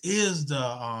 this is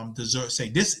the dessert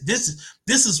section. This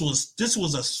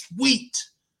was a sweet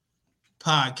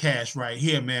podcast right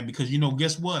here, man. Because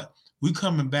guess what? We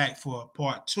coming back for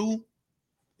part 2.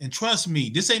 And trust me,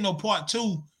 this ain't no part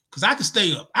 2 because I can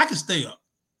stay up.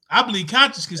 I believe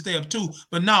Conscious can stay up too.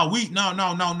 But no, we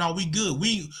good.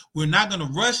 We're not gonna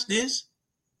rush this.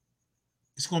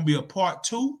 It's gonna be a part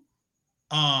 2.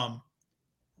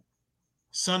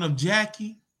 Son of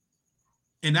Jacqui.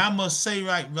 And I must say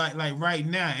right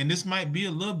now, and this might be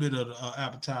a little bit of the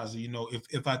appetizer,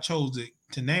 if I chose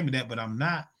to name it that, but I'm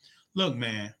not. Look,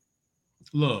 man.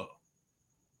 Look.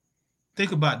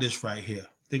 Think about this right here.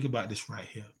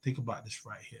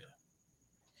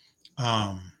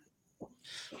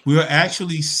 We're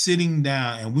actually sitting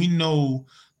down, and we know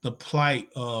the plight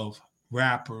of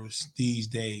rappers these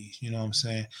days. You know what I'm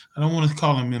saying? I don't want to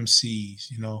call them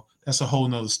MCs. That's a whole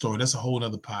nother story. That's a whole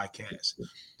nother podcast.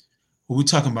 But we're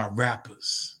talking about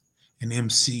rappers and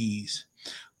MCs,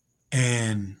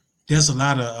 and there's a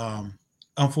lot of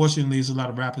unfortunately, there's a lot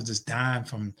of rappers that's dying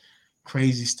from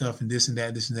crazy stuff and this and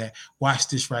that. Watch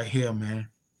this right here, man.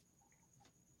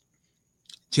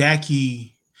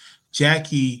 Jacqui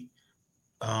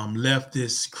left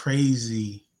this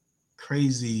crazy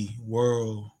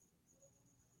world.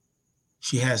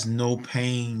 She has no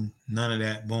pain, none of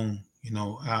that. Boom.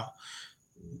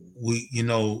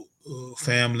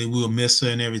 Family, we'll miss her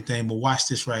and everything. But watch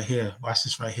this right here.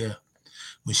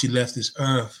 When she left this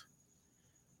earth,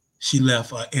 she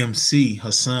left a MC,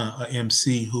 her son, a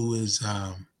MC who is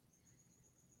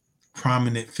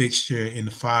prominent fixture in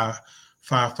the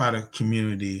firefighter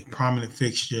community, prominent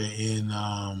fixture in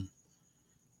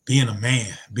being a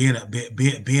man, being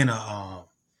a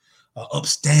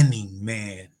upstanding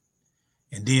man.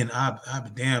 And then I'd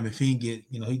be damned if he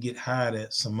get hired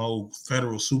at some old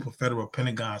super federal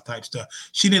Pentagon type stuff.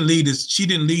 She didn't leave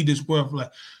this world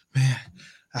like, man,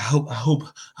 I hope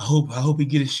he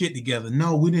get his shit together.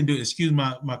 No, we didn't do it. Excuse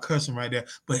my cussing right there.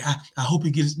 But I hope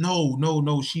he gets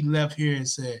no. She left here and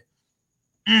said,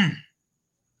 I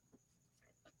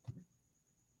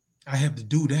have to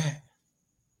do that.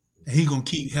 And he gonna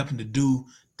keep helping to do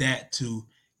that to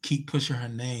keep pushing her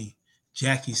name.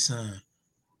 Jacqui's son.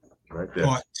 Right there.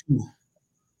 Part 2.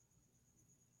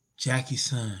 Jacqui's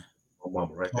son. Oh,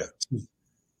 mama, right there. 2.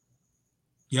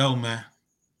 Yo, man.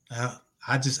 I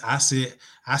said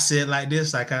like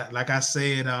this, like I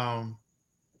said on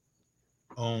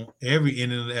every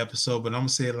end of the episode, but I'm gonna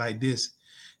say it like this.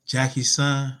 Jacqui's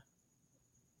son,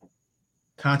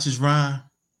 Conscious Rhyme.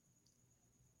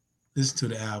 Listen to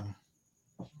the album.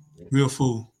 Real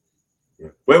Food.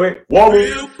 Yeah. Wait. War Room.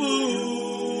 Real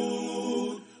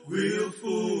food. Real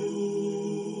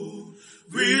food.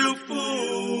 Real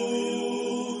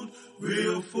food.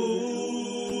 Real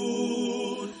food.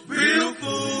 Real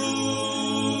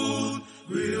food.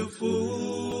 Real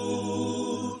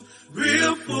food.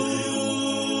 Real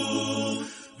food.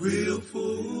 Real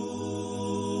food.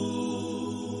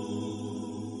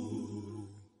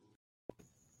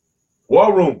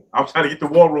 War Room. I'm trying to get the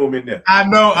War Room in there. I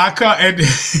know. I can't.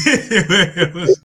 It was